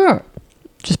come up with that?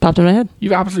 Just popped in my head.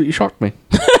 You've absolutely shocked me.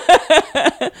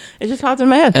 It just popped in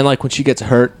my head. And like when she gets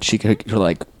hurt, her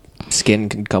like skin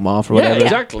can come off or Yeah, whatever.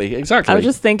 exactly. I was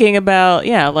just thinking about,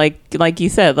 like you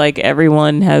said, like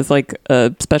everyone has like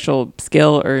a special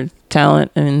skill or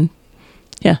talent, and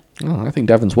yeah. Oh, I think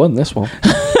Devon's won this one.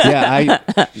 Yeah,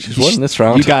 She's won this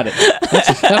round. You got it.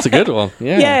 That's a good one.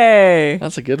 Yeah. Yay!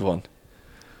 That's a good one.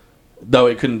 Though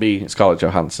it couldn't be Scarlett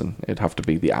Johansson. It'd have to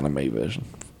be the anime version.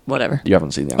 Whatever. You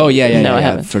haven't seen the anime Oh yeah, No, I yeah,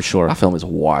 haven't. for sure. That film is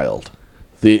wild.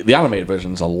 The animated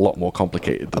version is a lot more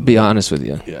complicated. I'll be honest with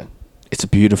you. Yeah. It's a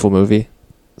beautiful movie.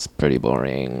 It's pretty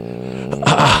boring.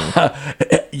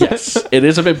 Yes, it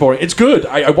is a bit boring. It's good.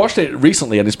 I watched it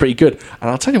recently and it's pretty good. And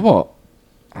I'll tell you what,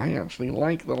 I actually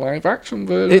like the live action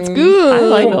version. It's good. I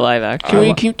like the live action. Can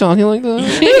we keep talking like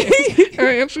that?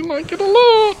 I actually like it a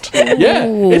lot. Yeah,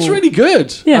 it's really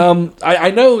good. Yeah. I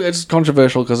know it's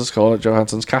controversial because of Scarlett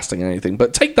Johansson's casting and anything,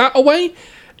 but take that away,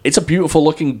 it's a beautiful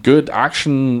looking, good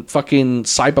action, fucking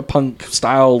cyberpunk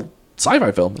style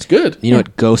sci-fi film. It's good. You know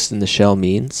what Ghost in the Shell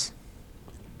means?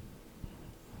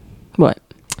 What?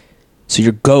 So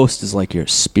your ghost is like your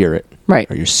spirit, Right.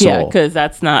 Or your soul. Yeah, because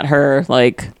that's not her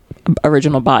like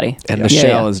original body. And the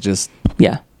shell is just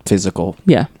Yeah. physical.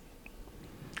 Yeah.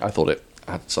 I thought it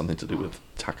had something to do with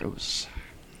tacos.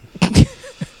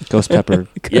 Ghost pepper.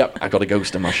 Yep, I got a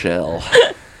ghost in my shell.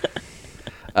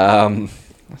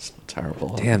 That's terrible.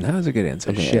 Damn, that was a good answer.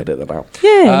 I'm gonna Shit. edit that out.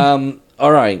 Yay.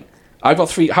 All right. I've got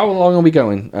 3. How long are we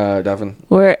going, Devon?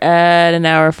 We're at an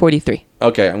hour 43.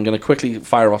 Okay, I'm going to quickly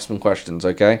fire off some questions,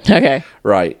 okay? Okay.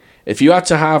 Right. If you had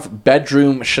to have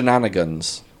bedroom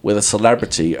shenanigans with a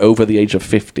celebrity over the age of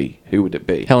 50, who would it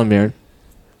be? Helen Mirren.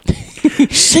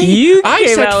 See, You I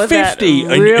came said out with 50.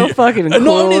 that real fucking Not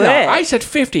only that, quick. I said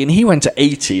 50 and he went to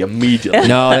 80 immediately.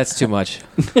 No, that's too much.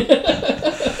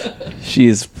 She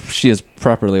is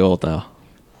properly old now.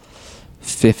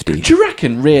 50. Do you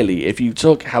reckon, really, if you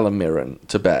took Helen Mirren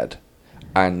to bed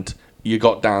and you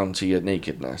got down to your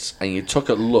nakedness and you took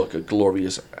a look at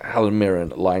glorious Helen Mirren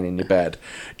lying in your bed,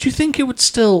 do you think it would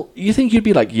still... You think you'd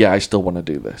be like, yeah, I still want to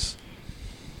do this?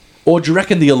 Or do you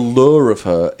reckon the allure of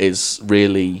her is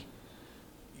really,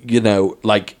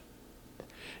 like...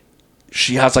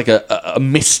 She has like a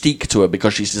mystique to her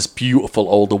because she's this beautiful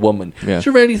older woman. Yeah.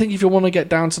 Do you really think if you want to get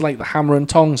down to like the hammer and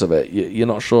tongs of it, you're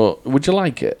not sure... Would you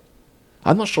like it?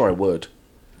 I'm not sure I would.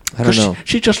 I don't know.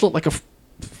 She just looked like a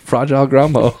fragile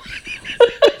grandma.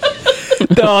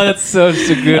 Oh, that's such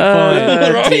a good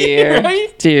point. Oh, dear.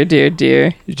 Right?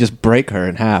 Dear. You just break her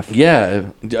in half.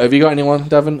 Yeah. Have you got anyone,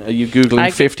 Devon? Are you Googling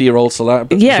 50-year-old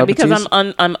celebrities? Yeah, because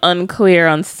I'm unclear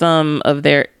on some of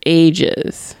their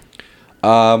ages.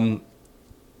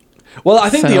 Well, I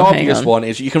think So, the hang obvious on. one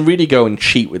is you can really go and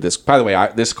cheat with this. By the way,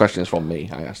 this question is from me.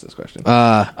 I asked this question.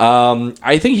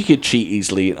 I think you could cheat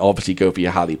easily and obviously go for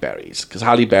your Halle Berrys, because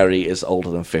Halle Berry is older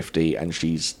than 50 and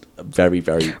she's very,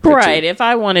 very pretty. Right. If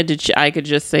I wanted to, I could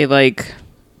just say like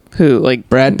who, like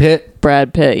Brad Pitt.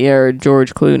 yeah, or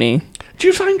George Clooney. Do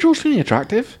you find George Clooney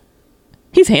attractive?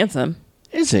 He's handsome.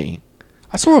 Is he?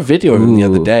 I saw a video of him the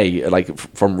other Ooh. day, like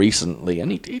from recently,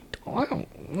 and I don't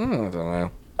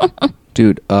know.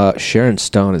 Dude, Sharon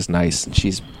Stone is nice, and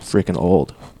she's freaking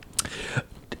old.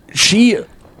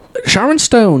 Sharon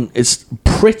Stone is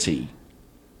pretty,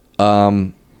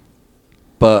 but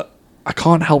I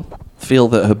can't help feel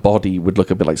that her body would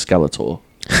look a bit like Skeletor.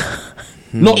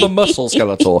 Not the muscle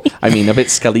Skeletor. I mean, a bit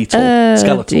skeletal.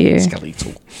 Dear.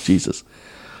 Skeletal. Jesus.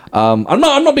 I'm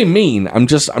not being mean. I'm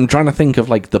trying to think of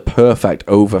like the perfect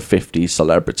over 50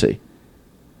 celebrity.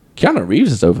 Keanu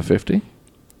Reeves is over 50.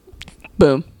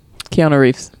 Boom. Keanu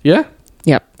Reeves. Yeah.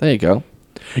 Yep. There you go.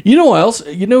 You know what else?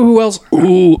 You know who else?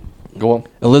 Ooh. Go on.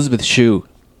 Elizabeth Shue.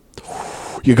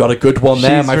 You got a good one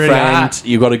there, She's my pretty friend. hot.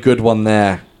 You got a good one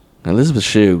there. Elizabeth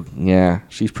Shue. Yeah,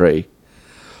 she's pretty.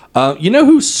 You know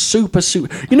who's super...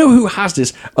 You know who has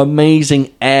this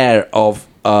amazing air of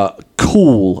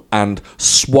cool and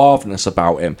suaveness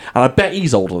about him? And I bet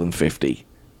he's older than 50.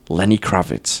 Lenny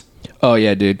Kravitz. Oh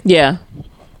yeah, dude. Yeah.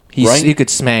 He could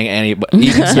smang anybody.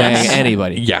 He could smang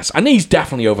anybody. Yes, and he's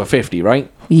definitely over 50, right?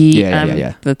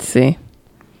 Yeah. Let's see.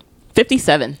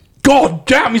 57. God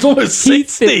damn, he's almost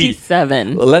 60.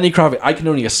 57. Lenny Kravitz. I can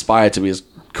only aspire to be as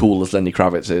cool as Lenny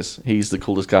Kravitz is. He's the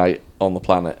coolest guy on the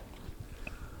planet.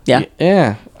 Yeah.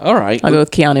 Yeah. All right. I'll go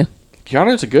with Keanu.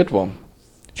 Keanu's a good one.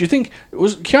 Do you think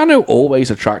was Keanu always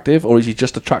attractive, or is he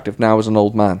just attractive now as an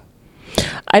old man?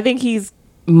 I think he's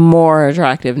more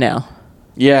attractive now.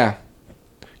 Yeah.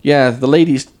 Yeah, the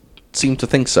ladies seem to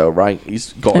think so, right?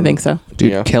 He's got. I think so.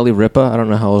 Dude, Yeah. Kelly Ripa. I don't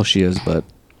know how old she is, but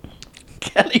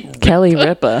Kelly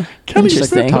Ripa. Kelly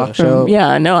Interesting. Ripa. Talk show.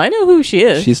 Yeah, no, I know who she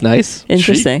is. she's nice.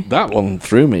 Interesting. That one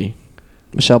threw me.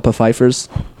 Michelle Pfeiffer's.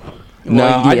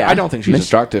 No, yeah. I don't think she's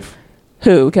attractive.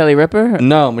 Who? Kelly Ripa?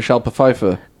 No, Michelle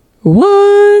Pfeiffer.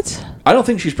 What? I don't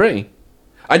think she's pretty.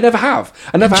 I never have.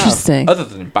 Interesting. Other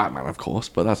than in Batman, of course,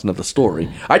 but that's another story.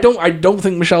 I don't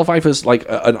think Michelle Pfeiffer's like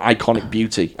an iconic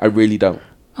beauty. I really don't.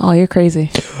 Oh, you're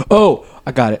crazy. Oh,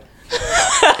 I got it.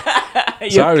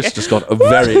 Cyrus just got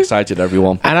very excited,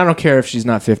 everyone. And I don't care if she's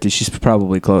not 50. She's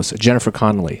probably close. Jennifer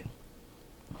Connelly.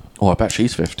 Oh, I bet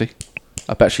she's 50.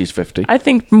 I bet she's 50. I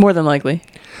think more than likely.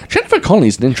 Jennifer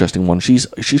Connelly's an interesting one. She's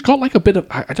got like a bit of...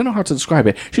 I don't know how to describe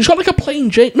it. She's got like a plain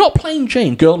Jane... Not plain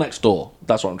Jane, girl next door.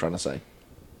 That's what I'm trying to say.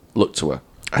 Look to her.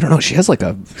 I don't know. She has like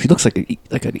a. She looks like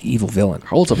an evil villain.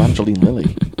 How old's Evangeline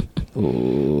Lilly?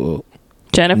 Ooh.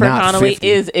 Jennifer Not Connelly 50.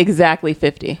 is exactly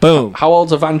 50. Boom. How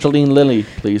old's Evangeline Lilly,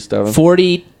 please, Devin?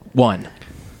 41.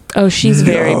 Oh, she's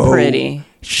very pretty.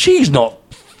 She's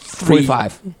not...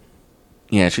 45.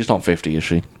 Yeah, she's not 50, is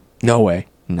she? No way.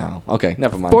 No. Okay,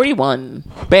 never mind. 41.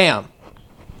 Bam.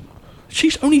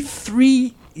 She's only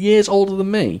 3 years older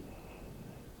than me.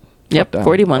 Yep, Damn.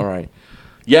 41. All right.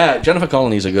 Yeah, Jennifer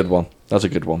Connelly's a good one. That's a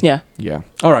good one. Yeah. Yeah.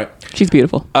 All right. She's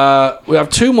beautiful. We have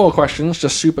 2 more questions,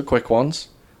 just super quick ones,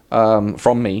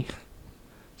 from me.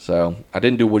 So I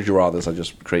didn't do Would You Rathers. I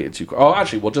just created 2. Oh,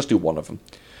 actually, we'll just do one of them.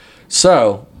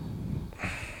 So,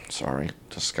 sorry,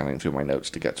 just scanning through my notes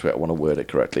to get to it. I want to word it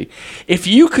correctly. If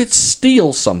you could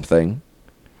steal something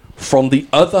from the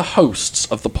other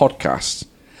hosts of the podcast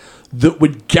that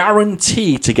would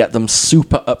guarantee to get them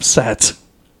super upset,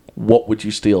 what would you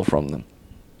steal from them?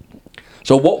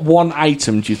 So what one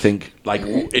item do you think, like,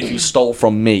 if you stole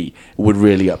from me, would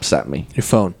really upset me? Your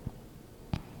phone.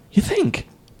 You think?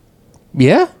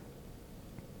 Yeah?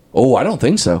 Oh, I don't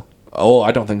think so.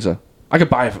 I could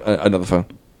buy another phone.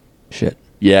 Shit.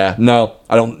 Yeah, no,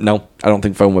 I don't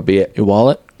think phone would be it. Your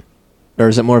wallet? Or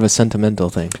is it more of a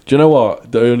sentimental thing? Do you know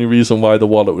what? The only reason why the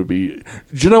wallet would be... Do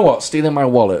you know what? Stealing my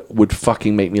wallet would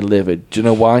fucking make me livid. Do you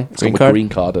know why? It's got a green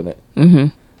card in it.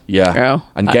 Mm-hmm. Yeah. Oh,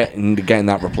 And getting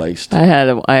that replaced.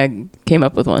 I came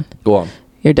up with one. Go on.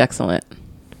 You're Dexcellent.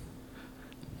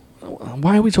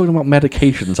 Why are we talking about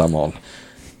medications I'm on?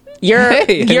 Your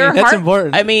that's heart,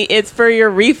 important. I mean, it's for your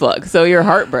reflux, so your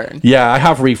heartburn. Yeah, I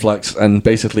have reflux, and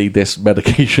basically this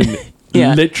medication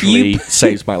Yeah. literally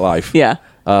saves my life. Yeah.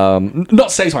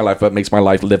 Not saves my life, but makes my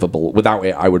life livable. Without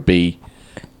it, I would be...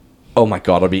 Oh my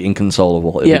God, I'd be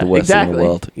inconsolable. It'd be the worst thing in the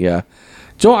world. Yeah.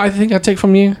 Do you know what I think I'd take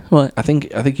from you? What? I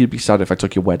think you'd be sad if I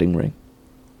took your wedding ring.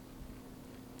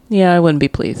 Yeah, I wouldn't be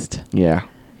pleased. Yeah.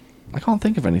 I can't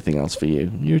think of anything else for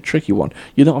you. You're a tricky one.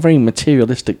 You're not a very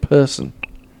materialistic person.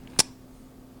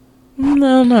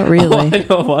 No, not really. I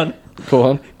know one. Go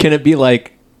on. Can it be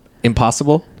like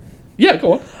impossible? Yeah,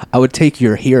 go on. I would take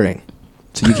your hearing,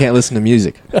 so you can't listen to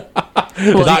music.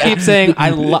 Because I keep saying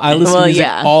I listen to music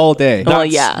all day.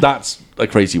 That's a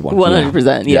crazy one.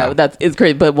 100%. Yeah, it's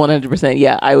crazy, but 100%.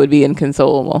 Yeah, I would be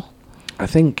inconsolable. I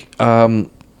think.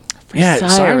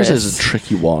 Cyrus is a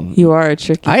tricky one. You are a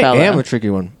tricky fella. I am a tricky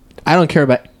one. I don't care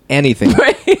about anything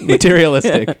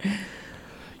materialistic.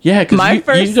 Yeah, because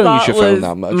you don't use your phone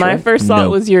that much. My first thought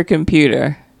was your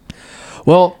computer.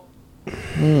 Well,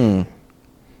 I'm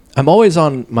always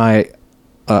on my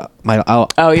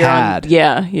pad.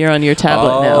 You're on your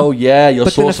tablet now. Oh yeah, your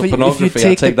source of pornography.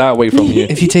 I'll take that away from you.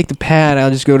 If you take the pad,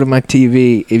 I'll just go to my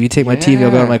TV. If you take my TV,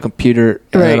 I'll go to my computer,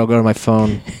 and then I'll go to my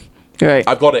phone. Right.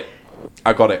 I've got it.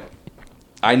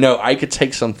 I know I could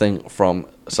take something from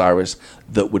Cyrus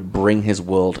that would bring his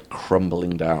world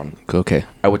crumbling down. Okay.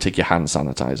 I would take your hand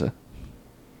sanitizer.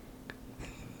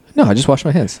 No, I just wash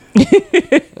my hands.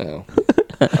 Oh.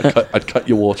 I'd cut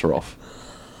your water off.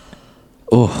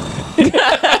 Oh.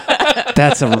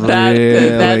 That's a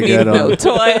really good one. No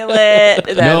toilet.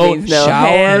 That means no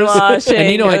hand washing.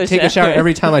 And I take a shower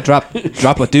every time I drop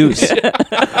a deuce.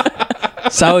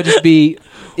 So I would just be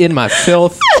in my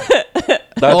filth.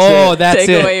 That's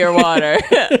Take away your water.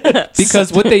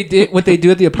 Because what they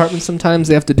do at the apartment, sometimes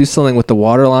they have to do something with the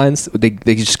water lines. They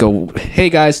just go,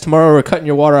 hey guys, tomorrow we're cutting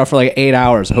your water off for like 8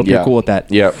 hours. I hope you're cool with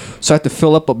that. Yeah. So I have to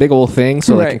fill up a big old thing,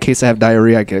 so like in case I have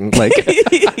diarrhea, I can like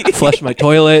flush my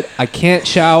toilet. I can't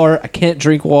shower. I can't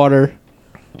drink water.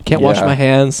 Can't wash my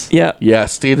hands. Yeah. Yeah,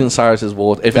 stealing Cyrus's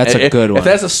water. That's a good one. If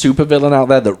there's a supervillain out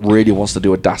there that really wants to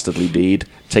do a dastardly deed,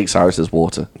 take Cyrus's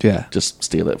water. Yeah. Just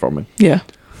steal it from him. Yeah.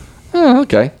 Oh,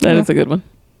 okay. That is a good one.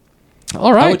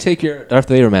 All right. I would take your Darth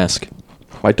Vader mask.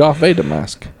 My Darth Vader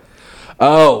mask.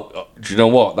 Oh, do you know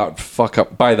what? That would fuck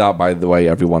up. By the way,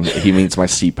 everyone, he means my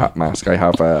CPAP mask. I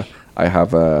have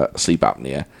sleep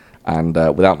apnea, and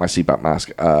without my CPAP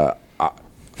mask, I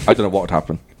don't know what would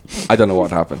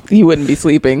happen. You wouldn't be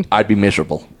sleeping. I'd be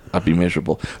miserable.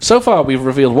 So far, we've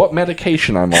revealed what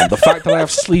medication I'm on. The fact that I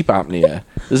have sleep apnea.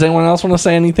 Does anyone else want to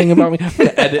say anything about me? I'm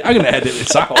going to edit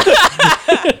this out.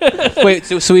 Wait,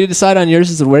 so we decide on yours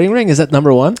as a wedding ring? Is that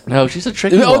number one? No, she's a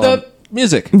tricky one. Oh, the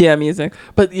music. Yeah, music.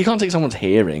 But you can't take someone's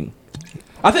hearing.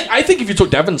 I think if you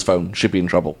took Devon's phone, she'd be in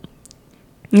trouble.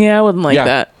 Yeah, I wouldn't like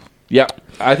that. Yeah,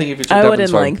 I think if you took I Devon's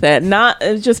wouldn't phone, like that. Not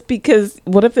just because.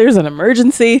 What if there's an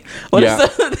emergency?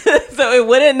 So it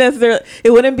wouldn't necessarily.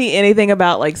 It wouldn't be anything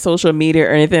about like social media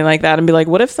or anything like that. And be like,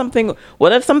 what if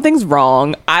something's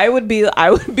wrong? I would be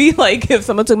like, if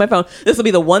someone took my phone, this will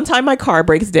be the one time my car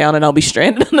breaks down and I'll be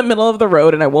stranded in the middle of the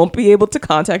road and I won't be able to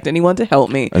contact anyone to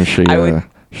help me. And she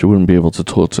wouldn't be able to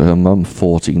talk to her mum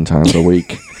 14 times a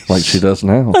week like she does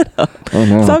now. Oh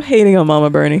no! Stop hating on Mama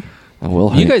Bernie.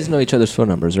 You guys know each other's phone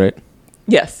numbers, right?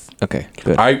 Yes. Okay,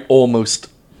 good. I almost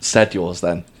said yours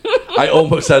then. I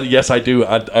almost said, yes, I do.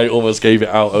 I almost gave it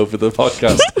out over the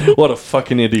podcast. What a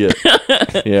fucking idiot.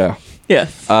 Yeah.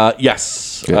 Yes.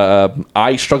 Yes.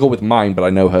 I struggle with mine, but I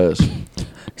know hers.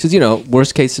 Because,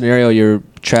 worst case scenario, you're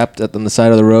trapped on the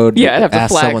side of the road. Yeah, I'd have to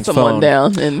flag someone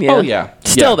down. And, Oh, yeah.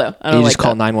 Still, though. I don't you like just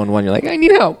call 911. You're like, I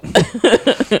need help.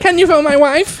 Can you phone my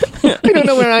wife? I don't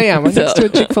know where I am. I'm next to a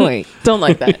Chick-fil-A. Don't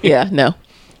like that. Yeah, no.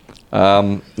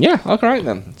 Yeah, all right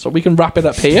then. So we can wrap it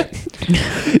up here.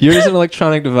 Yours is an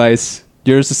electronic device.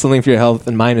 Yours is something for your health,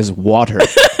 and mine is water.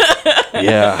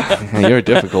 Yeah, you're a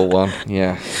difficult one.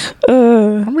 Yeah.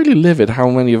 I'm really livid how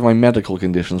many of my medical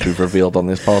conditions we've revealed on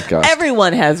this podcast.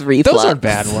 Everyone has reflux. Those aren't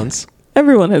bad ones.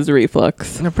 Everyone has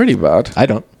reflux. They're pretty bad. I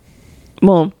don't.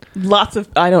 Well,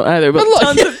 I don't either, but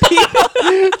tons of people.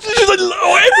 She's like,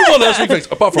 everyone has reflux,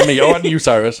 apart from me. Oh, and you,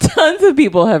 Cyrus. Tons of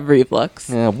people have reflux.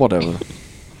 Yeah, whatever.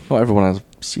 Not everyone has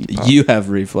CPAP. You have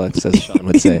reflux, as Sean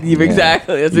would say.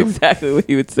 Exactly. That's exactly what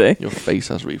he would say. Your face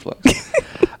has reflux.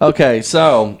 Okay,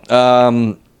 so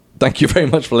thank you very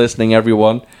much for listening,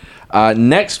 everyone.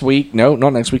 Next week, no,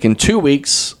 not next week. In 2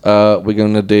 weeks, we're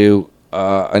going to do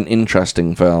an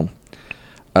interesting film.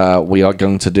 We are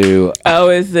going to do. Oh,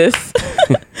 is this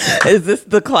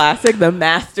the classic, the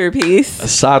masterpiece?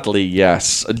 Sadly,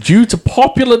 yes. Due to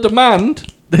popular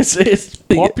demand, this is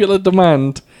popular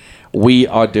demand. We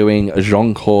are doing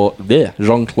Jean-Claude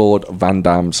Van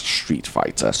Damme's Street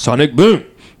Fighter. Sonic Boom.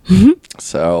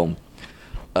 So,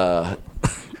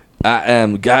 I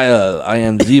am Guile. I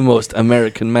am the most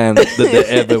American man that there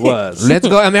ever was. Let's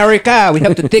go, America. We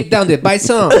have to take down the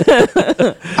bison.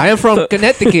 I am from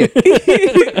Connecticut.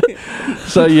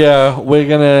 So, yeah, we're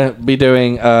going to be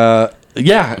doing...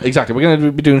 yeah, exactly. We're going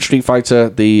to be doing Street Fighter,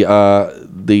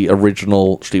 the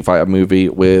original Street Fighter movie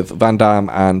with Van Damme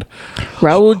and...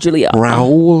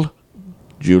 Raul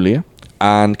Julia.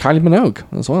 And Kylie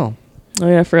Minogue as well. Oh,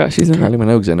 yeah, I forgot she's in Kylie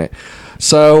Minogue's in it.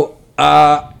 So,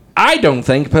 I don't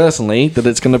think, personally, that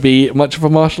it's going to be much of a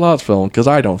martial arts film, because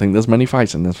I don't think there's many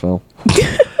fights in this film.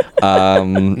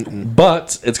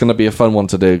 But it's going to be a fun one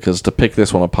to do, because to pick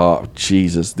this one apart,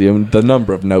 Jesus, the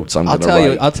number of notes I'm going to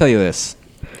write. I'll tell you this.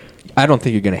 I don't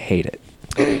think you're going to hate it.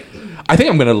 I think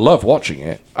I'm going to love watching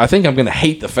it. I think I'm going to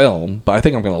hate the film, but I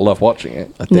think I'm going to love watching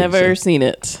it. Never seen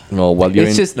it. Oh, well, you're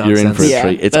in for a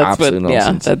treat. It's absolute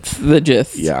nonsense. Yeah, that's the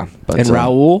gist. Yeah. But, and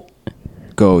Raul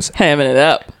goes... hamming it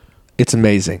up. It's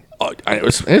amazing. It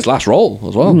was his last role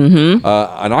as well. Mm-hmm.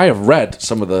 And I have read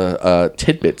some of the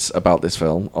tidbits about this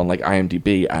film on like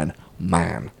IMDb, and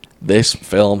man, this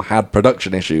film had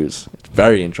production issues. It's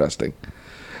very interesting.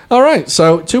 All right,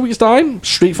 so 2 weeks' time,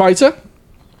 Street Fighter.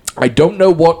 I don't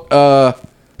know what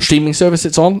streaming service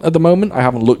it's on at the moment. I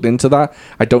haven't looked into that.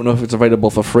 I don't know if it's available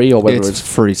for free or whether it's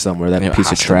free somewhere. That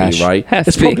piece of trash, right?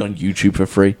 It's probably on YouTube for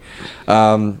free.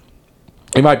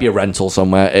 It might be a rental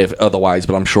somewhere, if otherwise,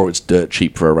 but I'm sure it's dirt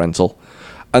cheap for a rental.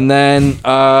 And then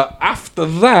after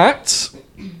that,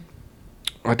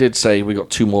 I did say we got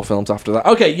 2 more films after that.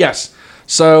 Okay, yes.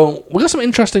 So we got some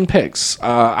interesting picks.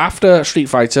 After Street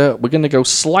Fighter, we're going to go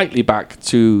slightly back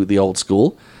to the old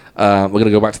school. We're going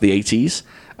to go back to the 80s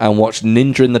and watch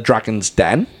Ninja in the Dragon's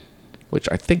Den, which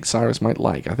I think Cyrus might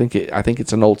like. I think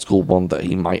it's an old school one that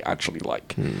he might actually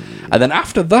like. And then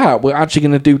after that, we're actually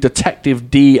going to do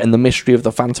Detective D and the Mystery of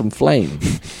the Phantom Flame.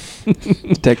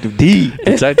 Detective D.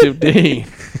 Detective D.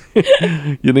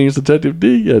 Your name's Detective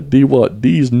D? Yeah, D what?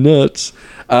 D's nuts.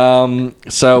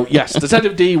 So, yes,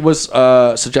 Detective D was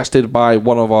suggested by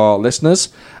one of our listeners,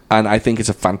 and I think it's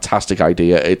a fantastic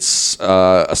idea. It's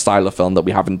a style of film that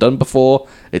we haven't done before.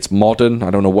 It's modern.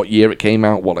 I don't know what year it came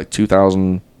out. What, like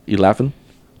 2011?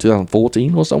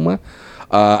 2014 or somewhere?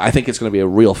 I think it's going to be a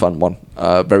real fun one.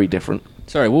 Very different.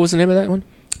 Sorry, what was the name of that one?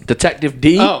 Detective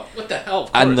D. Oh, what the hell?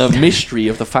 And the Mystery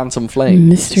of the Phantom Flame.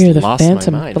 Mystery of the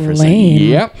Phantom Flame.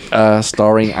 Yep.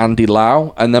 Starring Andy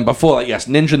Lau. And then before that, yes,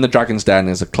 Ninja in the Dragon's Den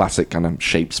is a classic kind of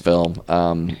shapes film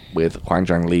with Huang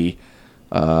Zhang Li,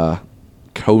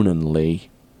 Conan Lee,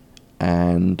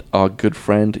 and our good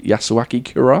friend Yasuaki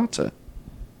Kurata.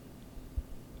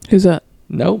 Who's that?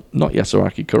 No, not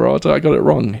Yasuaki Kurata. I got it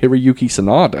wrong. Hiroyuki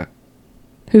Sanada.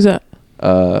 Who's that?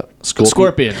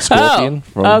 Scorpion. Oh,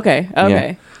 okay.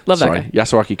 Yeah. Love that guy.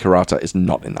 Yasuaki Kurata is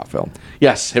not in that film.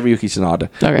 Yes, Hiroyuki Sanada.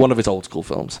 Okay. One of his old school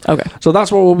films. Okay. So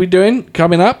that's what we'll be doing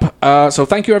coming up. So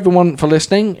thank you everyone for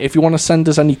listening. If you want to send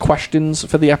us any questions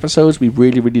for the episodes, we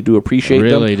really, really do appreciate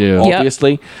them. Really do.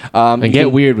 Obviously. And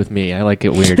get weird with me. I like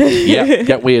it weird. Yeah,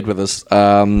 get weird with us.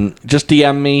 Just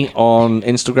DM me on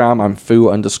Instagram. I'm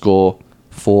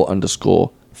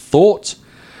foo_for_thought.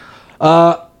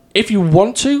 If you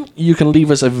want to, you can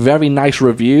leave us a very nice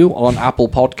review on Apple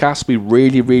Podcasts. We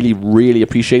really, really, really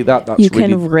appreciate that. You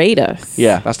can rate us.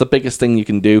 Yeah, that's the biggest thing you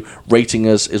can do. Rating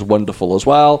us is wonderful as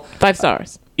well. 5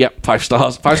 stars. Yep, 5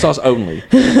 stars. 5 stars only.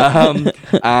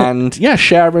 And yeah,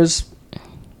 share us.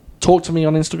 Talk to me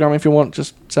on Instagram if you want.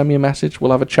 Just send me a message.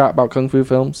 We'll have a chat about Kung Fu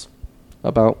films,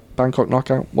 about Bangkok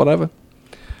Knockout, whatever.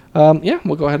 Yeah,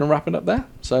 we'll go ahead and wrap it up there.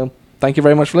 So thank you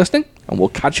very much for listening, and we'll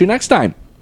catch you next time.